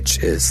first page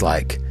is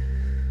like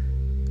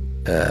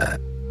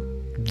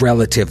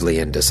relatively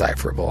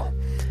indecipherable.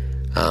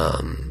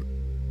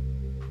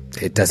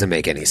 It doesn't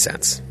make any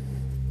sense,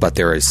 but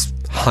there is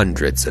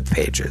hundreds of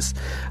pages.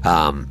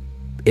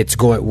 It's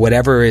going,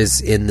 whatever is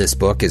in this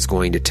book is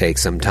going to take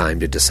some time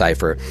to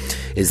decipher.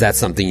 Is that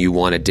something you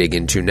want to dig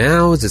into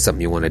now? Is it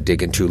something you want to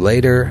dig into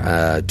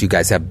later? Do you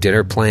guys have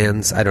dinner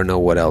plans? I don't know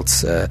what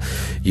else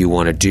you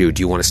want to do.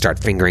 Do you want to start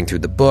fingering through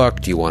the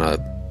book? Do you want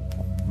to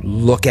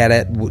look at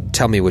it?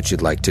 Tell me what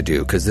you'd like to do,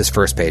 because this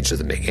first page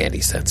doesn't make any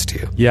sense to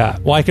you. Yeah.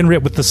 Well, I can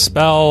read with the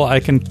spell. I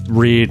can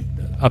read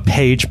a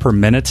page per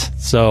minute.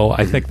 So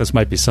I think this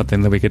might be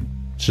something that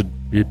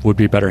would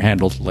be better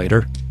handled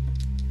later.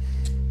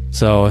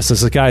 So it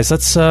says, guys,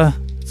 let's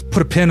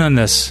put a pin on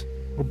this.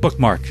 We'll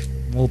bookmark.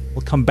 We'll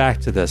come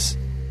back to this.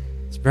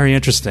 It's very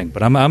interesting,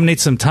 but I'm gonna need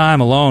some time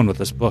alone with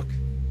this book.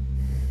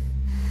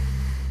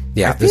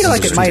 Yeah, I feel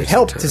like it might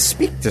help to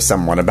speak to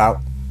someone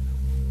about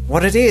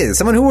what it is.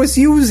 Someone who was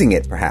using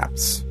it,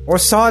 perhaps, or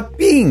saw it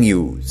being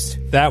used.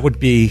 That would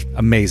be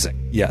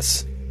amazing.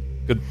 Yes.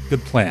 Good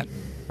plan,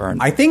 Vern.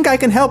 I think I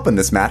can help in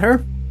this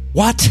matter.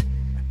 What?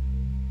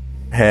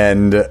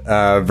 And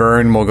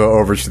Vern will go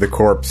over to the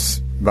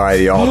corpse by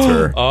the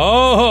altar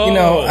Oh, You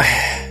know,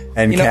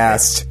 and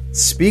cast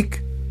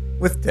Speak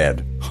with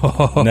Dead.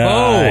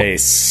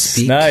 nice.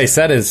 Nice.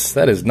 That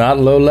is not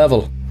low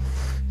level.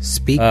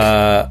 Speak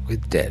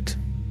with dead.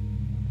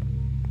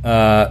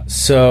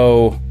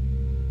 So,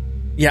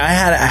 yeah, I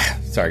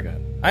had. Sorry, go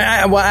ahead.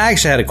 I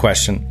actually had a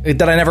question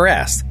that I never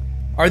asked.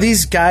 Are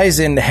these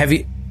guys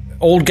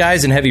old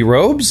guys in heavy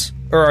robes,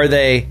 or are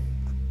they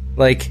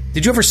like?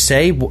 Did you ever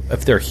say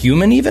if they're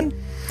human even?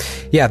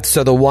 Yeah,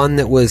 so the one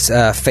that was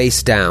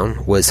face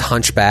down was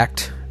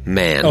hunchbacked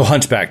man. Oh,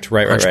 hunchbacked,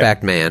 right.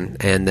 Hunchbacked man,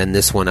 and then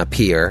this one up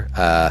here.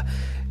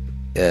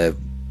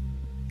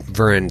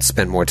 Vern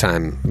spent more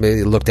time,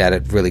 looked at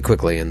it really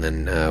quickly, and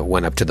then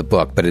went up to the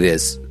book. But it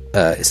is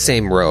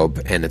same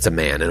robe, and it's a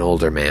man, an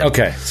older man.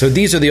 Okay, so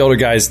these are the older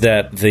guys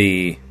that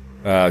the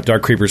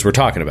Dark Creepers were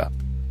talking about.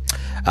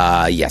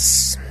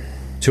 Yes,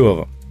 2 of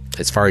them.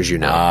 as far as you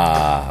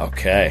know.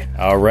 Okay.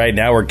 All right,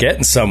 now we're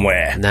getting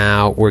somewhere.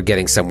 Now we're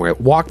getting somewhere.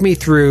 Walk me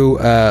through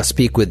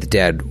Speak with the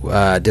Dead.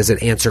 Does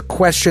it answer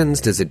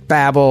questions? Does it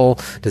babble?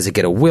 Does it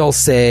get a will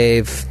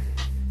save?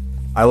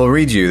 I will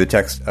read you the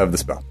text of the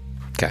spell.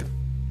 Okay.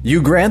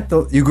 You grant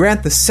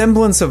the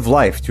semblance of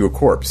life to a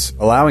corpse,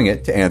 allowing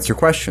it to answer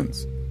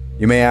questions.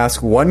 You may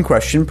ask one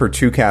question per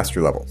 2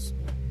 caster levels.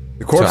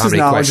 The So corpse's how many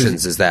knowledge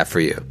questions is that for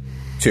you?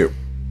 2.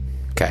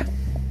 Okay.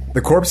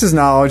 The corpse's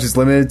knowledge is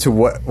limited to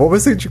what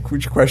was the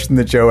question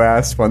that Joe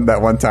asked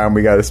that one time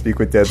we got to speak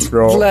with Dead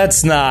Scroll?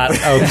 Let's not.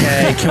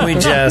 Okay, can we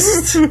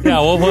just?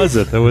 Yeah, what was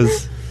it? It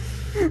was.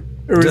 It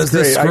was Does the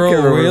great. I scroll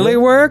can't remember. really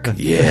work?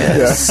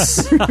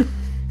 Yes.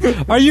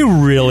 Are you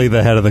really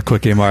the head of the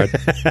Quickie Mart?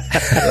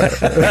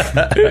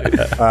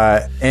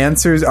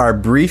 Answers are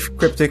brief,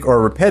 cryptic,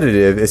 or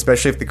repetitive,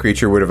 especially if the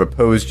creature would have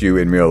opposed you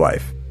in real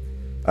life.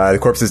 The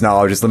corpse's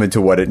knowledge is limited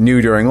to what it knew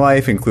during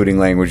life, including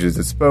languages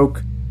it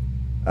spoke.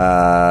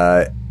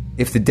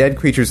 If the dead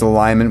creature's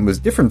alignment was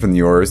different from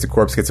yours, the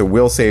corpse gets a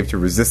will save to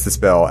resist the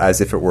spell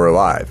as if it were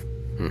alive.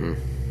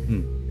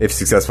 Mm-hmm. If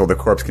successful, the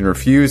corpse can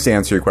refuse to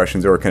answer your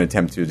questions or can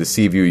attempt to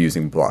deceive you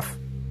using bluff.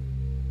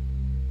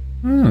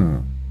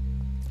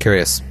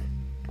 Curious.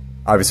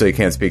 Obviously, you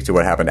can't speak to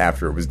what happened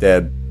after it was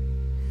dead.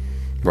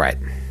 Right.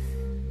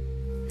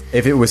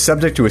 If it was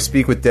subject to a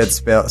Speak with Dead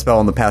spell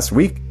in the past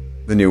week,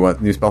 the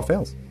new spell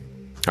fails.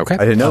 Okay. I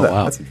didn't know that.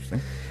 wow. That's interesting.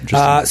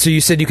 So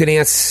you said you can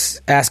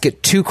ask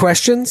it 2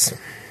 questions?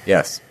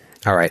 Yes.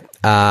 All right.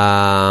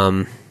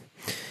 All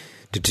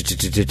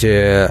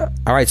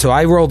right, so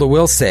I roll the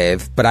will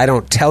save, but I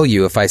don't tell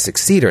you if I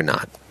succeed or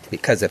not.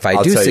 Because if I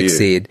I'll do tell you.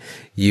 succeed,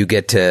 you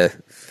get to...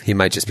 He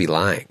might just be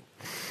lying.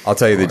 I'll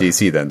tell you the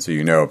DC then, so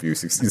you know if you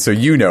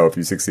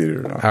succeeded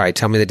or not. All right,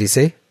 tell me the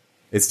DC.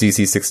 It's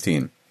DC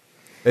 16.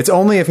 It's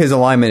only if his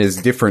alignment is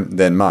different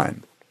than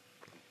mine.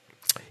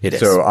 It is.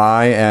 So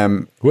I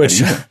am.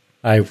 Which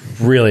I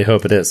really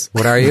hope it is.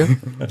 What are you?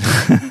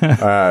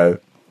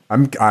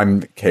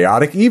 I'm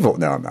chaotic evil.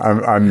 No,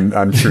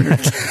 I'm true.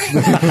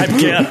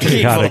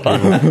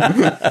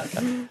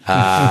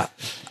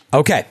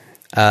 Okay.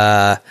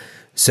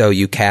 So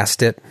you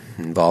cast it.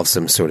 Involves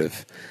some sort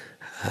of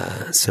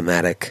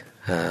somatic...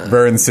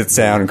 Vern sits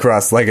down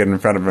cross-legged in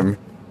front of him,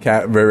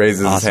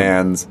 raises his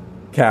hands,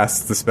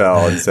 casts the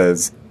spell, and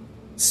says,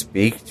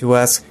 Speak to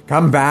us.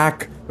 Come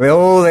back, the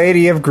old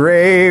lady of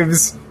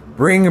graves.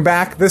 Bring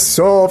back the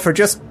soul for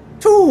just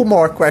 2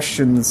 more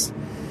questions.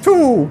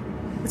 2.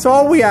 It's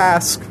all we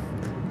ask.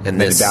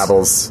 And Then he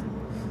dabbles.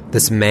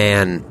 this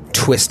man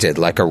twisted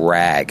like a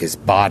rag, his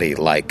body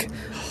like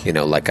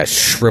a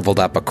shriveled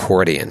up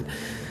accordion.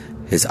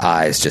 His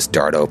eyes just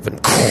dart open.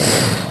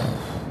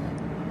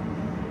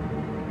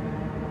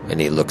 And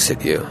he looks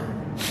at you,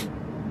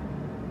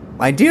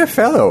 My dear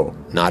fellow,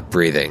 not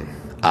breathing,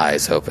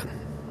 eyes open.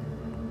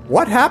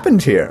 what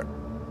happened here?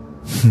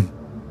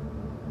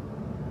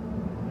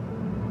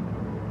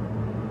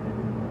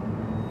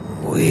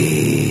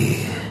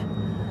 We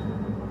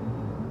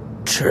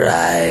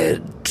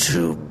tried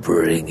to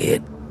bring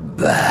it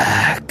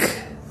back.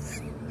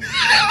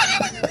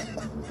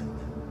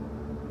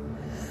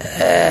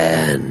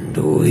 And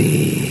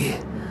we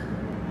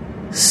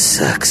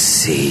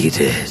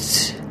succeeded.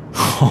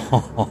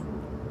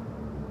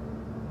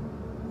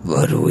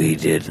 But we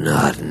did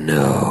not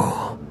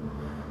know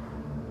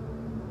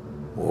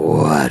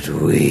what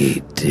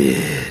we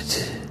did.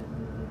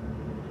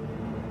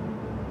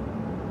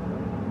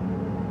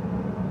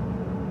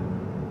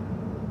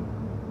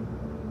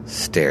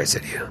 Stares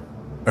at you.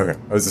 Okay,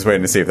 I was just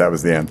waiting to see if that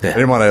was the end. I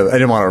didn't want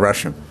to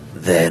rush him.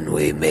 Then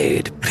we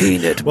made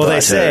peanut Well, they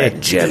butter say-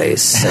 and jelly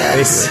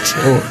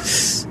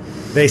sandwiches.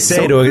 They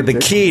say the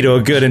key to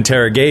a good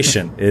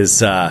interrogation is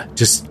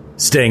just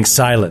staying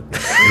silent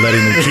and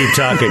letting them keep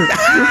talking.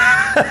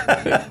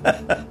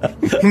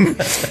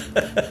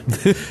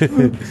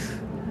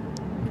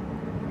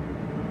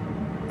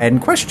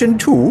 And question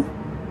 2.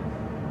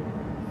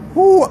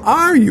 Who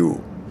are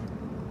you?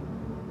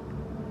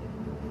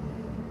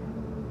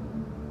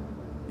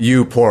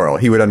 You, plural.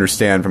 He would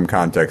understand from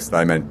context that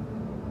I meant...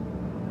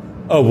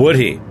 Oh, would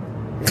he?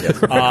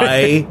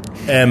 I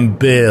am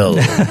Bill.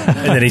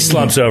 And then he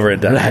slumps over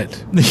and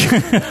dies.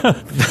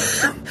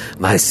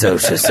 My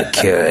social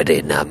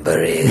security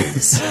number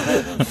is...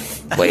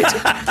 Wait,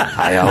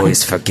 I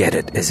always forget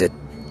it. Is it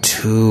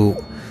 2...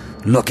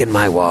 Look in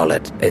my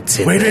wallet. It's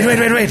in Wait.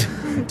 there.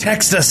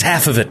 Text us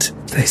half of it.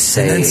 They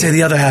say... And then say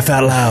the other half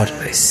out loud.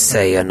 They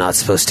say you're not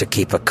supposed to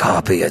keep a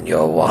copy in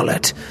your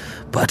wallet,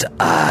 but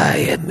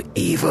I am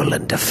evil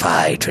and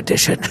defy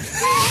tradition.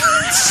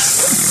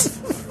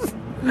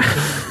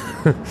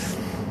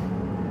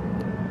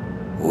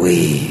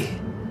 We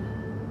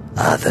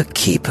are the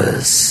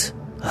keepers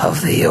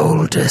of the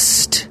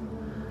oldest,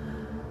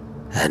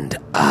 and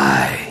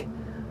I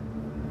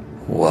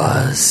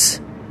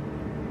was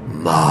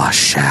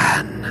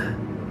Marshan.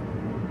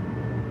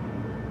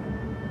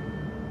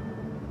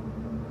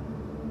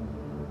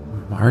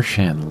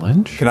 Marshan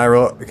Lynch? Can I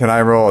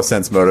roll a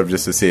sense motive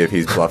just to see if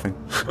he's bluffing?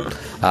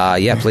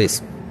 Yeah,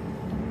 please.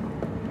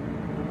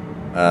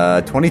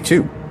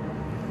 22.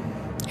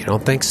 You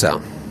don't think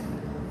so?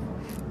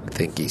 I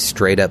think he's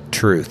straight up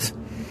truth.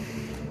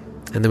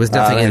 And there was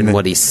nothing in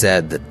what he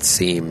said that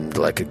seemed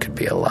like it could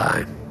be a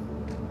lie.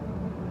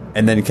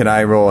 And then can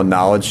I roll a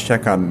knowledge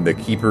check on the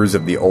keepers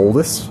of the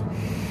oldest?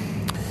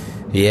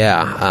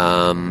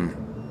 Yeah,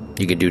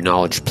 you can do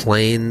knowledge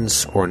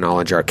planes or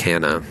knowledge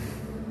arcana.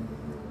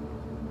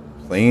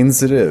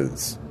 Planes it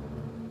is.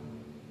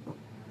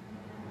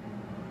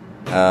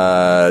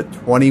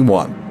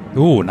 21.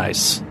 Ooh,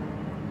 nice.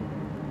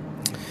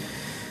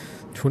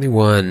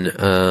 21.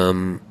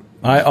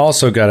 I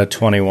also got a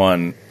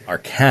 21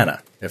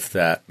 Arcana, if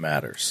that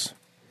matters.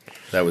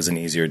 That was an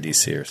easier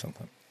DC or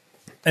something.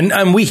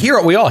 And we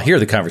all hear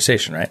the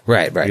conversation, right?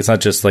 Right. Like it's not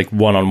just like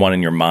one-on-one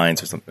in your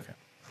minds or something.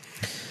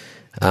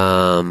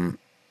 Okay.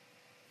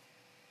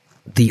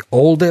 The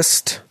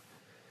oldest...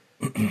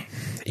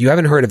 You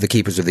haven't heard of the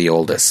Keepers of the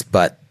Oldest,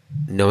 but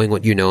knowing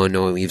what you know and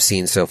knowing what you've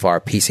seen so far,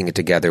 piecing it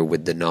together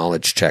with the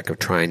knowledge check of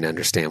trying to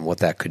understand what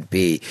that could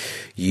be,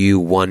 you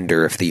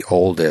wonder if the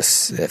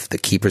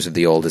Keepers of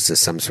the Oldest is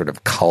some sort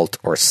of cult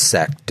or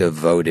sect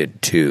devoted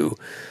to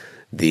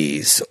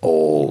these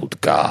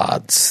old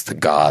gods, the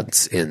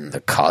gods in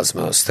the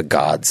cosmos, the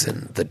gods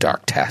in the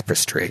dark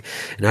tapestry.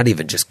 And not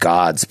even just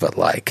gods, but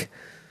like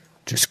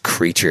just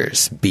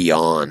creatures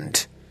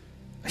beyond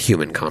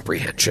human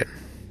comprehension.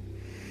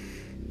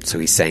 So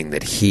he's saying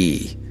that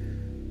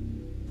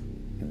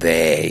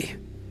they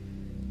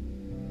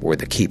were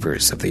the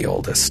keepers of the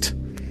oldest.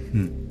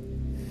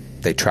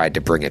 They tried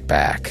to bring it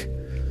back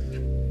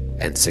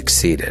and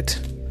succeeded.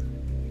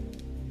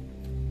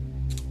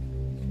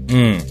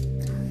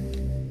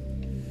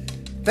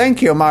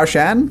 Thank you,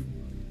 Marshan.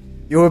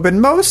 You have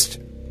been most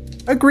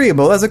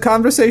agreeable as a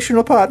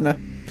conversational partner.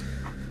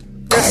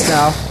 Rest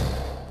now.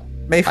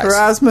 May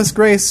Pharasma's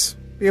grace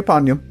be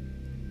upon you.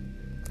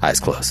 Eyes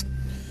closed.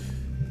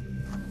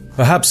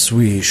 Perhaps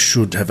we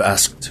should have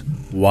asked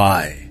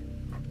why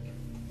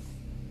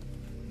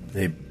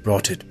they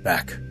brought it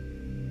back.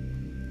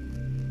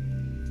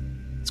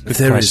 If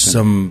there is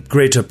some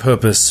greater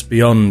purpose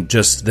beyond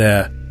just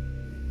their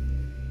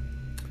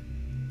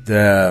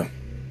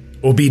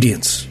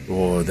obedience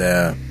or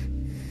their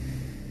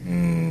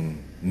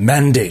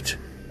mandate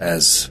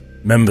as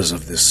members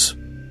of this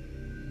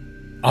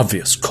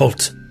obvious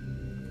cult.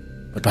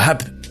 But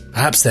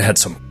Perhaps they had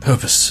some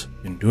purpose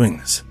in doing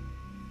this.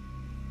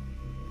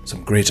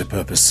 Some greater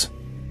purpose.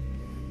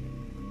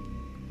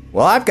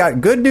 Well, I've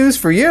got good news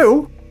for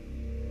you.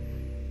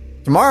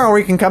 Tomorrow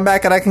we can come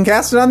back and I can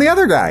cast it on the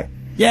other guy.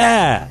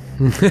 Yeah.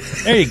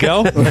 There you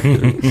go.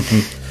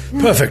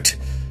 Perfect.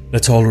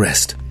 Let's all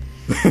rest.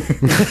 We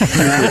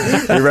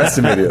rest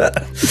immediately.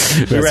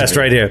 We rest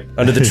right here,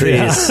 under the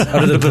trees,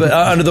 under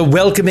the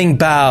welcoming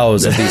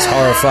boughs of these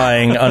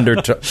horrifying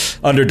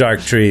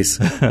underdark trees.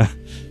 Can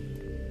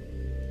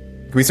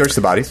we search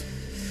the bodies?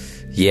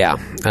 Yeah.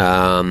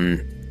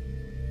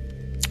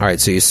 All right,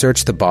 so you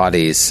search the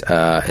bodies,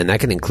 and that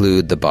can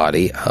include the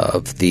body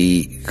of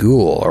the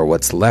ghoul, or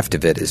what's left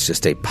of it is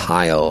just a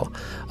pile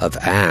of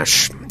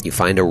ash. You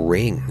find a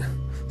ring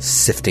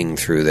sifting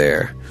through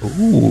there.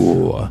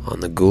 Ooh. On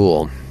the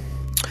ghoul.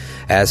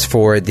 As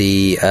for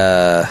the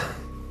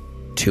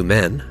two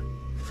men,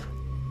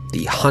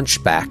 the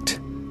hunchbacked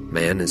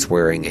man is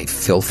wearing a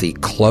filthy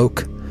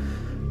cloak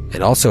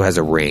and also has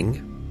a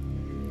ring.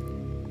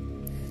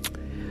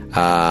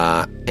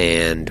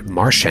 And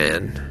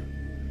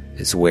Marshan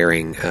is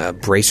wearing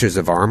bracers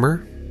of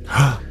armor.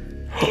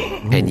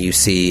 And you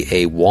see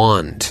a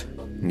wand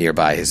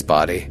nearby his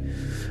body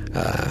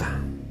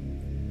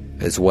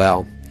as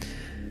well.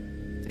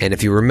 And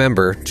if you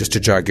remember, just to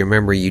jog your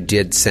memory, you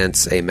did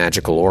sense a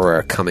magical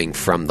aura coming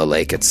from the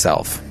lake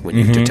itself when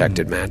you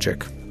detected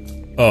magic.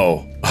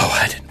 Oh,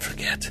 I didn't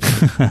forget.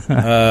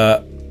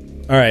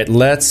 All right,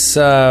 let's...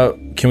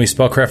 can we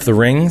spellcraft the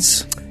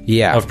rings?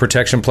 Yeah. Of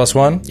protection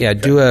 +1? Yeah,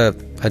 do a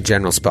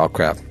general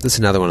spellcraft. This is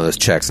another one of those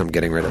checks I'm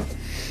getting rid of.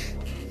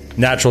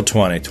 Natural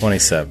 20,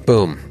 27.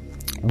 Boom.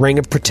 Ring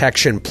of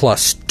protection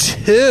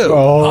 +2.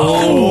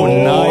 Oh,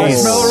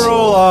 nice. Smell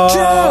roll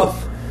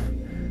off.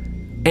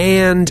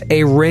 And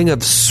a ring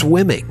of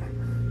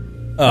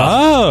swimming.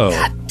 Oh.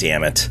 God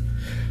damn it.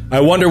 I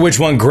wonder which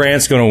one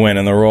Grant's going to win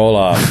in the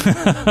roll-off.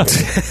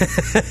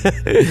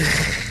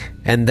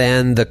 And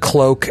then the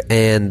cloak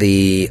and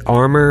the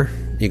armor,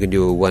 you can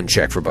do one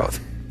check for both.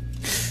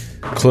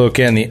 Cloak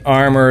and the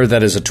armor,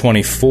 that is a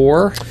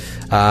 24.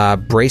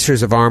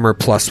 Bracers of armor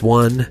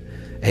 +1,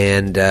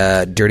 and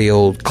dirty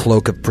old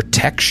cloak of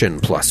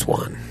protection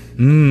 +1.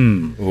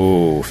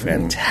 Ooh,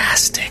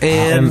 fantastic.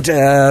 And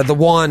the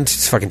wand,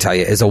 just fucking tell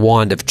you, is a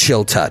wand of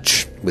chill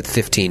touch with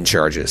 15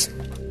 charges.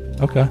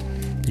 Okay.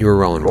 You were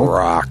rolling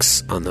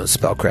rocks on those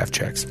spellcraft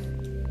checks.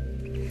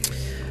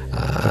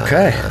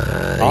 Okay.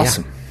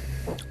 Awesome.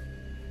 Yeah.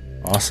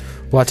 Awesome.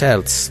 What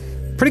else?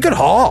 Pretty good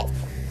haul.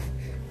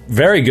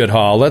 Very good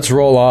haul. Let's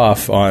roll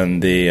off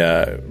on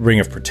the Ring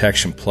of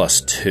Protection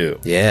 +2.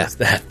 Yeah.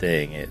 That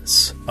thing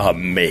is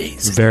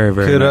amazing. Very,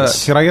 very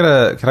nice. Could I get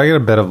a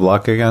bit of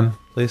luck again,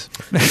 please?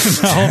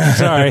 Oh,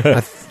 sorry.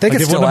 I think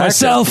it's Give one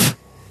still to active.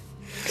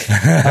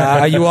 myself.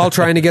 Are you all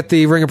trying to get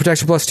the Ring of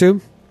Protection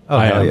 +2? Oh,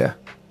 I hell am. yeah.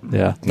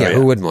 Yeah. Yeah, yeah.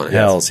 who wouldn't want it?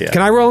 Hells yeah.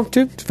 Can I roll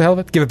too? For the hell of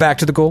it? Give it back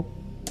to the ghoul.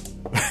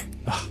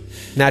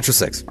 Natural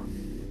 6.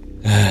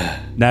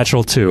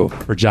 Natural 2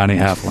 for Johnny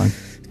Halfling.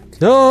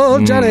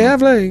 Oh, Johnny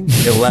Havling.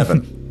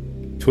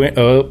 11.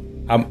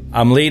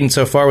 I'm leading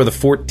so far with a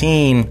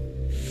 14.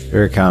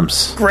 Here it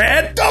comes.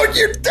 Grant, don't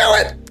you do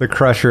it! The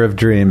crusher of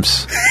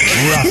dreams.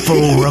 Ruffle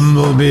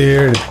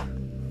Rumblebeard.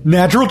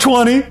 Natural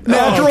 20.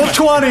 Natural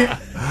 20.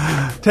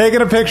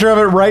 Taking a picture of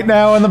it right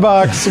now in the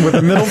box with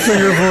a middle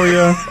finger for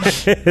you.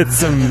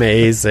 It's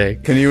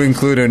amazing. Can you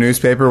include a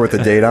newspaper with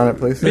a date on it,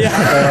 please?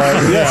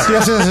 Yes.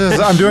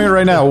 I'm doing it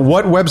right now.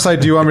 What website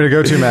do you want me to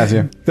go to,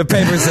 Matthew? The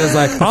paper says,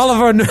 like,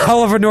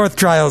 Oliver North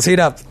trials, heat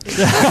up.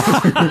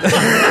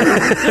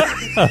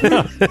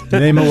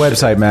 Name a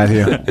website,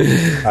 Matthew.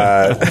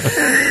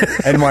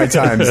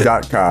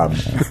 nytimes.com.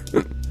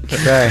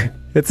 Okay.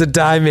 It's a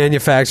dye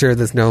manufacturer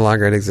that's no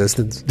longer in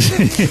existence.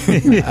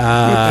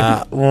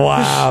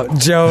 Wow.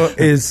 Joe,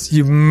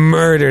 you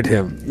murdered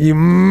him. You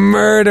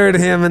murdered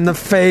him in the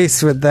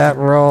face with that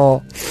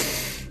roll.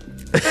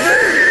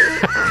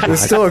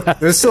 There's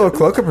still a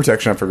cloak of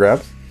protection up for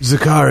grabs.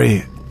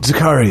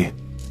 Zakari.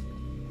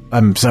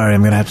 I'm sorry, I'm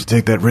going to have to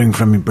take that ring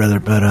from you, brother,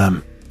 but,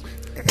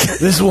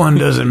 this one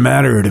doesn't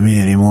matter to me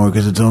anymore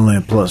because it's only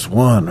a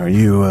 +1. Are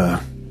you,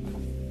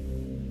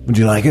 would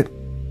you like it?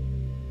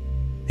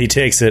 He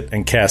takes it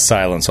and casts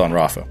silence on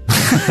Rafa.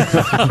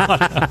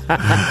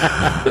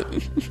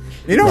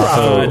 You know,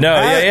 Rafa,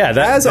 that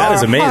as is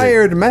a amazing.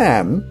 hired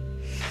man,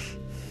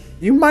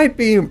 you might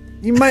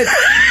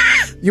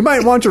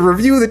want to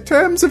review the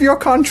terms of your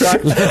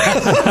contract. Which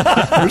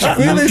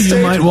clearly You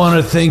states might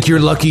want to thank your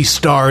lucky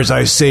stars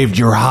I saved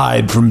your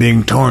hide from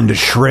being torn to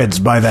shreds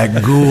by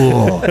that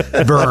ghoul,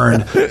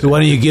 Vern. So why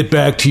don't you get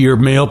back to your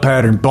male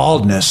pattern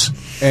baldness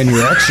and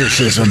your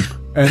exorcism,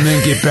 and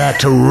then get back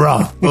to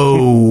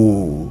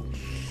Ruffo.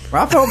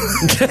 Rafa,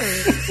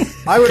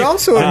 I would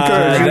also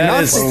encourage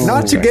you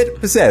not to get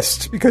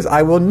possessed, because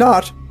I will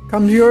not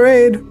come to your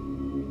aid.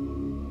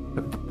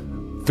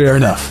 Fair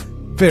enough.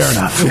 Fair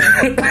enough.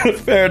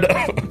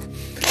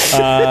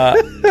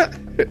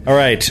 All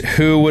right,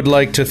 who would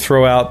like to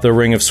throw out the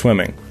Ring of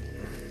Swimming?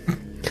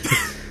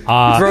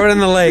 Throw it in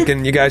the lake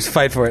and you guys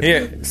fight for it.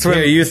 Here,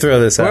 you throw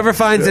this out. Whoever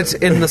finds it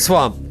in the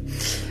swamp.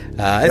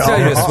 It's not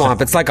even a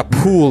swamp. It's like a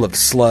pool of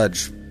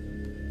sludge.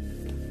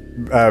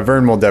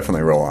 Vern will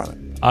definitely roll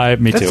on it.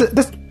 Me too.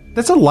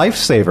 That's a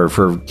lifesaver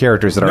for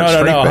characters that are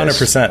No,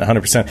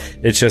 100%.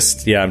 It's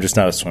just, I'm just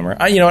not a swimmer.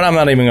 You know what? I'm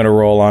not even going to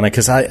roll on it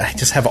because I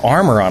just have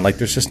armor on. Like,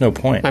 there's just no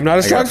point. I'm not a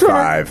I strong got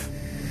swimmer.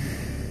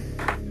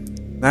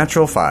 5.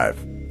 Natural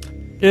 5.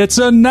 It's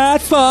a nat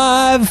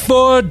 5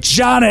 for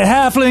Johnny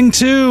Halfling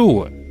 2.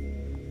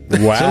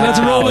 Wow. So let's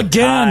roll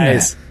again.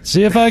 Nice.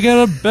 See if I get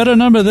a better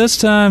number this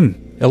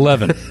time.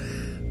 11.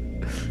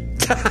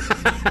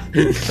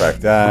 Track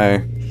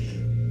die.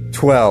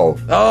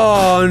 12.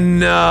 Oh,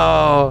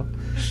 no.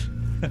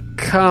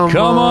 Come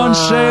on,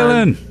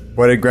 Shaylin.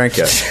 What did Grant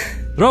get?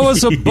 Throw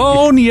us a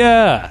bone,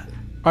 yeah.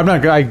 I'm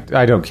not.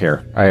 I don't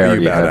care. I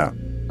already bowed had. out.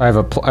 I have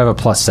a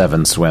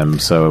 +7 swim,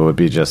 so it would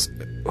be just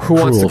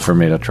cruel for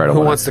me to try to. Who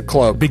win. wants the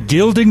cloak?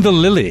 Begilding the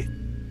lily.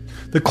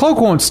 The cloak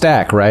won't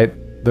stack, right?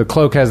 The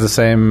cloak has the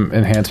same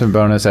enhancement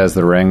bonus as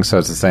the ring, so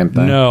it's the same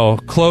thing. No,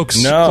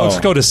 cloaks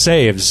go to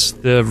saves.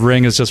 The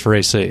ring is just for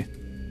AC.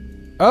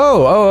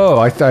 Oh!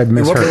 I thought I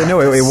misheard. No,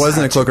 it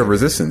wasn't a cloak of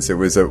resistance. It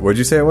was a. What'd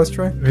you say it was,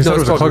 Troy? He said it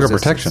was a cloak of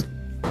protection.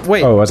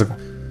 Wait. Oh, was it?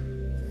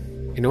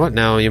 You know what?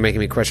 Now you're making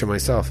me question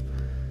myself.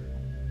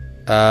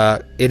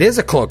 It is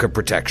a cloak of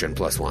protection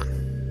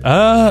 +1.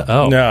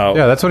 No.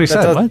 Yeah, that's what he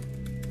said. What?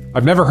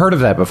 I've never heard of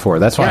that before.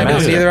 That's why I I know.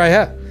 mentioned it. Neither I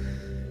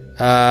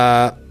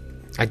have.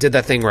 I did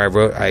that thing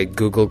where I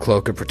Googled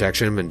cloak of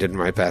protection and didn't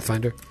write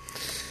Pathfinder.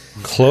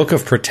 Cloak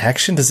of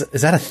protection? Is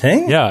that a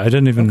thing? Yeah, I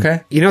didn't even...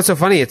 Okay. You know what's so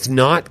funny? It's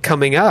not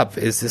coming up.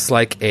 Is this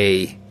like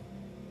a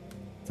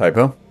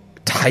Typo?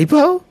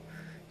 typo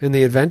in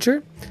the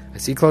adventure? I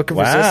see cloak of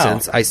Wow.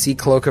 resistance. I see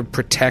cloak of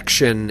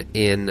protection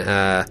in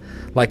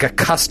like a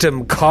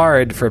custom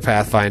card for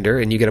Pathfinder,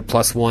 and you get a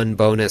 +1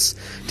 bonus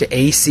to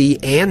AC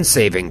and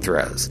saving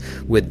throws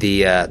with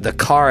the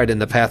card in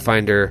the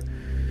Pathfinder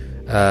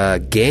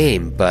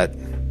game. But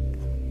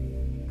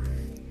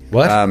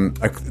What?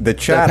 The the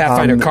chat.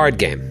 Pathfinder card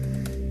game.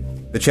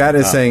 The chat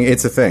is saying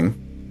it's a thing,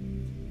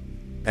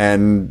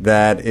 and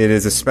that it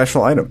is a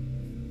special item.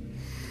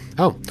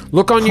 Oh,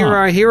 look on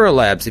your Hero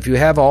Labs if you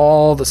have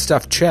all the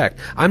stuff checked.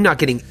 I'm not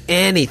getting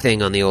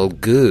anything on the old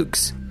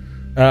Googs.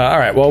 All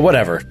right, well,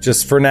 whatever.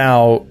 Just for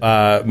now,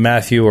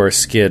 Matthew or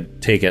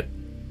Skid, take it.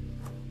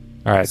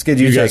 All right. Skid,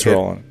 You you guys take it.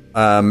 roll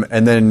on.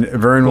 And then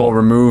Vern will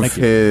remove Thank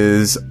you.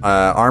 his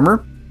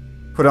armor,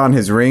 put on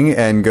his ring,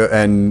 and go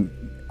and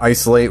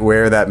isolate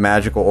where that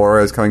magical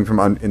aura is coming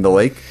from in the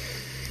lake,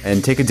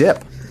 and take a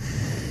dip.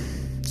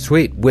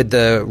 Sweet, with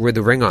the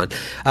ring on.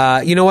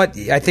 You know what?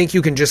 I think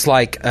you can just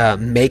like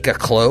make a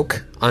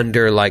cloak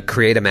under like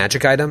create a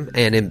magic item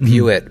and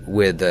imbue it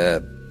with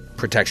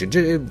protection.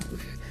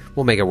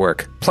 We'll make it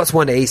work.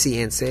 +1 to AC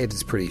and saves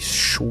is pretty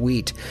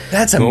sweet.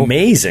 That's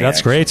amazing. That's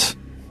actually. great.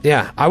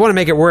 Yeah, I want to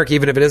make it work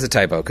even if it is a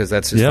typo because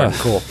that's just fucking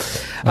cool.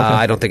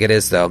 I don't think it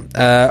is though.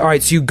 All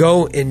right, so you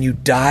go and you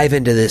dive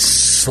into this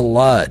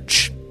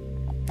sludge,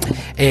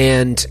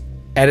 and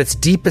at its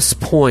deepest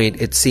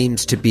point, it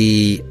seems to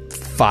be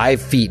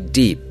 5 feet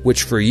deep,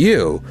 which for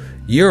you're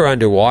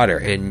underwater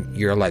and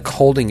you're like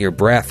holding your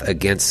breath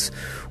against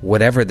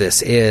whatever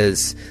this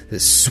is,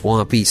 this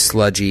swampy,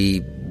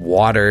 sludgy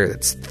water.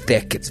 It's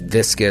thick, it's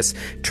viscous,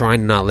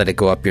 trying to not let it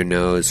go up your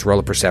nose. Roll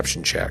a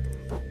perception check.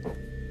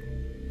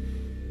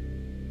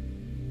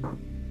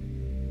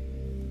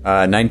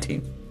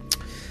 19.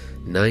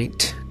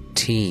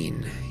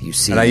 19. You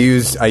see, And I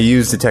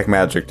used detect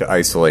magic to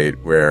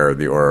isolate where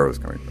the aura was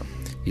coming from.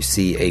 you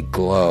see a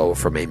glow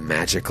from a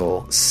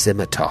magical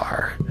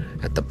scimitar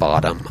at the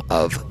bottom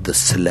of the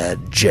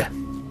sludge.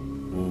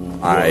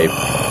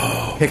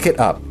 I pick it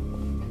up.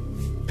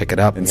 Pick it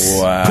up, And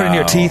put it in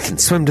your teeth, and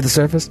swim to the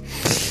surface.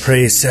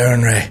 Praise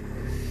Sarenrae.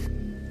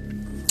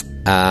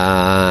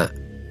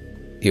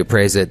 You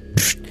appraise it.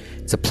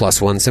 It's a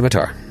 +1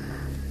 scimitar.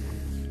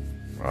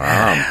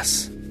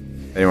 Yes.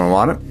 Anyone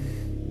want it?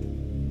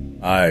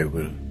 I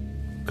will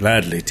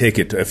gladly take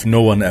it if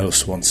no one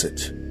else wants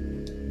it.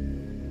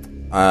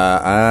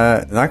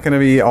 Not going to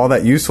be all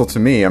that useful to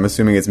me. I'm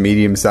assuming it's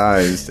medium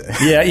sized.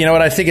 Yeah, you know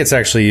what? I think it's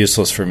actually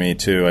useless for me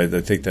too. I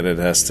think that it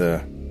has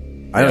to.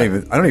 I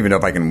don't even know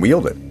if I can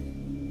wield it.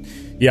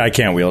 Yeah, I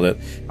can't wield it.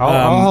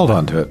 I'll hold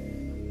on to it.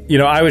 You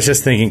know, I was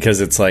just thinking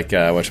because it's like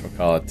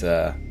whatchamacallit.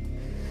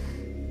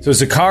 So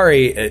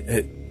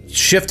Zakari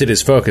shifted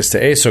his focus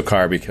to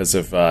Asokar because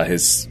of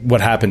his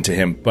what happened to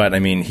him. But I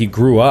mean, he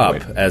grew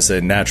up as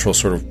a natural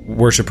sort of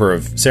worshiper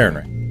of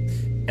Sarenrae,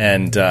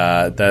 and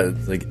that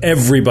like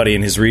everybody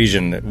in his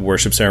region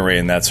worships Sarenrae,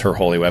 and that's her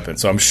holy weapon.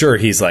 So I'm sure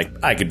he's like,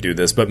 I could do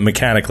this, but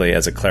mechanically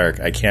as a cleric,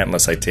 I can't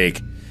unless I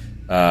take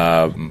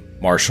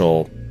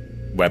martial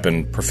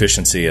weapon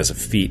proficiency as a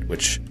feat,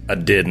 which I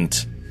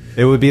didn't.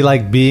 It would be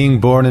like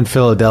being born in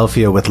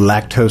Philadelphia with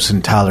lactose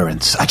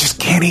intolerance. I just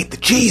can't eat the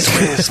cheese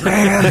whiz,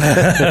 man.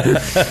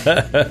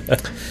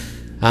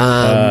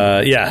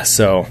 Yeah,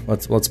 so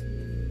let's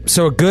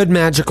So a good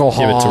magical give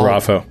it haul. to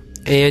Raffo.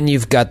 And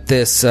you've got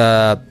this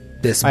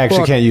this I actually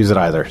book. can't use it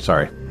either.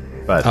 Sorry,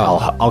 but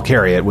I'll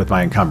carry it with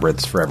my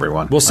encumbrance for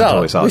everyone. We'll sell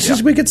Totally it.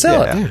 sell We could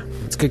sell it. Yeah,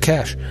 it's good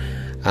cash.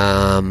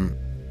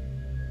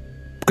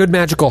 Good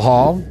magical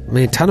hall. I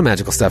mean, a ton of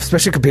magical stuff,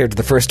 especially compared to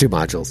the first two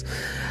modules.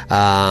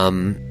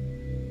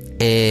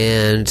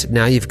 And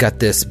now you've got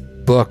this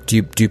book. Do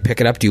you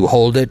pick it up? Do you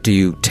hold it? Do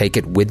you take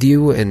it with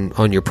you and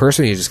on your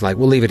person? Or you're just like,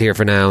 we'll leave it here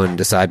for now and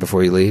decide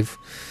before you leave?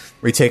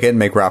 We take it and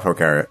make Raffo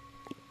carry it.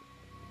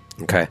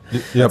 Okay.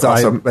 Yep,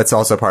 That's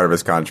also part of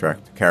his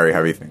contract, to carry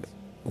heavy things.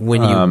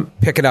 When you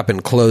pick it up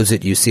and close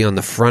it, you see on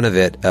the front of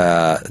it,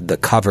 the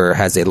cover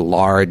has a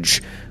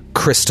large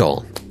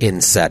crystal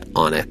inset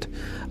on it.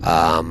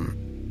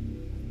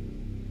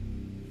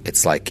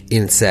 It's like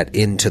inset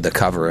into the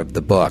cover of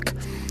the book.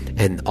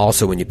 And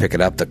also when you pick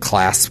it up, the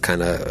clasps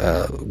kind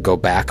of go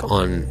back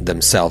on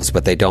themselves,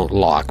 but they don't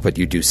lock. But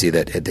you do see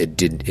that it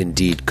did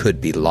indeed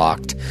could be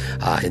locked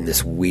in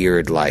this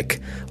weird, like,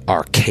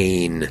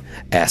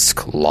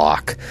 arcane-esque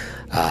lock.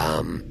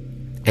 And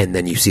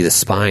then you see the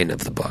spine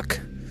of the book.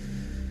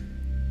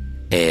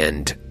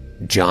 And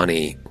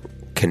Johnny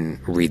can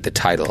read the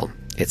title.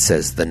 It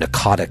says The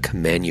Narcotic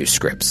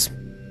Manuscripts.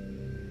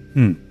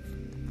 PNAKOTIC.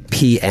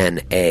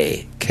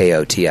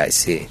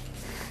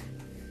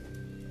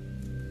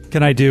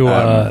 Can I do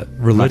a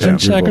religion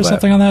check or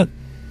something on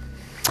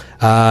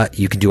that?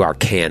 You can do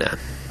Arcana.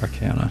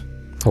 Arcana.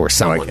 Or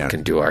someone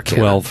can do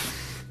Arcana. 12.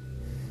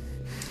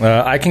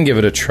 I can give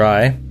it a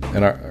try.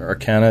 An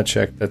Arcana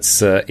check.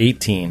 That's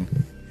 18.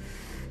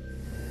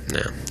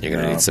 No, you're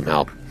going to need some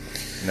help.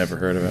 Never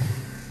heard of it.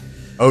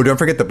 Oh, don't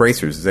forget the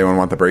bracers. Does anyone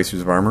want the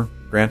bracers of armor,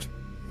 Grant?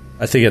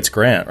 I think it's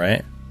Grant,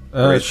 right?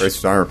 Bracers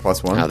of armor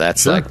 +1. Oh,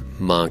 that's like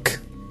monk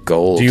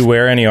gold. Do you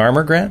wear any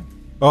armor, Grant?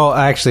 Well,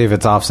 actually, if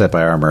it's offset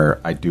by armor,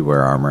 I do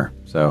wear armor,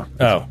 so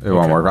it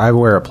won't work. I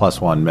wear a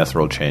 +1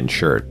 mithril chain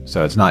shirt,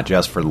 so it's not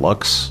just for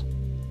looks.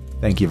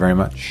 Thank you very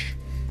much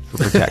for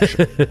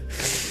protection.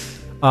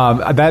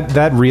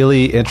 That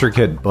really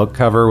intricate book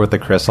cover with the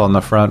crystal on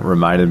the front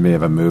reminded me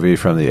of a movie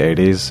from the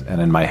 80s, and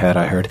in my head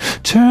I heard,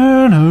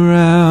 "Turn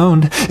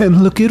around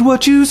and look at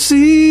what you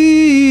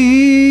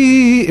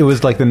see." It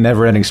was like the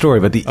never-ending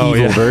story, but the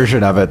evil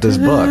version of it, this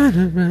book.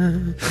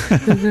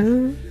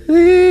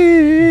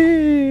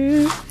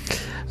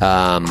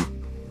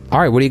 All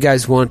right, what do you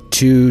guys want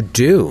to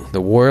do?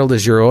 The world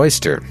is your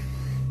oyster.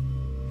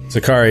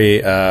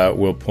 Zakari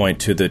will point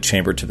to the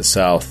chamber to the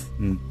south.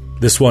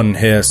 This one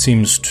here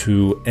seems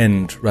to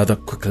end rather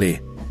quickly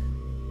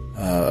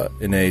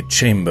in a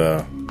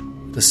chamber.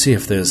 To see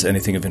if there's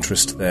anything of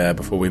interest there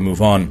before we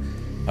move on.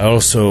 I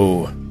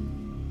also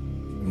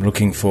am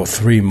looking for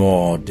 3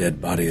 more dead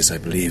bodies, I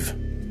believe.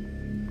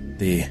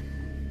 The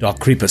Dark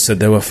Creeper said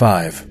there were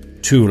 5.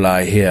 2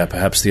 lie here.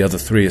 Perhaps the other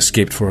 3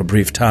 escaped for a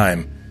brief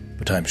time,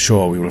 but I'm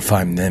sure we will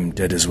find them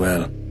dead as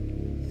well.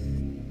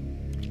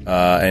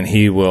 And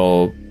he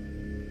will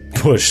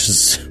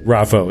push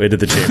Raffo into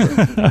the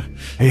chamber.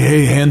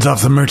 Hey, hands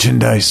off the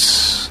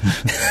merchandise.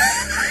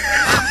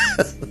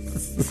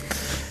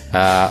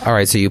 All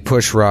right, so you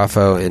push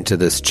Raffo into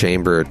this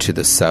chamber to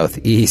the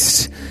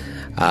southeast,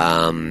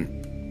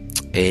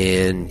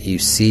 and you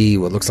see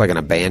what looks like an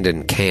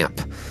abandoned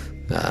camp.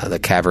 The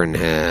cavern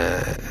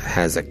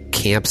has a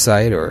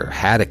campsite, or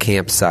had a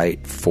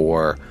campsite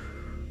for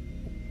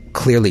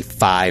clearly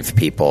 5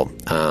 people,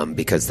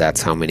 because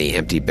that's how many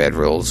empty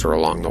bedrolls are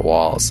along the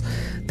walls.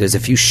 There's a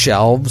few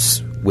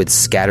shelves with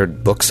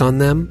scattered books on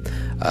them,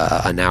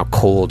 a now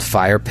cold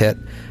fire pit,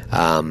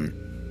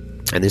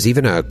 and there's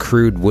even a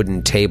crude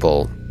wooden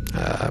table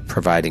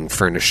providing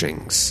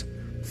furnishings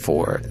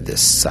for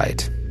this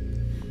site.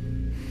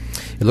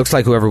 It looks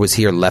like whoever was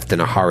here left in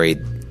a hurry.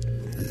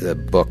 The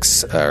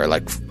books are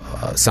like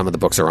some of the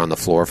books are on the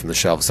floor from the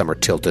shelves, some are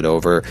tilted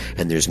over,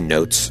 and there's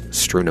notes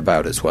strewn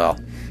about as well.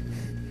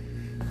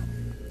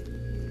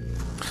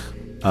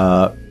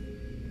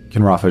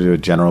 Can Rafa do a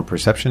general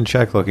perception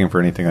check, looking for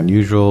anything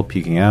unusual,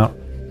 peeking out?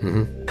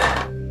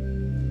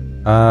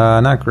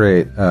 Not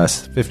great.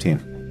 15.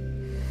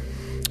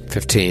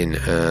 15.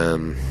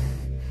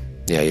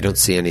 Yeah, you don't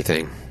see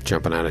anything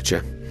jumping out at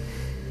you.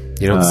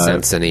 You don't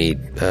sense any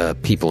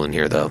people in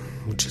here, though,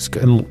 which is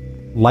good.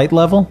 And light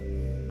level?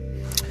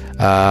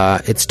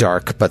 It's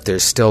dark, but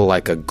there's still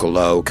like a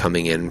glow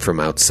coming in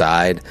from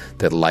outside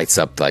that lights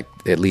up like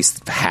at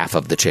least half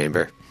of the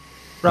chamber.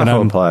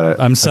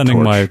 I'm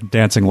sending my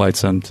dancing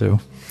lights in, too.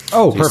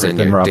 Oh, You perfect. send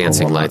Then your Rafa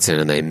dancing will- lights in,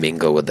 and they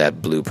mingle with that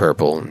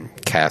blue-purple and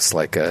cast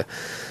like a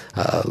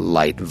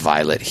light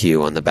violet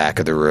hue on the back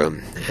of the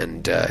room.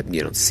 And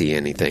you don't see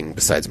anything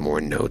besides more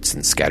notes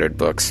and scattered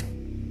books.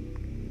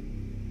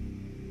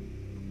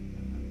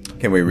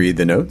 Can we read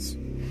the notes?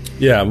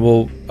 Yeah,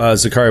 well,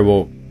 Zakari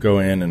will go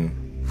in and...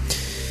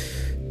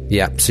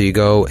 Yeah, so you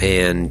go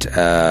and...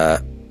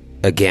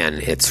 Again,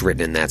 it's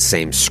written in that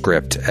same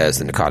script as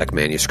the Narcotic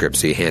Manuscript,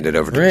 so you hand it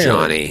over to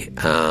Johnny.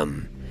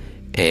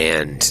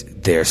 And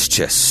there's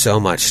just so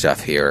much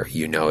stuff here,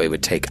 you know it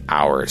would take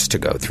hours to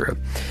go through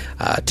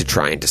to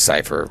try and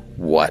decipher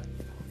what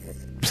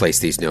place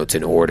these notes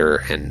in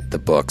order and the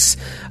books.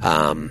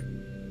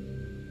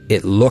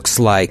 It looks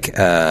like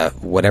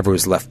whatever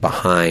was left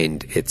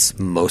behind, it's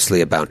mostly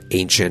about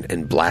ancient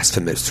and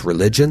blasphemous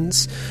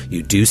religions.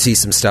 You do see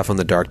some stuff on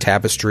the Dark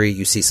Tapestry.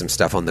 You see some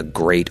stuff on the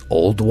Great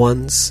Old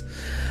Ones.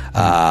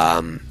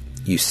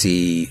 You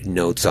see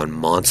notes on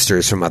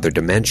monsters from other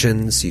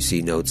dimensions. You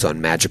see notes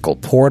on magical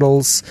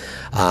portals.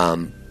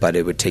 But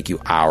it would take you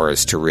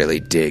hours to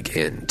really dig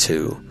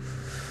into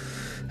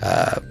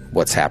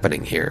what's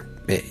happening here.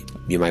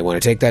 You might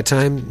want to take that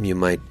time. You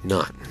might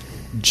not.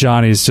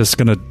 Johnny's just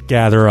going to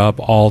gather up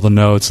all the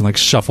notes and like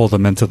shuffle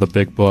them into the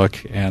big book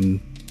and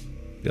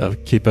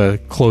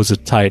close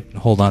it tight and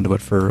hold on to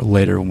it for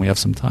later when we have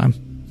some time.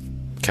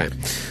 Okay.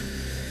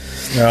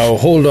 Now,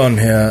 hold on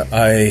here.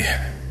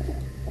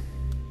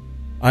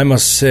 I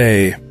must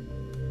say,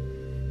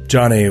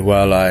 Johnny,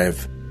 while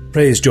I've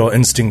praised your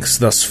instincts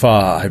thus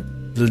far, I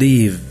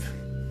believe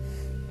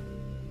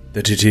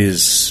that it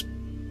is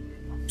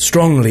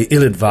strongly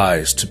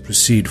ill-advised to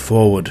proceed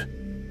forward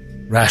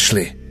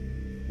rashly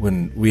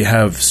when we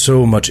have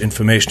so much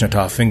information at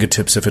our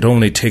fingertips if it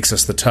only takes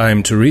us the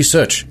time to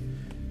research.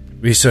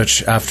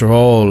 Research, after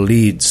all,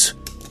 leads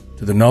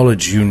to the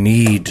knowledge you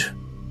need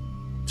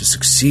to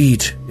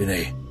succeed in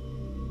a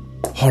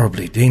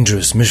horribly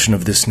dangerous mission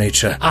of this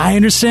nature. I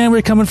understand where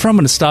you're coming from. I'm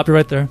going to stop you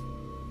right there.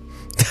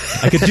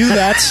 I could do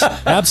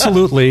that,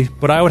 absolutely,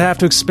 but I would have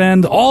to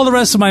expend all the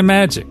rest of my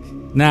magic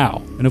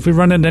now. And if we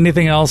run into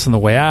anything else on the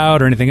way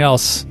out or anything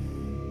else,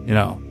 be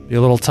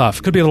a little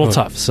tough. Could be a little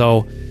tough.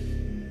 So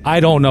I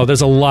don't know.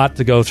 There's a lot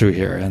to go through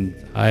here, and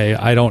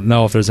I don't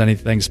know if there's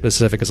anything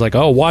specific. It's like,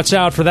 oh, watch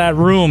out for that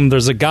room.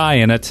 There's a guy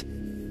in it.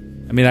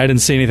 I mean, I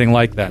didn't see anything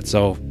like that,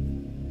 so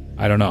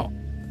I don't know.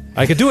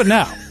 I could do it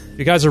now. If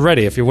you guys are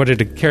ready, if you wanted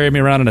to carry me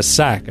around in a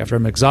sack after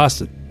I'm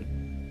exhausted.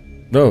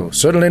 No,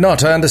 certainly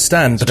not. I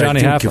understand, but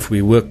Johnny I think Halfling. if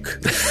we work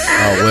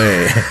our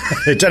way...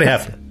 Johnny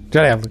Halfling.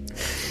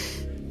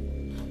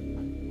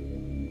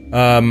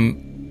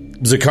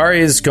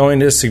 Zakari is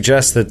going to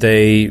suggest that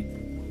they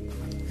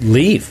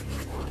leave.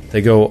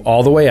 They go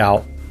all the way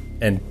out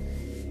and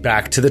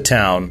back to the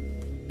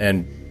town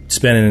and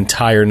spend an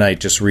entire night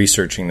just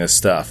researching this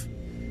stuff.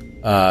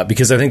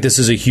 Because I think this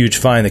is a huge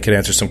find that could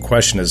answer some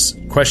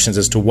questions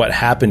as to what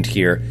happened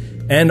here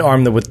and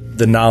arm them with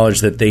the knowledge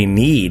that they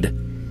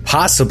need,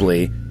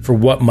 possibly, for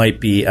what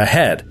might be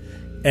ahead.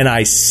 And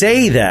I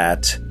say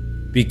that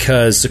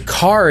because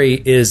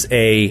Zakari is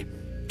a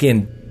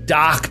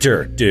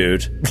doctor,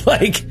 dude.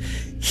 Like,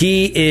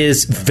 he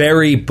is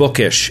very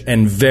bookish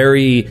and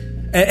very...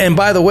 And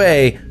by the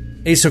way,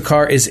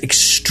 Asokar is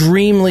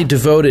extremely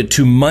devoted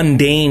to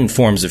mundane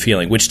forms of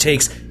healing, which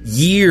takes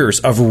years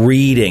of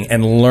reading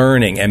and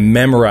learning and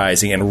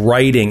memorizing and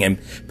writing and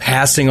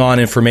passing on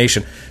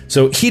information.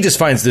 So he just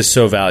finds this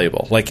so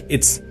valuable. Like,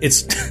 it's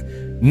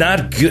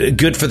not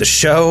good for the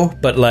show,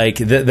 but like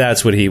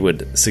that's what he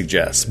would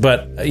suggest.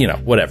 But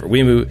whatever.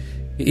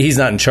 He's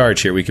not in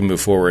charge here. We can move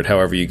forward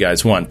however you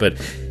guys want. But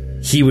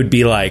he would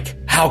be like,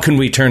 how can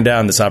we turn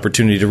down this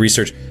opportunity to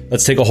research?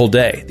 Let's take a whole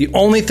day. The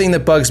only thing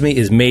that bugs me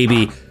is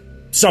maybe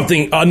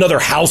another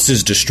house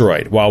is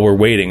destroyed while we're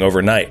waiting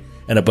overnight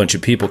and a bunch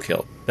of people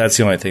killed. That's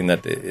the only thing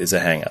that is a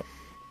hang-up.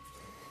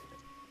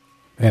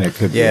 And it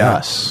could be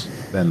us.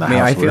 Then the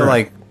house I feel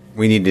like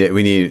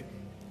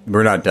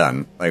we're not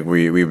done. Like,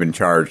 we've been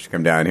charged to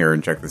come down here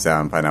and check this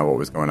out and find out what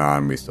was going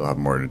on. We still have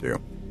more to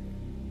do.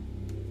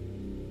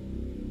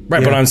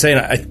 Right, but I'm saying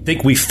I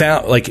think we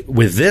found, like,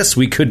 with this,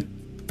 we could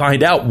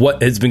find out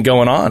what has been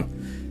going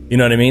on. You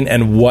know what I mean?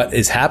 And what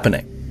is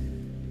happening.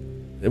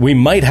 We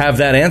might have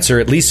that answer,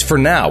 at least for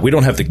now. We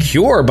don't have the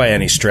cure by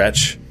any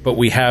stretch, but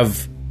we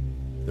have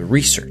the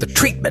research. The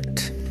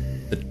treatment.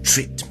 The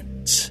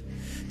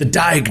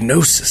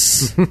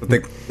diagnosis.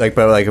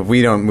 But if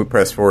we don't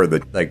press forward,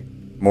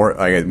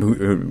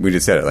 we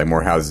just said it, like,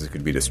 more houses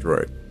could be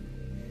destroyed.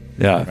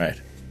 Yeah. Right.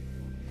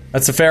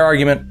 That's a fair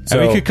argument. So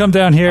and we could come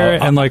down here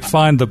and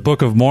find the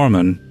Book of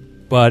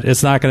Mormon, but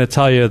it's not going to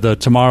tell you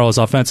tomorrow's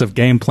offensive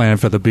game plan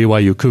for the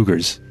BYU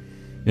Cougars.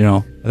 I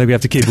think we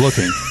have to keep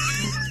looking.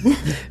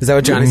 Is that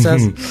what Johnny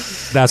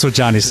says? That's what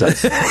Johnny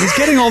says. He's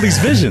getting all these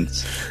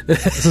visions.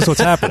 This is what's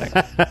happening.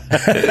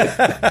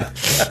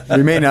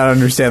 We may not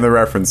understand the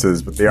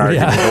references, but the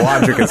argument, the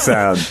logic is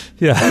sound.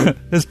 Yeah,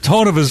 his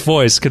tone of his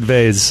voice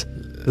conveys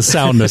the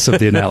soundness of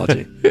the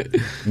analogy.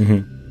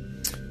 Mm-hmm.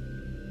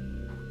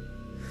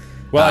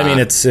 Well, I mean,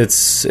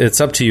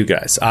 it's up to you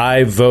guys.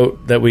 I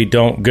vote that we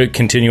don't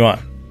continue on,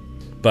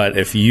 but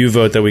if you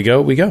vote that we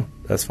go, we go.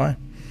 That's fine.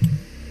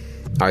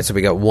 All right, so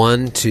we got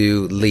 1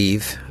 to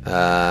leave.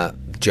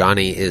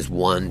 Johnny is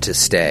 1 to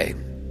stay.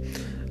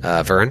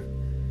 Vern?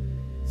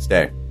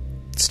 Stay.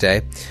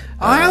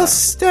 I'll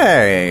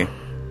stay.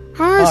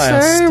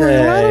 I say we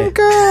let him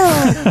go.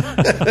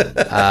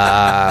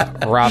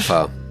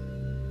 Rafa?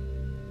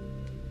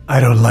 I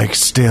don't like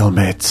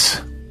stalemates,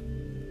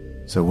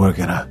 so we're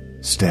gonna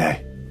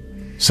stay.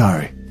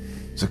 Sorry,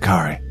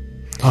 Zakari.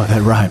 Oh,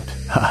 that rhymed.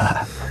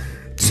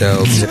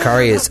 So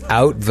Zakari is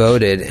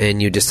outvoted,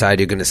 and you decide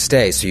you're going to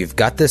stay. So you've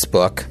got this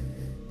book.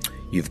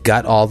 You've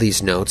got all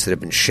these notes that have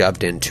been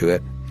shoved into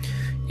it.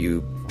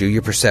 You do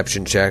your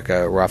perception check.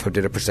 Raffo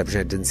did a perception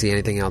check. Didn't see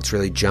anything else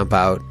really jump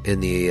out in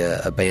the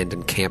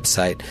abandoned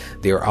campsite.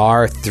 There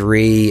are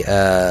 3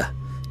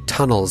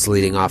 tunnels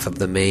leading off of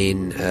the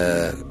main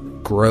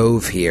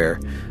grove here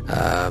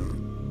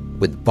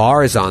with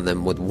bars on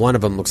them. With one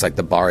of them, looks like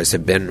the bars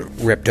have been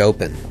ripped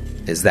open.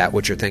 Is that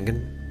what you're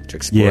thinking? To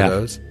explore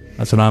those?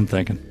 That's what I'm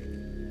thinking.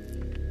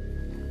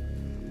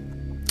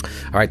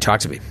 All right, talk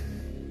to me.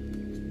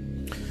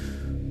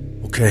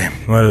 Okay,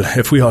 well,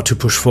 if we are to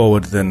push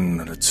forward,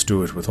 then let's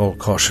do it with all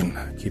caution,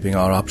 keeping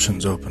our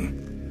options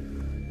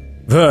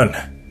open. Vern,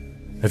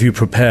 have you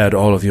prepared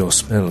all of your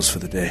spells for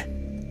the day?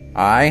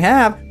 I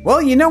have. Well,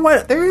 you know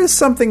what? There is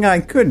something I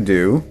could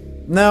do.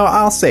 No,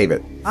 I'll save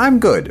it. I'm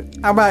good.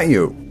 How about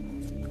you?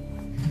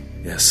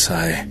 Yes,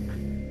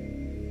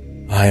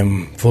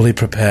 I'm fully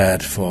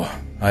prepared for,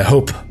 I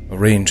hope, a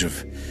range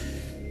of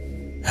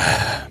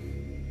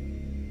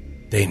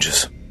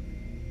dangers.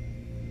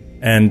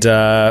 And,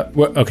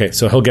 okay,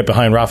 so he'll get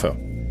behind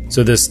Raffo.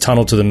 So this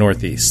tunnel to the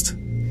northeast.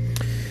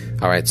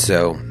 All right,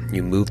 so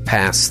you move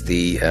past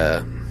the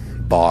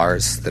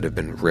bars that have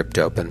been ripped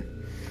open,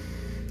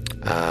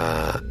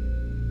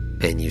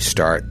 and you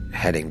start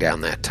heading down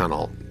that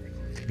tunnel.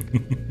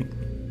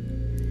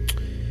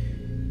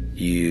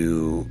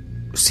 You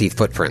see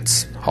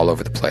footprints all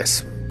over the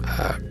place,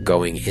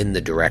 going in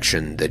the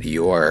direction that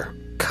you're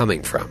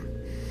coming from.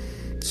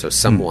 So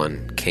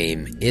someone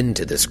came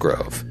into this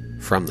grove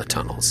from the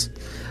tunnels.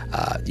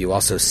 You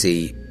also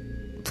see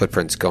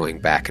footprints going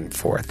back and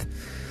forth.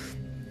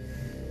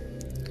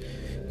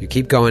 You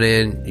keep going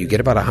in, you get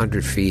about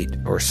 100 feet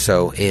or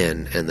so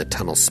in, and the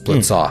tunnel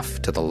splits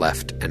off to the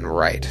left and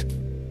right.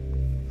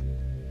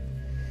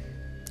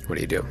 What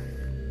do you do?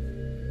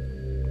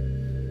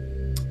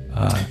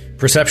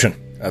 Perception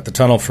at the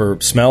tunnel for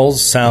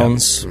smells,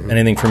 sounds,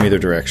 anything from either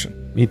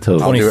direction. Me too.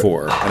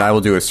 24. And I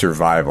will do a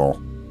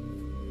survival.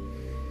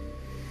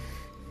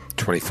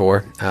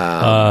 24.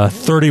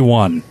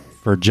 31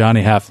 for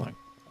Johnny Halfling.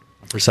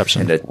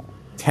 Perception. And a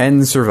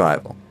 10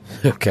 survival.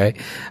 Okay.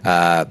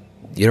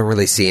 You don't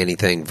really see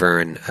anything,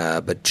 Vern,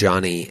 but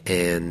Johnny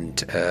and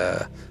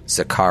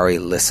Zakari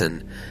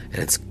listen,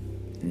 and it's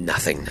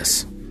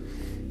nothingness.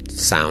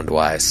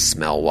 Sound-wise,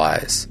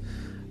 smell-wise.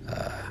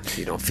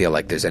 You don't feel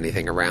like there's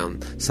anything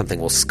around. Something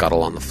will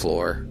scuttle on the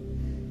floor.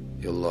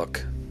 You'll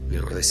look. You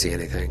don't really see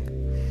anything.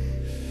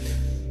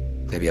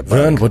 Maybe a bug.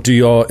 Vern, what do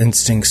your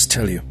instincts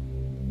tell you?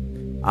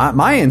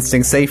 My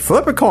instincts say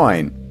flip a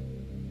coin.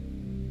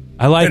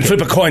 I like And it.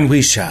 flip a coin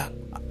we shall.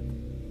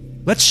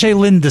 Let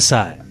Shaylin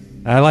decide.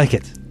 I like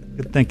it.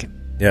 Good thinking.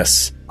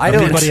 Yes.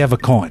 Everybody have a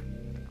coin.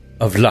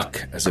 Of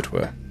luck, as it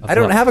were. I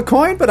don't have a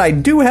coin, but I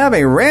do have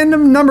a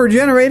random number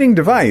generating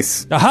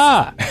device.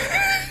 Aha!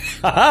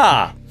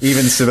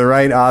 Evens to the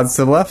right, odds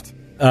to the left.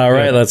 All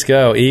right, let's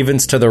go.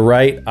 Evens to the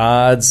right,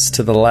 odds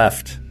to the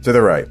left. To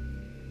the right.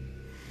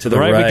 To the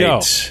right right. we go.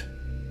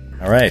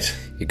 All right.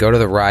 You go to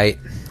the right,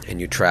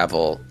 and you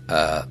travel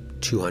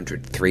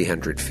 200,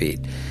 300 feet,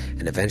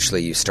 and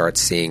eventually you start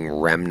seeing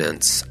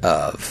remnants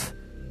of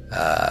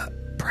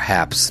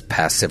perhaps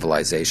past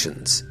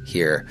civilizations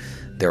here.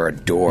 There are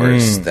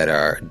doors that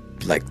are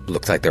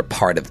look like they're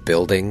part of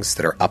buildings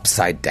that are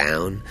upside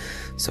down.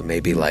 So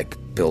maybe like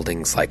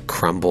buildings like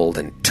crumbled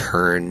and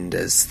turned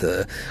as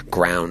the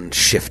ground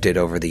shifted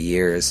over the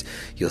years.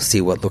 You'll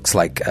see what looks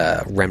like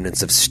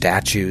remnants of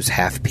statues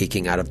half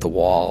peeking out of the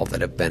wall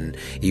that have been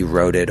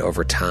eroded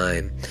over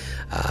time.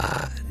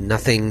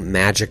 Nothing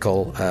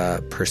magical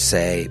per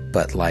se,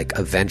 but like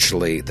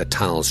eventually the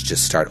tunnels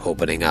just start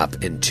opening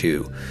up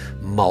into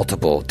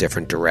multiple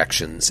different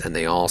directions, and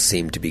they all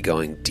seem to be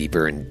going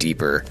deeper and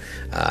deeper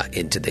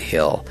into the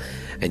hill.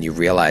 And you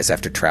realize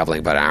after traveling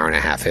about an hour and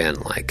a half in,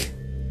 like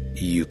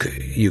you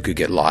could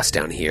get lost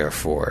down here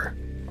for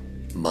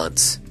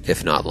months,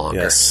 if not longer.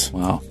 Yes.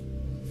 Wow.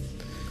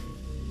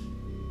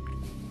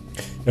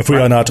 If we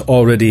are not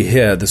already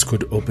here, this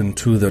could open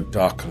to the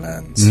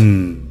Darklands.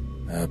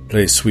 A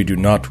place we do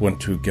not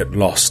want to get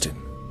lost in.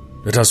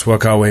 Let us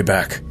work our way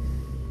back.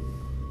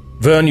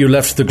 Vern, you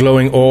left the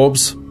glowing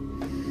orbs.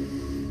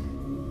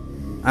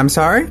 I'm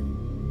sorry?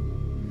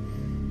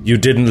 You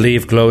didn't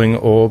leave glowing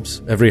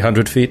orbs every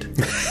 100 feet?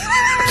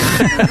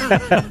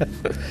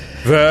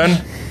 Vern,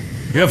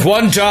 you have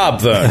one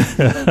job, Vern.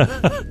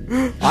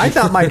 I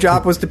thought my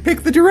job was to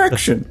pick the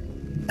direction.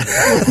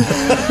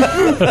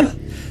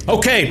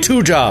 Okay,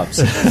 2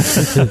 jobs. 1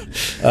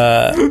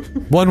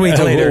 week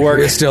later, work.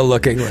 we're still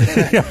looking. I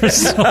know we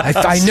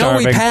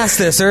Starving. passed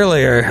this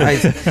earlier.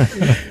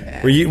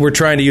 We're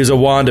trying to use a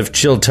wand of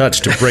chill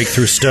touch to break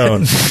through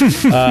stone.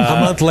 A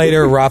month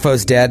later,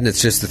 Raffo's dead, and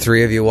it's just the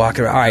three of you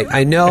walking around. All right,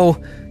 I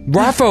know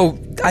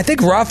Raffo. I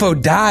think Raffo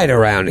died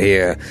around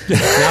here.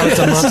 Now it's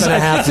a month and a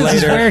half This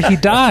is later. where he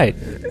died.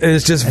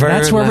 It's just And Vern.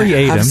 that's where we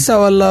ate I'm him.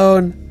 so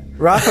alone.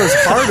 Rafa's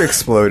heart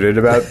exploded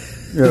about,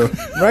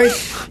 right?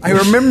 I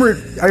remember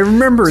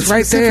it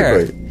Right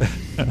there. specifically.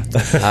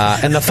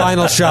 And the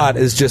final shot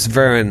is just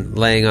Vern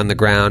laying on the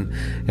ground,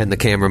 and the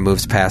camera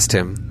moves past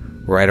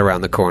him, right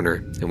around the corner,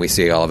 and we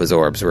see all of his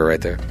orbs. We're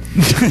right there.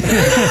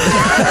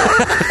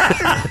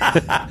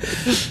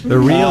 The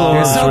real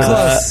orbs So were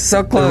close,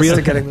 so close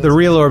to getting the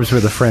real orbs were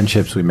the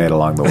friendships we made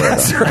along the way.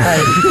 That's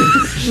right.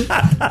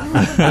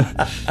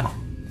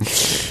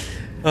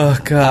 Oh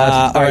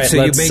God! All right,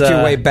 so you make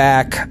your way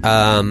back.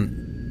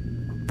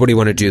 What do you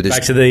want to do?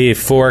 Back to the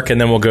fork, and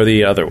then we'll go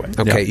the other way.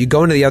 Okay, you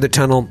go into the other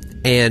tunnel,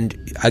 and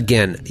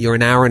again, you're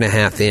an hour and a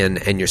half in,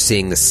 and you're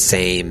seeing the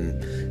same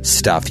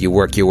stuff. You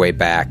work your way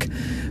back.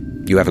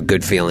 You have a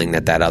good feeling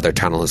that other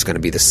tunnel is going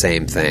to be the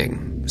same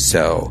thing.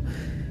 So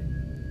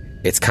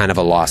it's kind of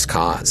a lost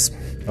cause.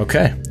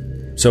 Okay.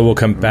 So we'll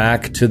come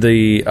back to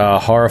the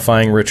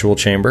horrifying ritual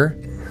chamber.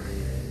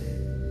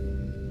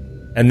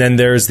 And then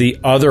there's the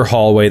other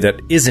hallway that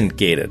isn't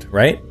gated,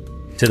 right?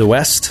 To the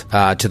west?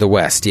 To the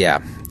west,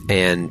 yeah.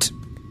 And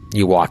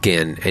you walk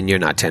in, and you're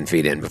not 10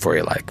 feet in before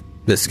you're like,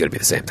 this is going to be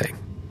the same thing.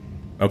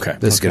 Okay.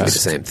 This is going to be the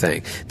same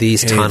thing.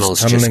 These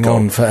tunnels just tunneling go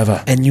on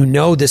forever. And you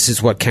know this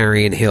is what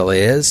Carrion Hill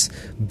is,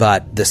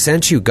 but the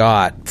sense you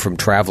got from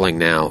traveling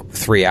now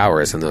 3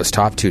 hours in those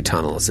top two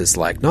tunnels is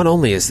like, not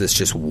only is this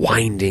just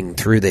winding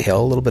through the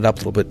hill, a little bit up, a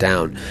little bit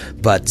down,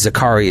 but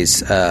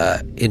Zakari's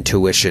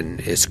intuition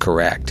is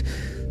correct.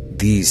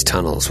 These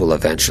tunnels will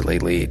eventually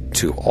lead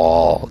to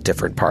all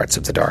different parts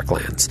of the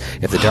Darklands.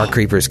 If the Dark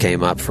Creepers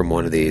came up from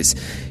one of these,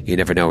 you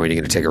never know when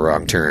you're going to take a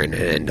wrong turn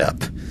and end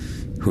up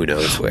who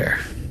knows where.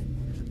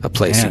 A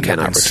place you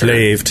cannot return.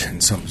 Enslaved in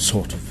some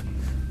sort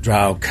of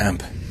drow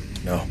camp.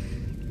 No.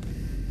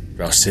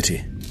 Drow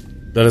city.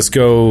 Let us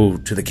go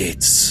to the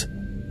gates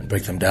and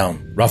break them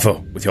down.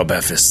 Ruffo, with your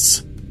bare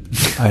fists.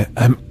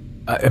 I'm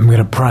going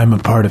to pry them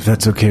apart if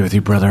that's okay with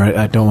you, brother.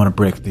 I don't want to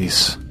break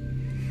these.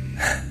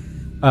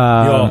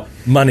 Your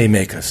money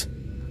makers.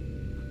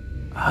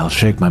 I'll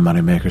shake my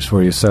moneymakers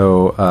for you.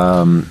 So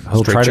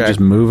he'll try to just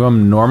move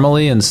them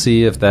normally and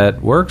see if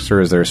that works,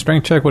 or is there a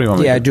strength check? What do you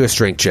want me to do? Do a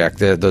strength check.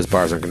 Those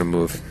bars aren't going to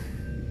move.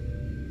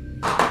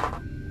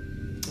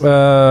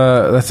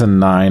 That's a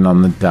 9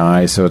 on the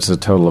die, so it's a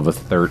total of a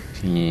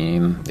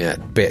 13. Yeah,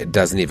 it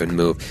doesn't even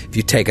move. If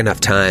you take enough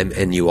time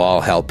and you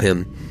all help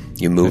him,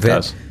 you move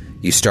it.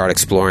 You start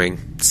exploring,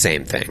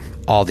 same thing.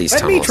 All these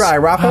tunnels. Let me try,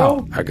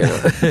 Rocco. Are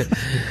gonna,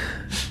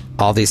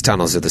 all these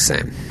tunnels are the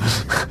same.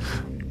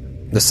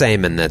 The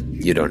same in that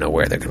you don't know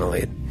where they're going to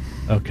lead.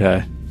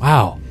 Okay.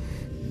 Wow.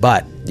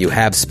 But you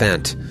have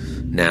spent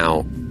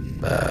now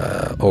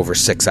over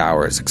 6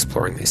 hours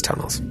exploring these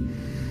tunnels.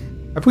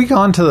 Have we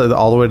gone to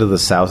all the way to the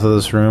south of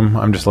this room?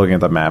 I'm just looking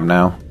at the map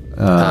now.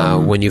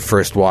 When you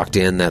first walked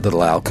in, that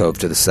little alcove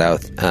to the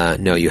south,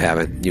 no, you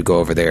haven't. You go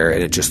over there,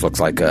 and it just looks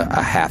like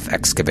a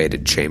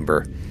half-excavated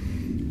chamber.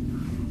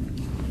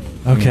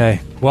 Okay.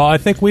 Well, I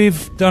think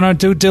we've done our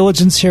due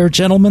diligence here,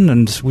 gentlemen,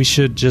 and we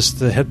should just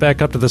head back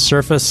up to the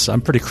surface.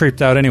 I'm pretty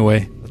creeped out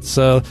anyway. Let's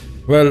do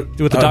what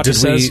the doctor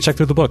says. Check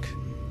through the book.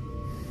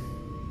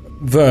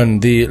 Vern,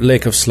 the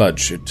Lake of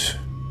Sludge, it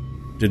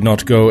did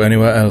not go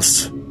anywhere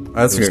else. That's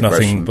There was a good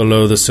nothing question.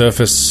 below the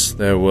surface.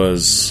 There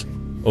was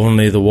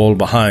only the wall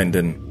behind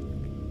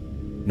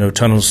and no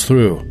tunnels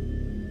through.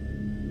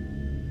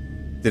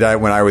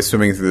 When I was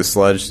swimming through the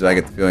sludge, did I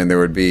get the feeling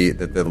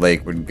that the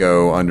lake would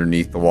go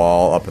underneath the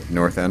wall up at the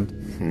north end?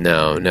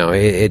 No.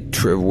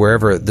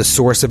 Wherever the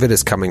source of it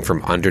is coming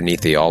from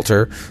underneath the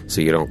altar,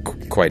 so you don't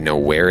quite know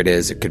where it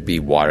is. It could be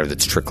water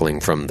that's trickling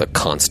from the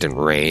constant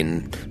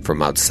rain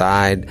from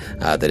outside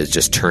that has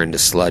just turned to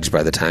sludge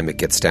by the time it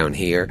gets down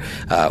here,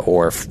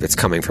 or if it's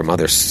coming from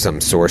some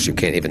source you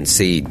can't even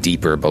see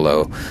deeper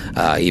below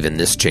even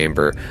this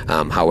chamber.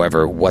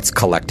 However, what's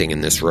collecting in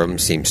this room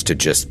seems to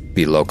just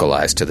be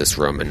localized to this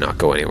room and not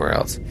go anywhere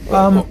else.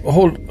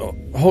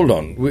 Hold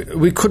on.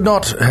 We could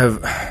not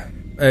have...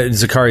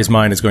 Zakari's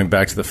mind is going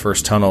back to the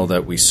first tunnel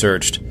that we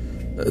searched.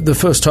 The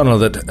first tunnel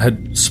that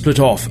had split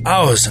off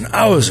hours and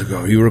hours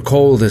ago. You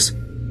recall this?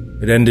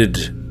 It ended,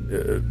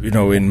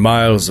 in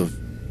miles of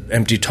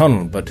empty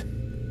tunnel, but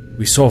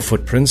we saw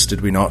footprints,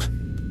 did we not?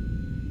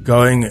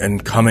 Going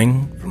and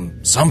coming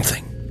from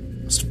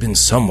something. Must have been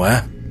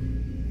somewhere.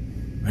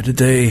 Where did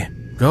they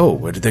go?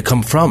 Where did they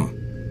come from?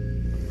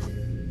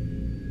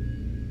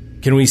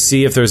 Can we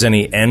see if there's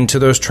any end to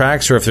those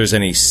tracks, or if there's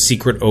any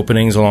secret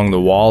openings along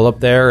the wall up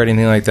there, or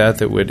anything like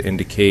that would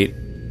indicate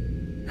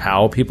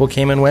how people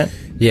came and went?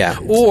 Yeah.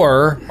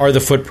 Or are the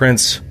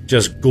footprints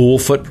just ghoul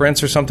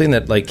footprints or something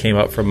that came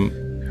up from...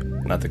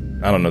 I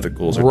don't know if the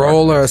ghouls are...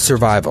 Roll a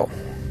survival.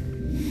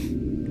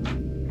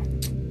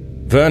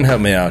 Vern,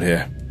 help me out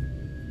here.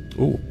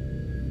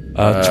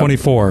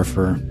 24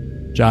 for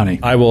Johnny.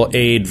 I will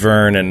aid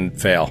Vern and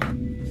fail.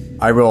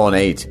 I roll an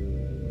 8.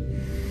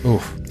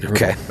 Oof.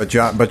 Okay. But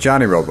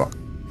Johnny rolled well.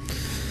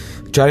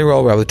 Johnny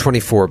rolled well with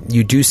 24.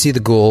 You do see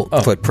the ghoul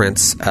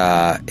footprints.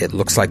 It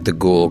looks like the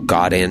ghoul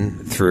got in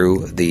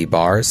through the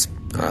bars.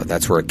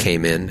 That's where it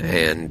came in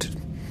and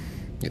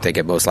You think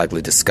it most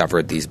likely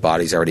discovered these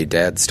bodies already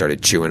dead,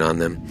 started chewing on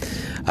them,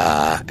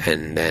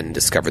 and then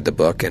discovered the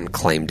book and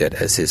claimed it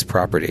as his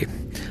property,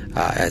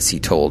 as he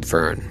told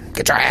Vern,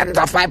 "Get your hands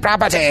off my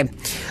property!"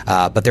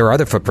 But there are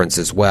other footprints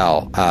as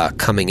well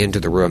coming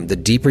into the room. The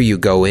deeper you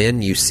go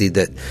in, you see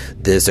that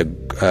there's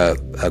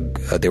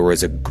there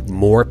was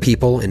more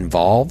people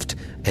involved,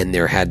 and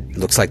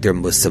looks like there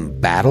was some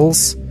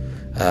battles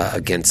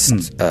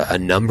against a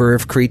number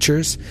of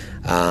creatures.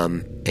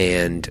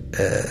 And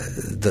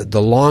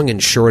the long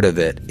and short of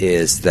it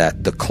is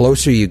that the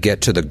closer you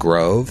get to the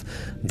grove,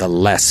 the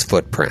less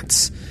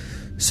footprints.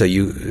 So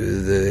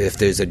if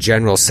there's a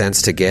general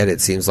sense to get,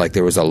 it seems like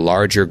there was a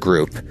larger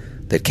group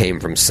that came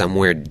from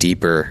somewhere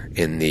deeper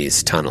in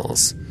these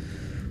tunnels,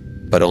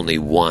 but only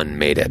one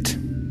made it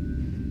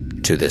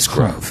to this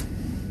grove.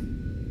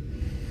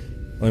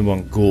 Only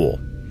one ghoul.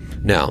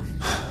 No,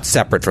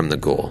 separate from the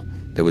ghoul,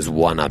 there was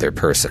one other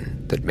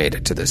person that made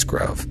it to this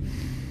grove.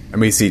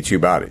 And we see 2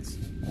 bodies.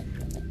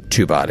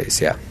 2 bodies,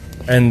 yeah.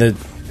 And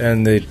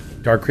the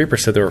Dark Creeper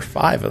said there were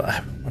 5 of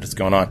them. What is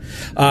going on?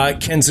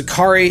 Can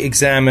Zakari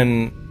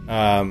examine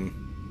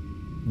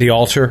the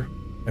altar?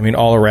 I mean,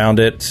 all around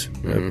it.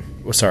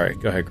 Sorry,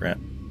 go ahead, Grant.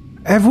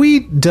 Have we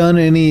done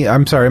any...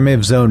 I'm sorry, I may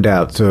have zoned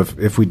out, so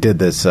if we did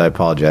this, I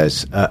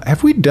apologize.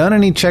 Have we done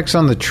any checks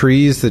on the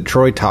trees that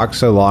Troy talked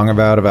so long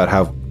about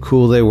how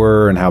cool they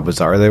were and how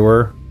bizarre they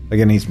were? Like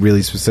any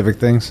really specific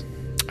things?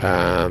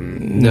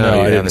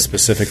 No, I didn't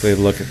specifically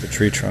look at the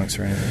tree trunks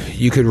or anything.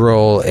 You could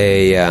roll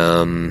a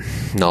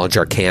Knowledge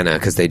Arcana,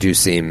 because they do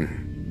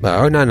seem...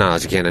 not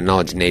Knowledge Arcana,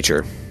 Knowledge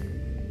Nature.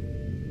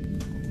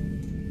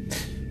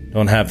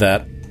 Don't have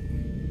that.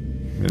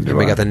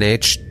 We got the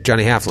Nate.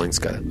 Johnny Halfling's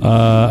got it.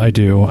 I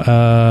do.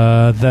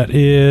 That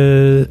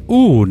is...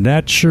 Ooh,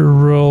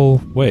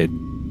 natural... Wait.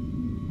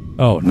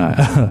 Oh,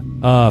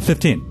 no.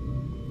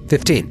 15.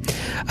 15.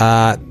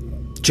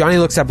 Johnny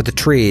looks up at the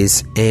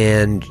trees,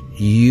 and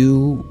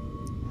you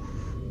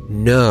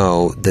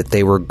know that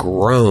they were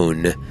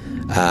grown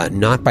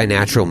not by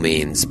natural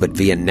means, but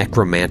via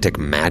necromantic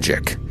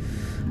magic.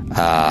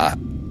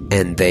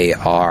 And they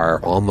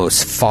are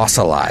almost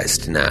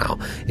fossilized now.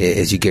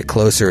 As you get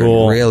closer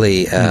and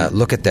really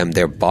look at them,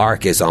 their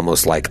bark is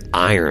almost like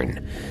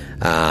iron.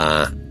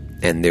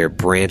 And their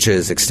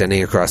branches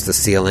extending across the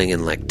ceiling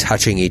and like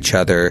touching each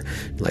other,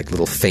 like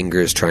little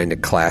fingers trying to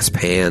clasp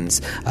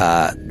hands.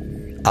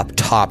 Up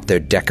top, they're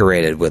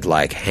decorated with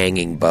like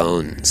hanging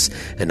bones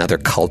and other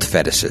cult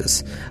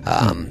fetishes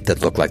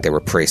that look like they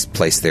were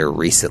placed there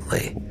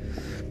recently,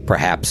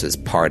 perhaps as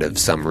part of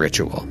some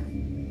ritual.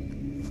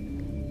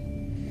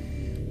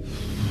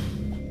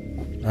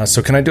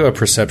 So can I do a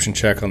perception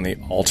check on the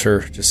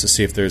altar just to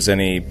see if there's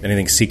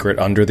anything secret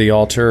under the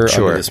altar?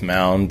 Sure. Under this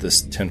mound,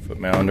 this 10-foot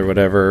mound or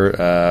whatever?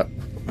 Oh,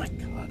 my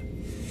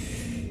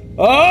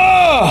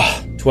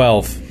God.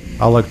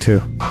 12. I'll look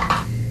too.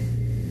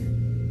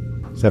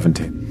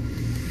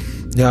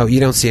 17. No, you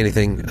don't see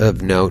anything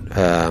of note,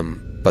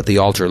 but the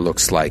altar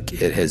looks like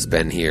it has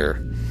been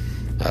here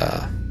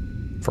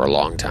for a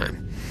long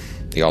time.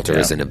 The altar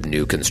isn't of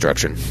new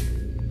construction.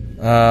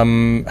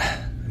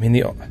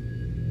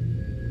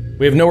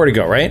 We have nowhere to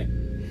go, right?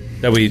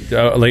 That we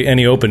like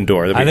any open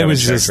door that we haven't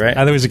checked, right?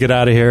 I think we should get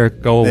out of here,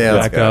 go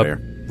back up,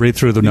 read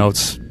through the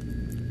notes.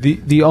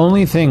 The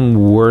only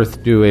thing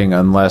worth doing,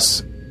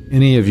 unless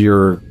any of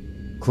your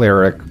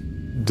cleric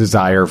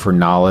desire for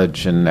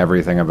knowledge and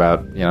everything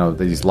about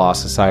these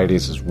lost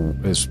societies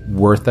is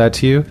worth that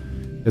to you,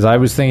 is I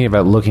was thinking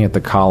about looking at the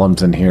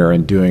columns in here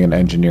and doing an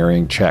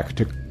engineering check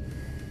to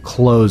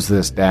close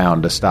this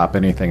down to stop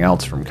anything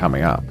else from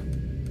coming up.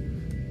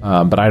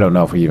 But I don't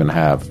know if we even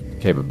have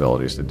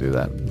capabilities to do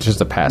that. It's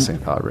just a passing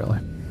thought, really.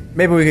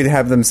 Maybe we could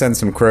have them send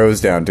some crows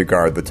down to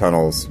guard the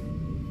tunnels.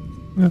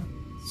 Yeah.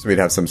 So we'd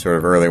have some sort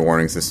of early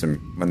warning system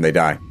when they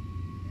die.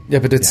 Yeah,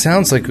 but it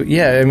sounds like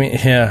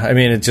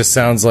it just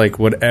sounds like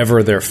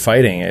whatever they're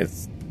fighting,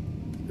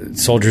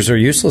 soldiers are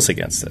useless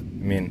against it. I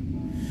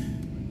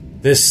mean,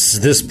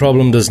 this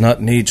problem does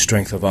not need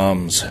strength of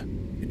arms.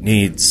 It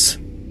needs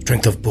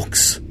strength of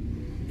books.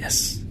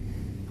 Yes.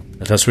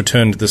 Let us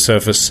return to the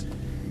surface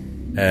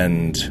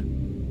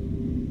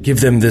and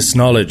give them this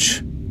knowledge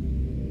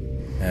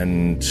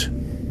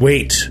and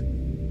wait,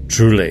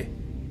 truly,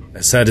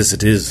 as sad as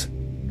it is,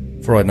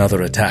 for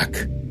another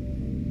attack,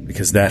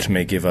 because that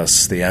may give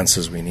us the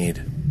answers we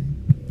need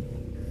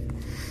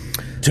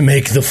to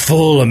make the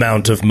full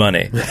amount of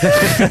money.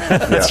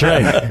 That's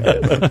right.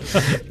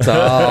 It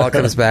all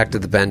comes back to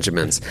the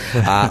Benjamins.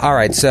 All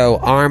right, so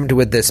armed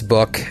with this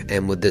book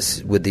and with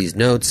these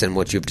notes and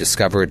what you've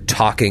discovered,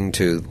 talking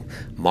to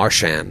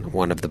Marshan,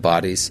 one of the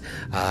bodies,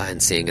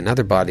 and seeing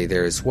another body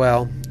there as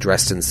well,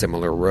 dressed in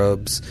similar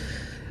robes,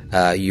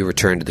 you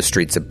return to the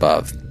streets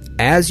above.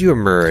 As you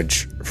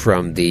emerge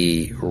from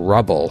the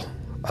rubble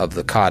of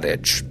the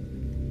cottage,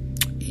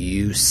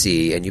 you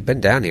see, and you've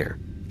been down here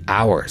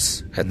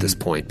hours at this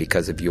point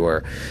because of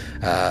your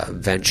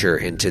venture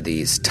into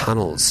these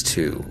tunnels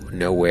to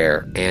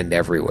nowhere and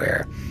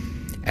everywhere.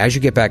 As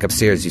you get back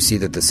upstairs, you see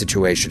that the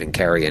situation in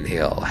Carrion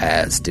Hill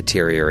has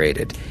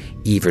deteriorated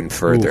even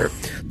further.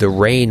 Oof. The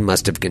rain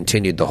must have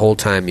continued the whole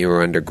time you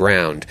were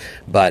underground,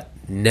 but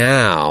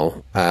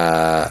now,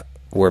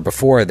 where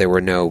before there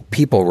were no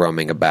people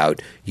roaming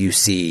about, you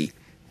see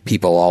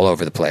people all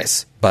over the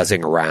place,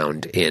 buzzing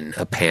around in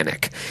a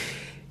panic.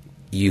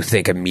 You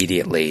think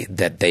immediately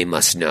that they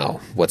must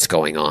know what's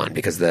going on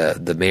because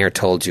the mayor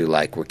told you,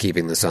 like, we're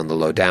keeping this on the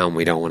low down.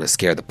 We don't want to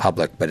scare the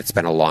public, but it's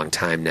been a long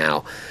time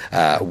now.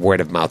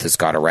 Word of mouth has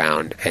got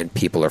around, and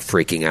people are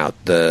freaking out.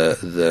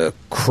 The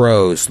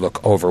crows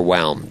look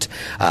overwhelmed,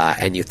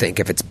 and you think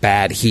if it's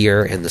bad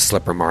here in the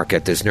Slipper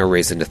Market, there's no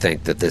reason to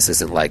think that this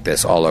isn't like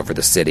this all over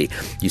the city.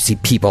 You see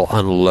people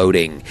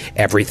unloading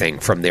everything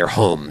from their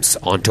homes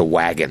onto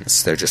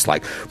wagons. They're just,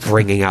 like,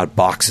 bringing out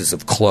boxes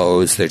of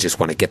clothes. They just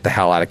want to get the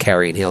hell out of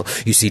Carrion Hill.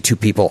 You see two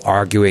people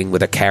arguing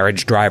with a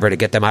carriage driver to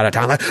get them out of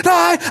town. Like, no,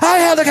 I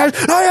held the carriage.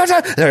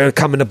 No, they're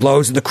coming to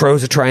blows, and the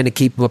crows are trying to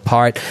keep them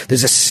apart.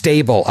 There's a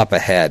stable up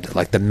ahead,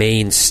 like the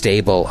main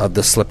stable of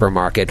the Slipper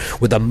Market,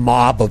 with a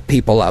mob of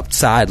people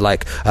outside,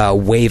 like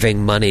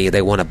waving money.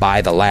 They want to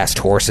buy the last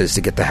horses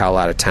to get the hell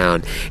out of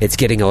town. It's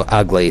getting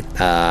ugly,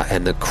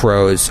 and the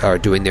crows are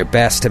doing their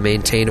best to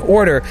maintain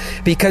order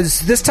because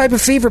this type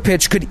of fever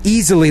pitch could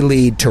easily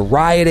lead to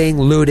rioting,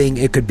 looting.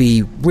 It could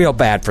be real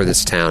bad for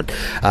this town.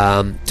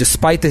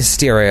 Despite the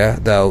hysteria,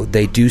 though,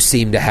 they do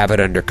seem to have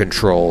it under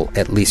control,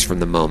 at least from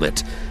the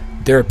moment.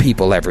 There are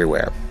people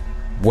everywhere.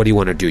 What do you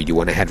want to do? You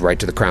want to head right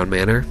to the Crown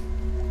Manor?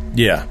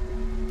 Yeah.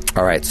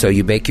 All right, so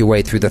you make your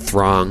way through the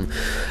throng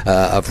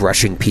of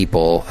rushing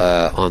people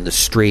on the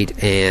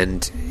street,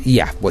 and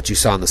yeah, what you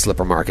saw in the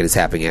Slipper Market is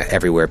happening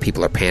everywhere.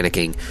 People are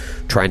panicking,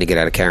 trying to get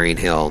out of Carrion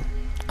Hill.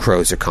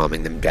 Crows are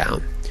calming them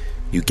down.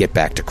 You get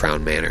back to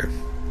Crown Manor.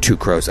 Two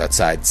crows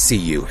outside see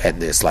you,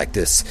 and there's like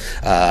this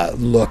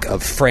look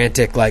of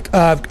frantic, like,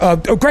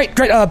 great,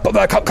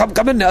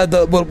 come in,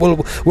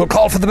 we'll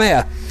call for the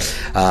mayor.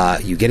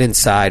 You get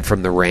inside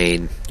from the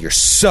rain. You're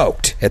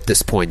soaked at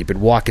this point. You've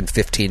been walking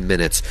 15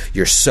 minutes.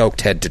 You're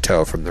soaked head to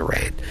toe from the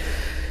rain.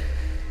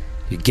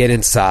 You get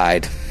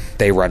inside.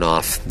 They run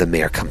off. The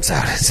mayor comes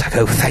out. It's like,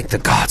 oh, thank the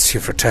gods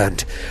you've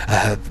returned.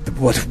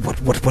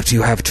 What do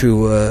you have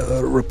to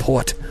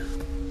report?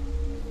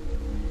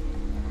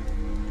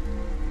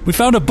 We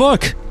found a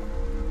book.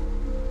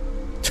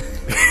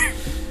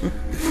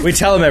 We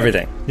tell him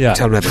everything. Yeah,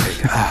 tell him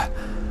everything.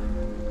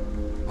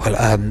 Well,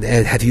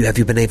 have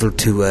you been able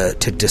to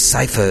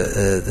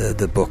decipher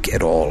the book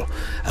at all?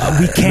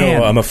 We can.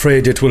 No, I'm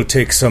afraid it will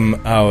take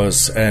some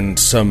hours and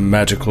some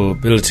magical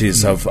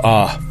abilities of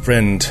our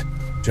friend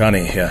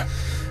Johnny here.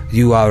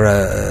 You are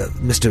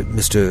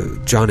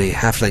Mr. Johnny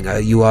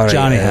Halfling. You are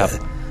Johnny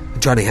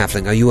Halfling. Johnny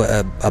Halfling. Are you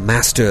a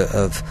master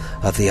of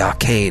the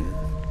arcane?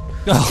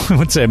 Oh, I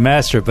wouldn't say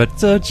master, but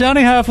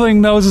Johnny Halfling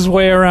knows his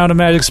way around a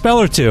magic spell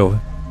or two.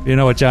 You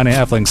know what Johnny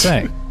Halfling's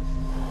saying.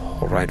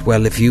 All right.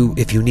 Well, if you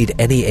need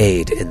any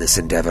aid in this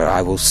endeavor,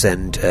 I will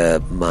send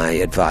my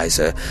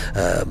advisor,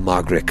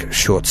 Margaret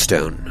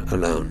Shortstone,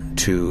 alone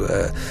to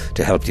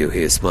help you.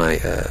 He is my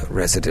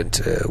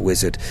resident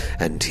wizard,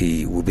 and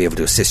he will be able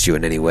to assist you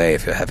in any way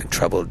if you're having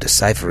trouble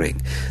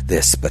deciphering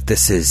this. But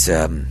this is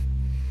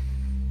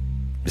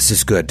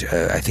good.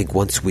 I think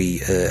once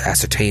we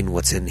ascertain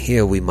what's in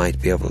here, we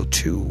might be able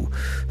to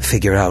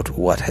figure out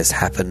what has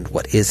happened,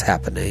 what is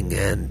happening,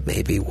 and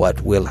maybe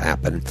what will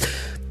happen.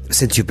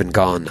 Since you've been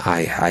gone,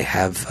 I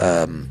have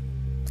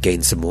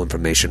gained some more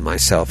information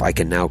myself. I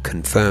can now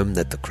confirm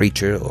that the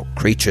creature or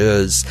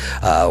creatures,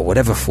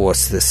 whatever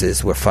force this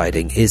is we're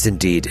fighting, is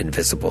indeed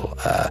invisible.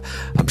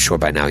 I'm sure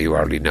by now you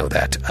already know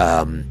that.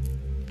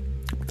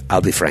 I'll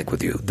be frank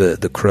with you.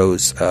 The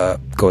crows are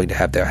going to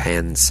have their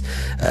hands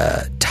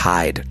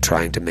tied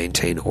trying to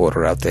maintain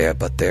order out there,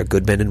 but they're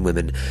good men and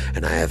women,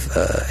 and I have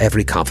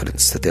every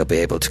confidence that they'll be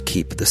able to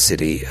keep the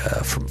city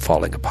from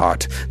falling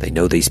apart. They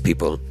know these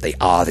people. They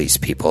are these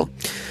people.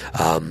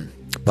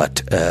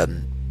 But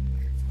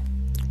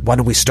why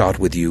don't we start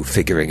with you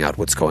figuring out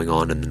what's going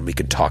on, and then we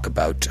can talk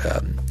about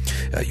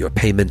your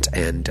payment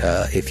and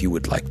if you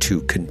would like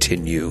to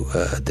continue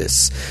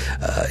this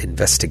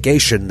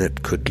investigation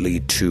that could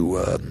lead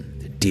to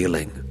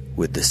dealing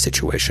with this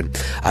situation.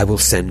 I will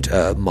send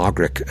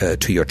Margaret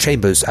to your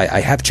chambers.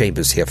 I have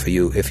chambers here for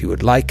you if you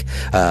would like.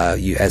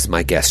 You, as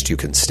my guest, you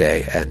can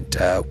stay, and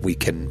we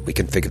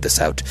can figure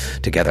this out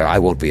together. I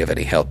won't be of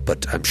any help,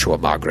 but I'm sure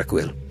Margaret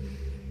will.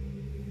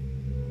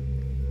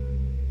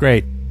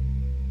 Great.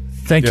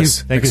 Thank you,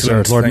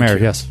 sir. Lord Mayor,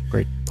 yes.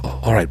 Great.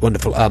 All right,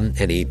 wonderful. And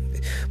he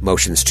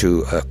motions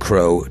to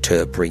Crow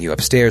to bring you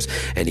upstairs,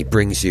 and he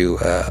brings you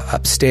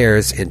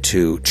upstairs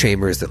into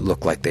chambers that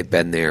look like they've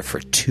been there for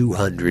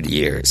 200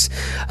 years,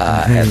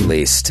 at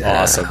least.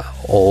 Awesome.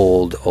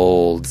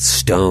 Old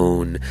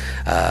stone,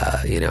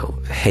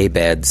 hay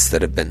beds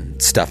that have been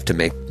stuffed to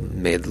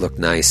made look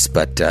nice,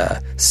 but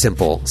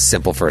simple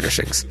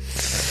furnishings.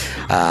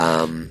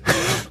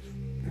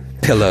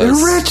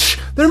 pillows. They're rich.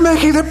 They're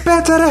making their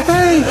beds out of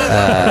hay.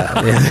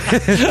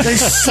 They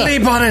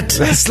sleep on it.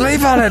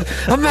 Sleep on it.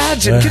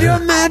 Imagine. Can you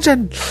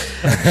imagine?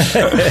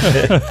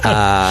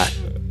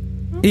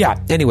 Yeah.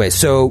 Anyway,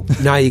 so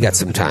now you got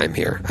some time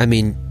here. I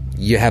mean,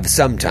 you have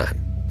some time,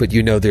 but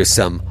you know there's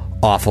some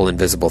awful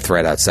invisible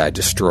threat outside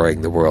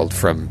destroying the world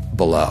from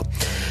below.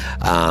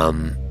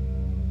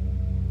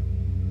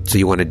 So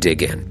you want to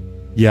dig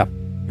in. Yeah.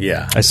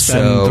 Yeah. I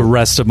spend the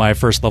rest of my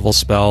first level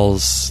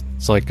spells.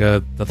 It's like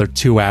another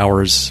 2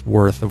 hours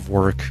worth of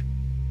work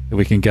that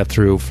we can get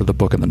through for the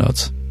book and the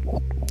notes.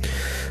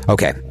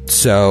 Okay,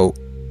 so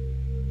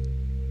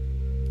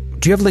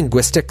do you have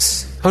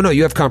linguistics? Oh no,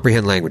 you have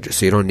comprehend languages,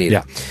 so you don't need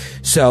it.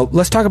 So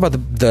let's talk about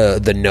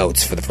the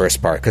notes for the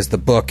first part, because the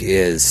book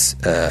is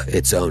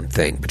its own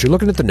thing. But you're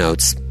looking at the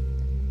notes,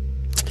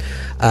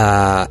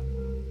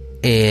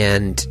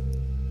 and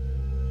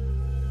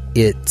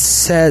it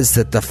says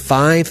that the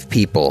 5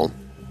 people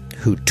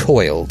who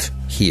toiled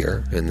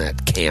here in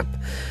that camp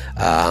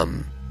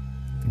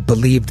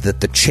believed that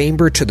the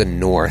chamber to the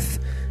north,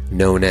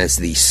 known as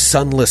the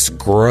Sunless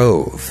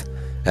Grove,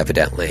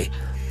 evidently,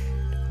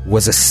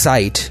 was a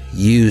site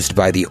used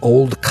by the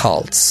old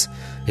cults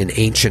in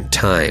ancient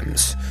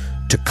times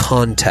to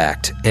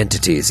contact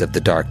entities of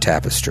the Dark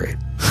Tapestry.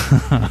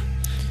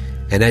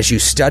 And as you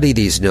study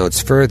these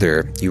notes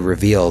further, you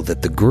reveal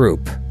that the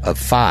group of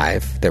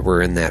 5 that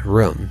were in that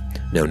room,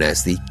 known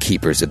as the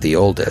Keepers of the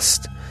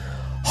Oldest,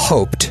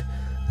 hoped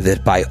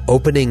that by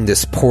opening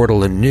this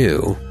portal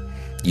anew,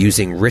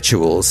 using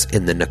rituals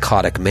in the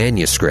Nakadic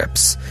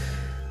manuscripts,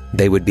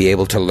 they would be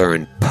able to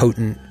learn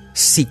potent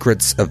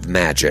secrets of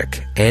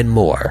magic and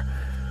more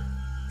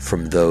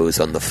from those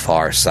on the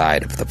far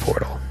side of the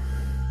portal.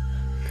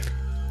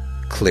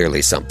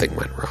 Clearly something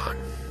went wrong.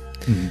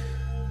 Mm-hmm.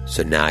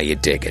 So now you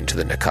dig into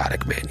the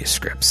Nakadic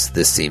manuscripts.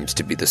 This seems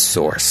to be the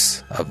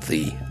source of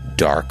the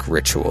dark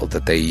ritual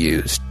that they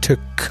used to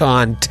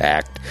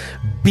contact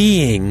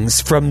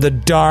beings from the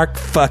dark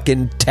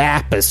fucking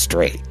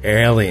tapestry.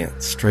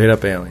 Aliens. Straight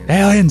up aliens.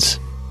 Aliens!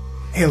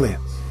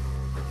 Aliens.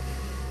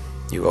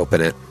 You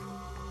open it.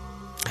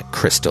 A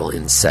crystal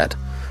inset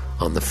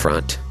on the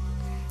front.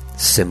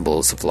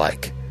 Symbols of,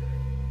 like,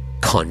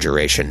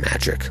 conjuration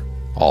magic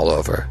all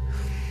over.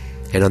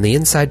 And on the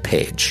inside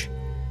page,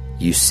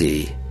 you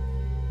see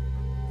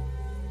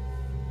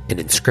an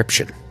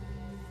inscription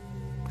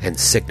and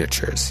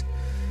signatures.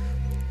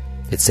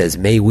 It says,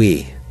 "May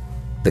we,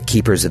 the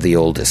Keepers of the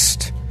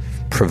Oldest,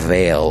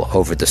 prevail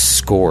over the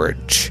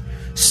scourge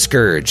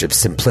of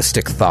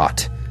simplistic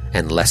thought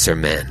and lesser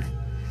men."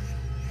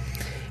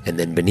 And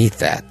then beneath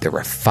that, there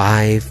are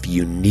 5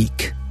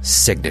 unique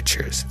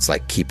signatures. It's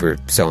like Keeper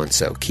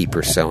so-and-so,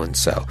 Keeper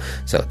so-and-so.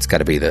 So it's got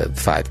to be the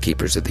 5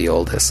 Keepers of the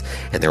Oldest.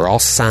 And they're all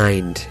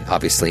signed,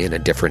 obviously, in a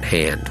different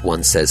hand.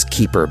 One says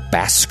Keeper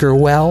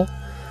Baskerwell.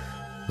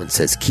 One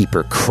says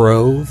Keeper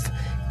Crove,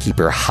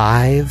 Keeper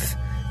Hive,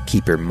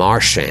 Keeper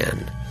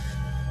Marshan,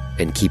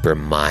 and Keeper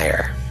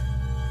Meyer.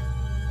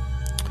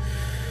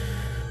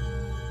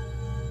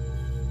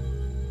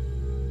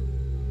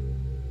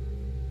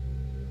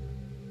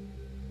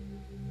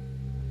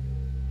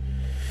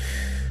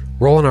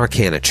 Roll an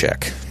Arcana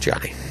check,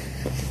 Johnny.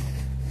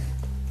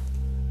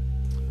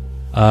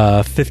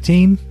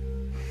 15?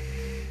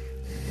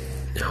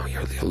 No,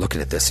 you're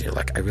looking at this and you're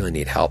like, I really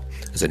need help.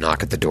 There's a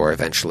knock at the door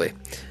eventually.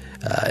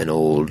 An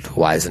old,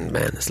 wizened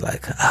man is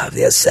like,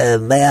 yes,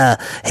 Mayor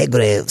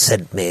Hegre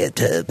sent me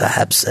to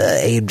perhaps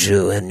aid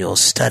you in your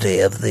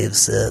study of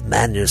these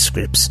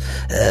manuscripts.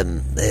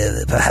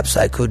 Perhaps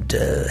I could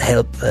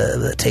help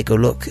take a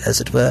look,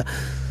 as it were.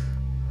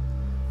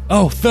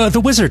 Oh,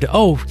 the wizard.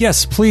 Oh,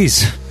 yes,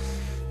 please.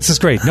 This is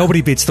great.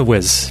 Nobody beats the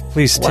whiz.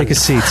 Please take a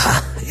seat.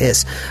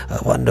 Yes,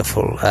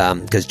 wonderful.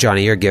 because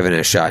Johnny, you're giving it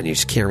a shot and you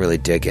just can't really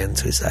dig in.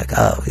 So he's like,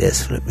 oh,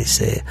 yes, let me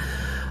see.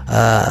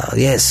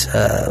 Yes,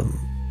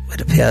 it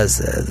appears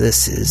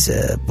this is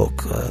a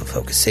book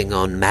focusing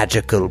on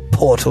magical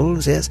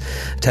portals, yes,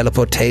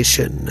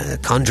 teleportation,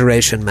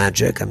 conjuration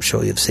magic. I'm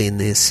sure you've seen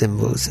these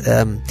symbols.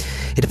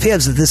 It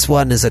appears that this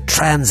one is a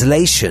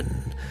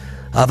translation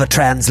of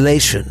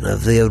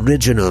the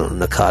original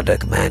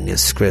Nakadic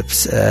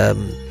manuscripts,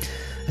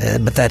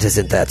 but that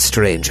isn't that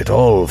strange at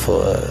all,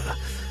 for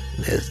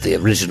the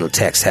original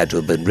text had to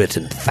have been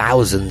written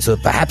thousands or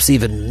perhaps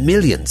even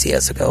millions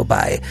years ago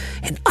by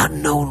an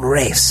unknown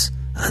race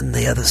on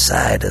the other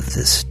side of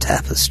this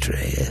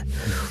tapestry.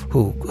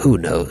 Who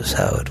knows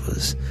how it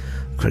was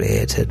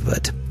created,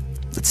 but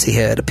let's see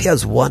here. It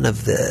appears one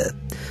of the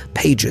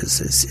pages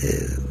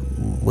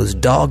was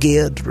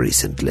dog-eared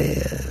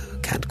recently.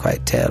 Can't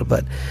quite tell,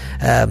 but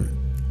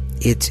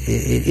it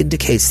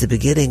indicates the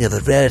beginning of a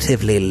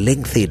relatively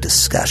lengthy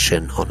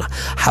discussion on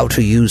how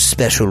to use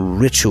special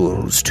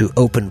rituals to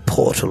open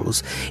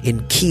portals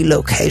in key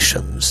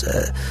locations,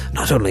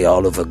 not only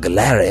all over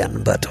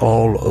Galarian, but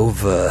all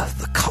over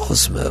the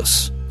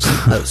cosmos.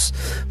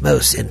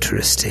 most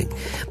interesting.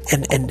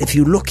 And if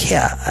you look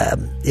here,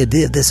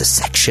 there's a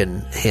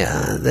section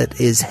here that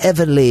is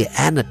heavily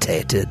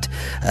annotated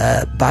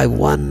by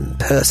one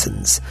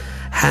person's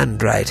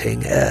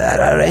handwriting.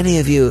 Are any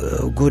of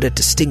you good at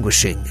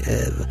distinguishing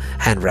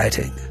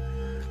handwriting?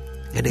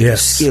 Any of you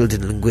Yes, skilled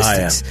in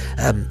linguistics?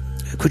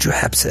 Could you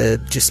perhaps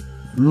just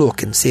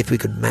look and see if we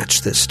could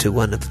match this to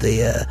one of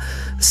the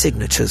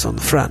signatures on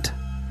the front?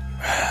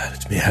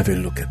 Let me have a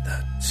look at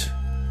that.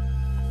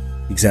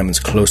 Examines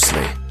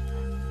closely.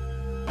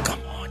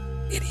 Come on,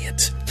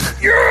 idiot.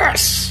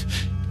 Yes!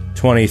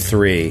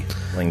 23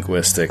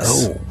 linguistics.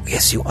 Oh,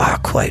 yes, you are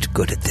quite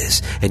good at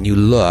this. And you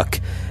look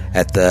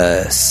at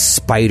the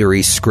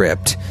spidery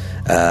script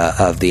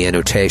of the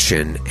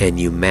annotation, and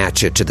you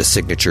match it to the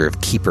signature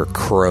of Keeper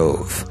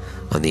Crove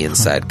on the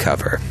inside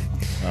cover.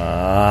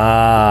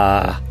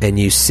 And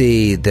you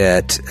see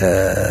that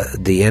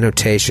the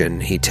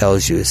annotation he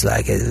tells you is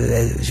like,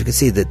 as you can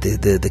see, that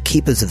the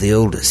keepers of the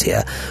Olders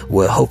here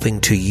were hoping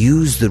to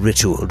use the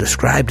ritual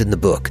described in the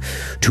book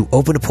to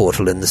open a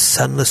portal in the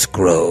Sunless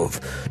Grove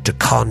to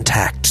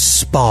contact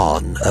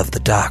Spawn of the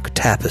Dark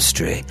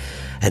Tapestry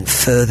and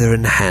further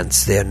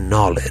enhance their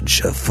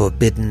knowledge of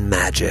forbidden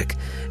magic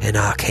and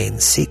arcane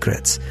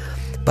secrets.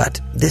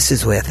 But this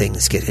is where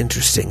things get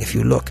interesting. If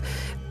you look,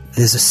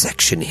 there's a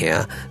section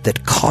here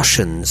that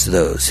cautions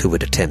those who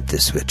would attempt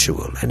this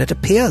ritual, and it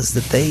appears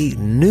that they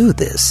knew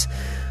this,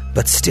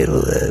 but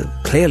still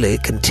clearly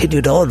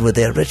continued on with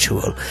their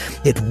ritual.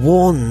 It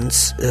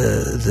warns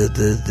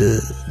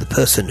the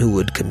person who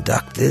would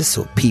conduct this,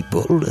 or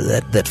people,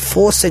 that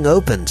forcing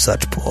open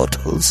such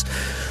portals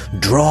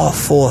draw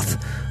forth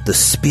the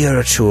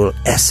spiritual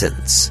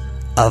essence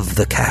of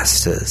the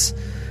casters,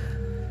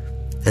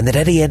 and that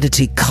any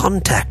entity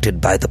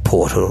contacted by the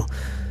portal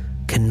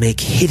can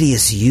make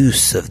hideous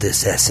use of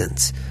this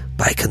essence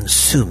by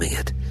consuming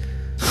it,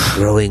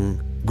 growing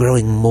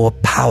more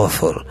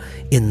powerful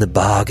in the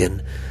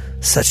bargain,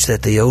 such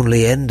that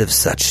only the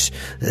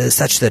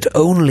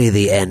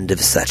end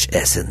of such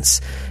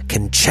essence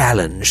can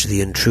challenge the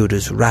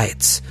intruder's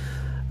rights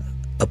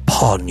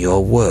upon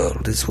your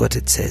world, is what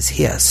it says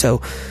here.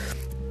 So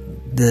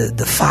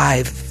the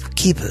 5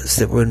 keepers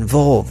that were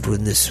involved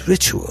in this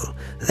ritual,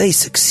 they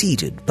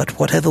succeeded, but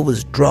whatever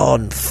was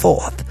drawn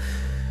forth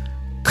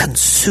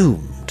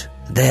consumed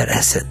their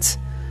essence.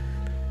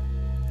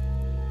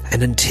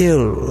 And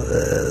until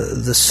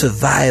the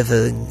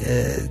surviving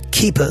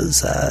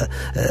keepers are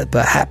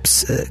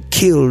perhaps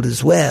killed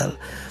as well,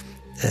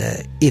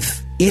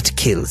 if it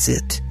kills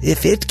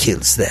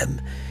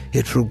them,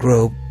 it will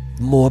grow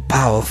more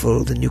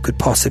powerful than you could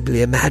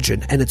possibly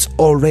imagine, and it's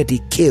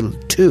already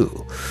killed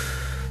too.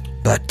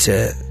 But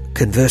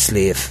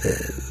conversely, if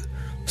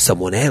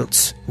someone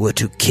else were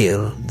to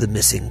kill the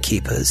missing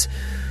keepers,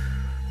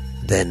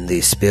 then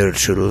the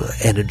spiritual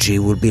energy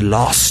will be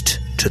lost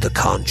to the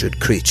conjured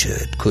creature.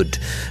 It could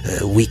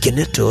weaken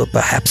it, or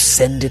perhaps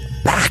send it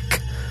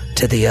back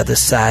to the other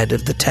side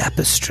of the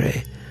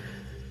tapestry.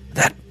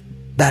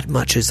 That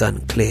much is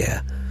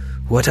unclear.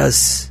 What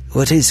is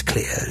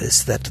clear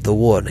is that the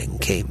warning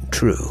came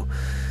true,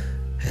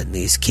 and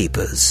these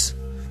keepers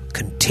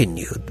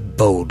continued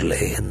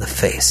boldly in the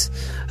face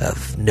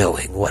of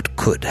knowing what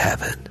could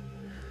happen.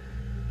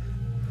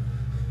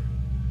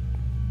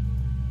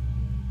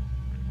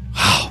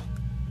 Wow.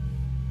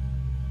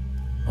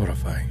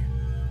 Horrifying.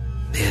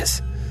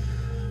 Yes.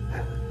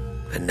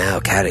 And now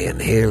Carrion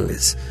Hill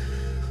is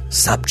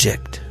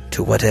subject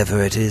to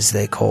whatever it is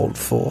they called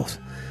forth.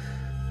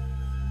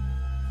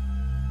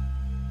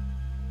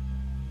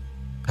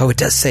 Oh, it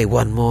does say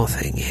one more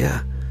thing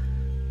here.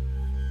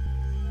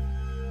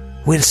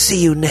 We'll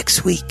see you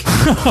next week.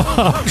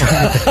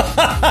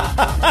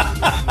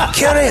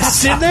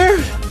 Curious. In there?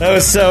 That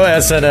was so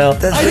SNL.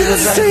 I didn't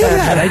say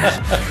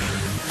that.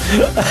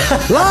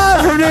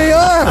 Live from New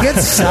York,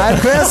 it's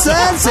SideQuest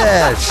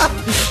Sausage.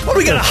 What, are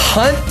we gonna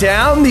hunt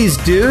down these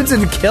dudes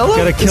and kill them?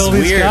 Gotta kill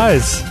these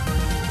guys.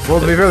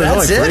 Well, to be fair, there's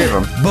only That's 3 it. of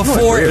them.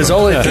 Before There's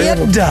only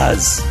It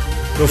does.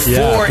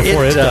 Before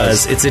it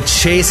does. It's a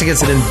chase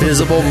against an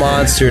invisible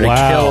monster to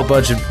Wow. kill a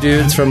bunch of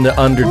dudes from the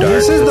Underdark.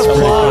 This is That's the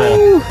really plot.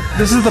 cool.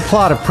 This is the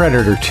plot of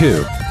Predator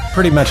 2.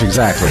 Pretty much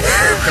exactly.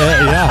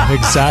 Yeah,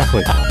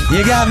 exactly.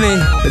 You got me.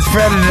 It's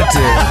Predator 2.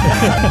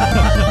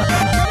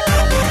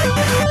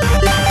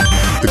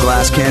 The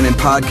Glass Cannon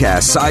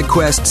Podcast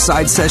SideQuest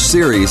Side Sesh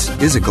series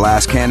is a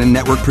Glass Cannon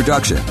Network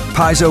production.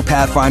 Paizo,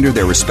 Pathfinder,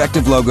 their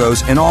respective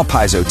logos, and all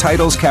Paizo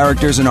titles,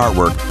 characters, and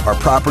artwork are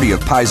property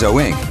of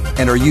Paizo Inc.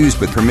 and are used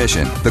with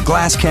permission. The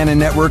Glass Cannon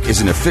Network is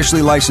an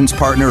officially licensed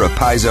partner of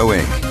Paizo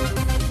Inc.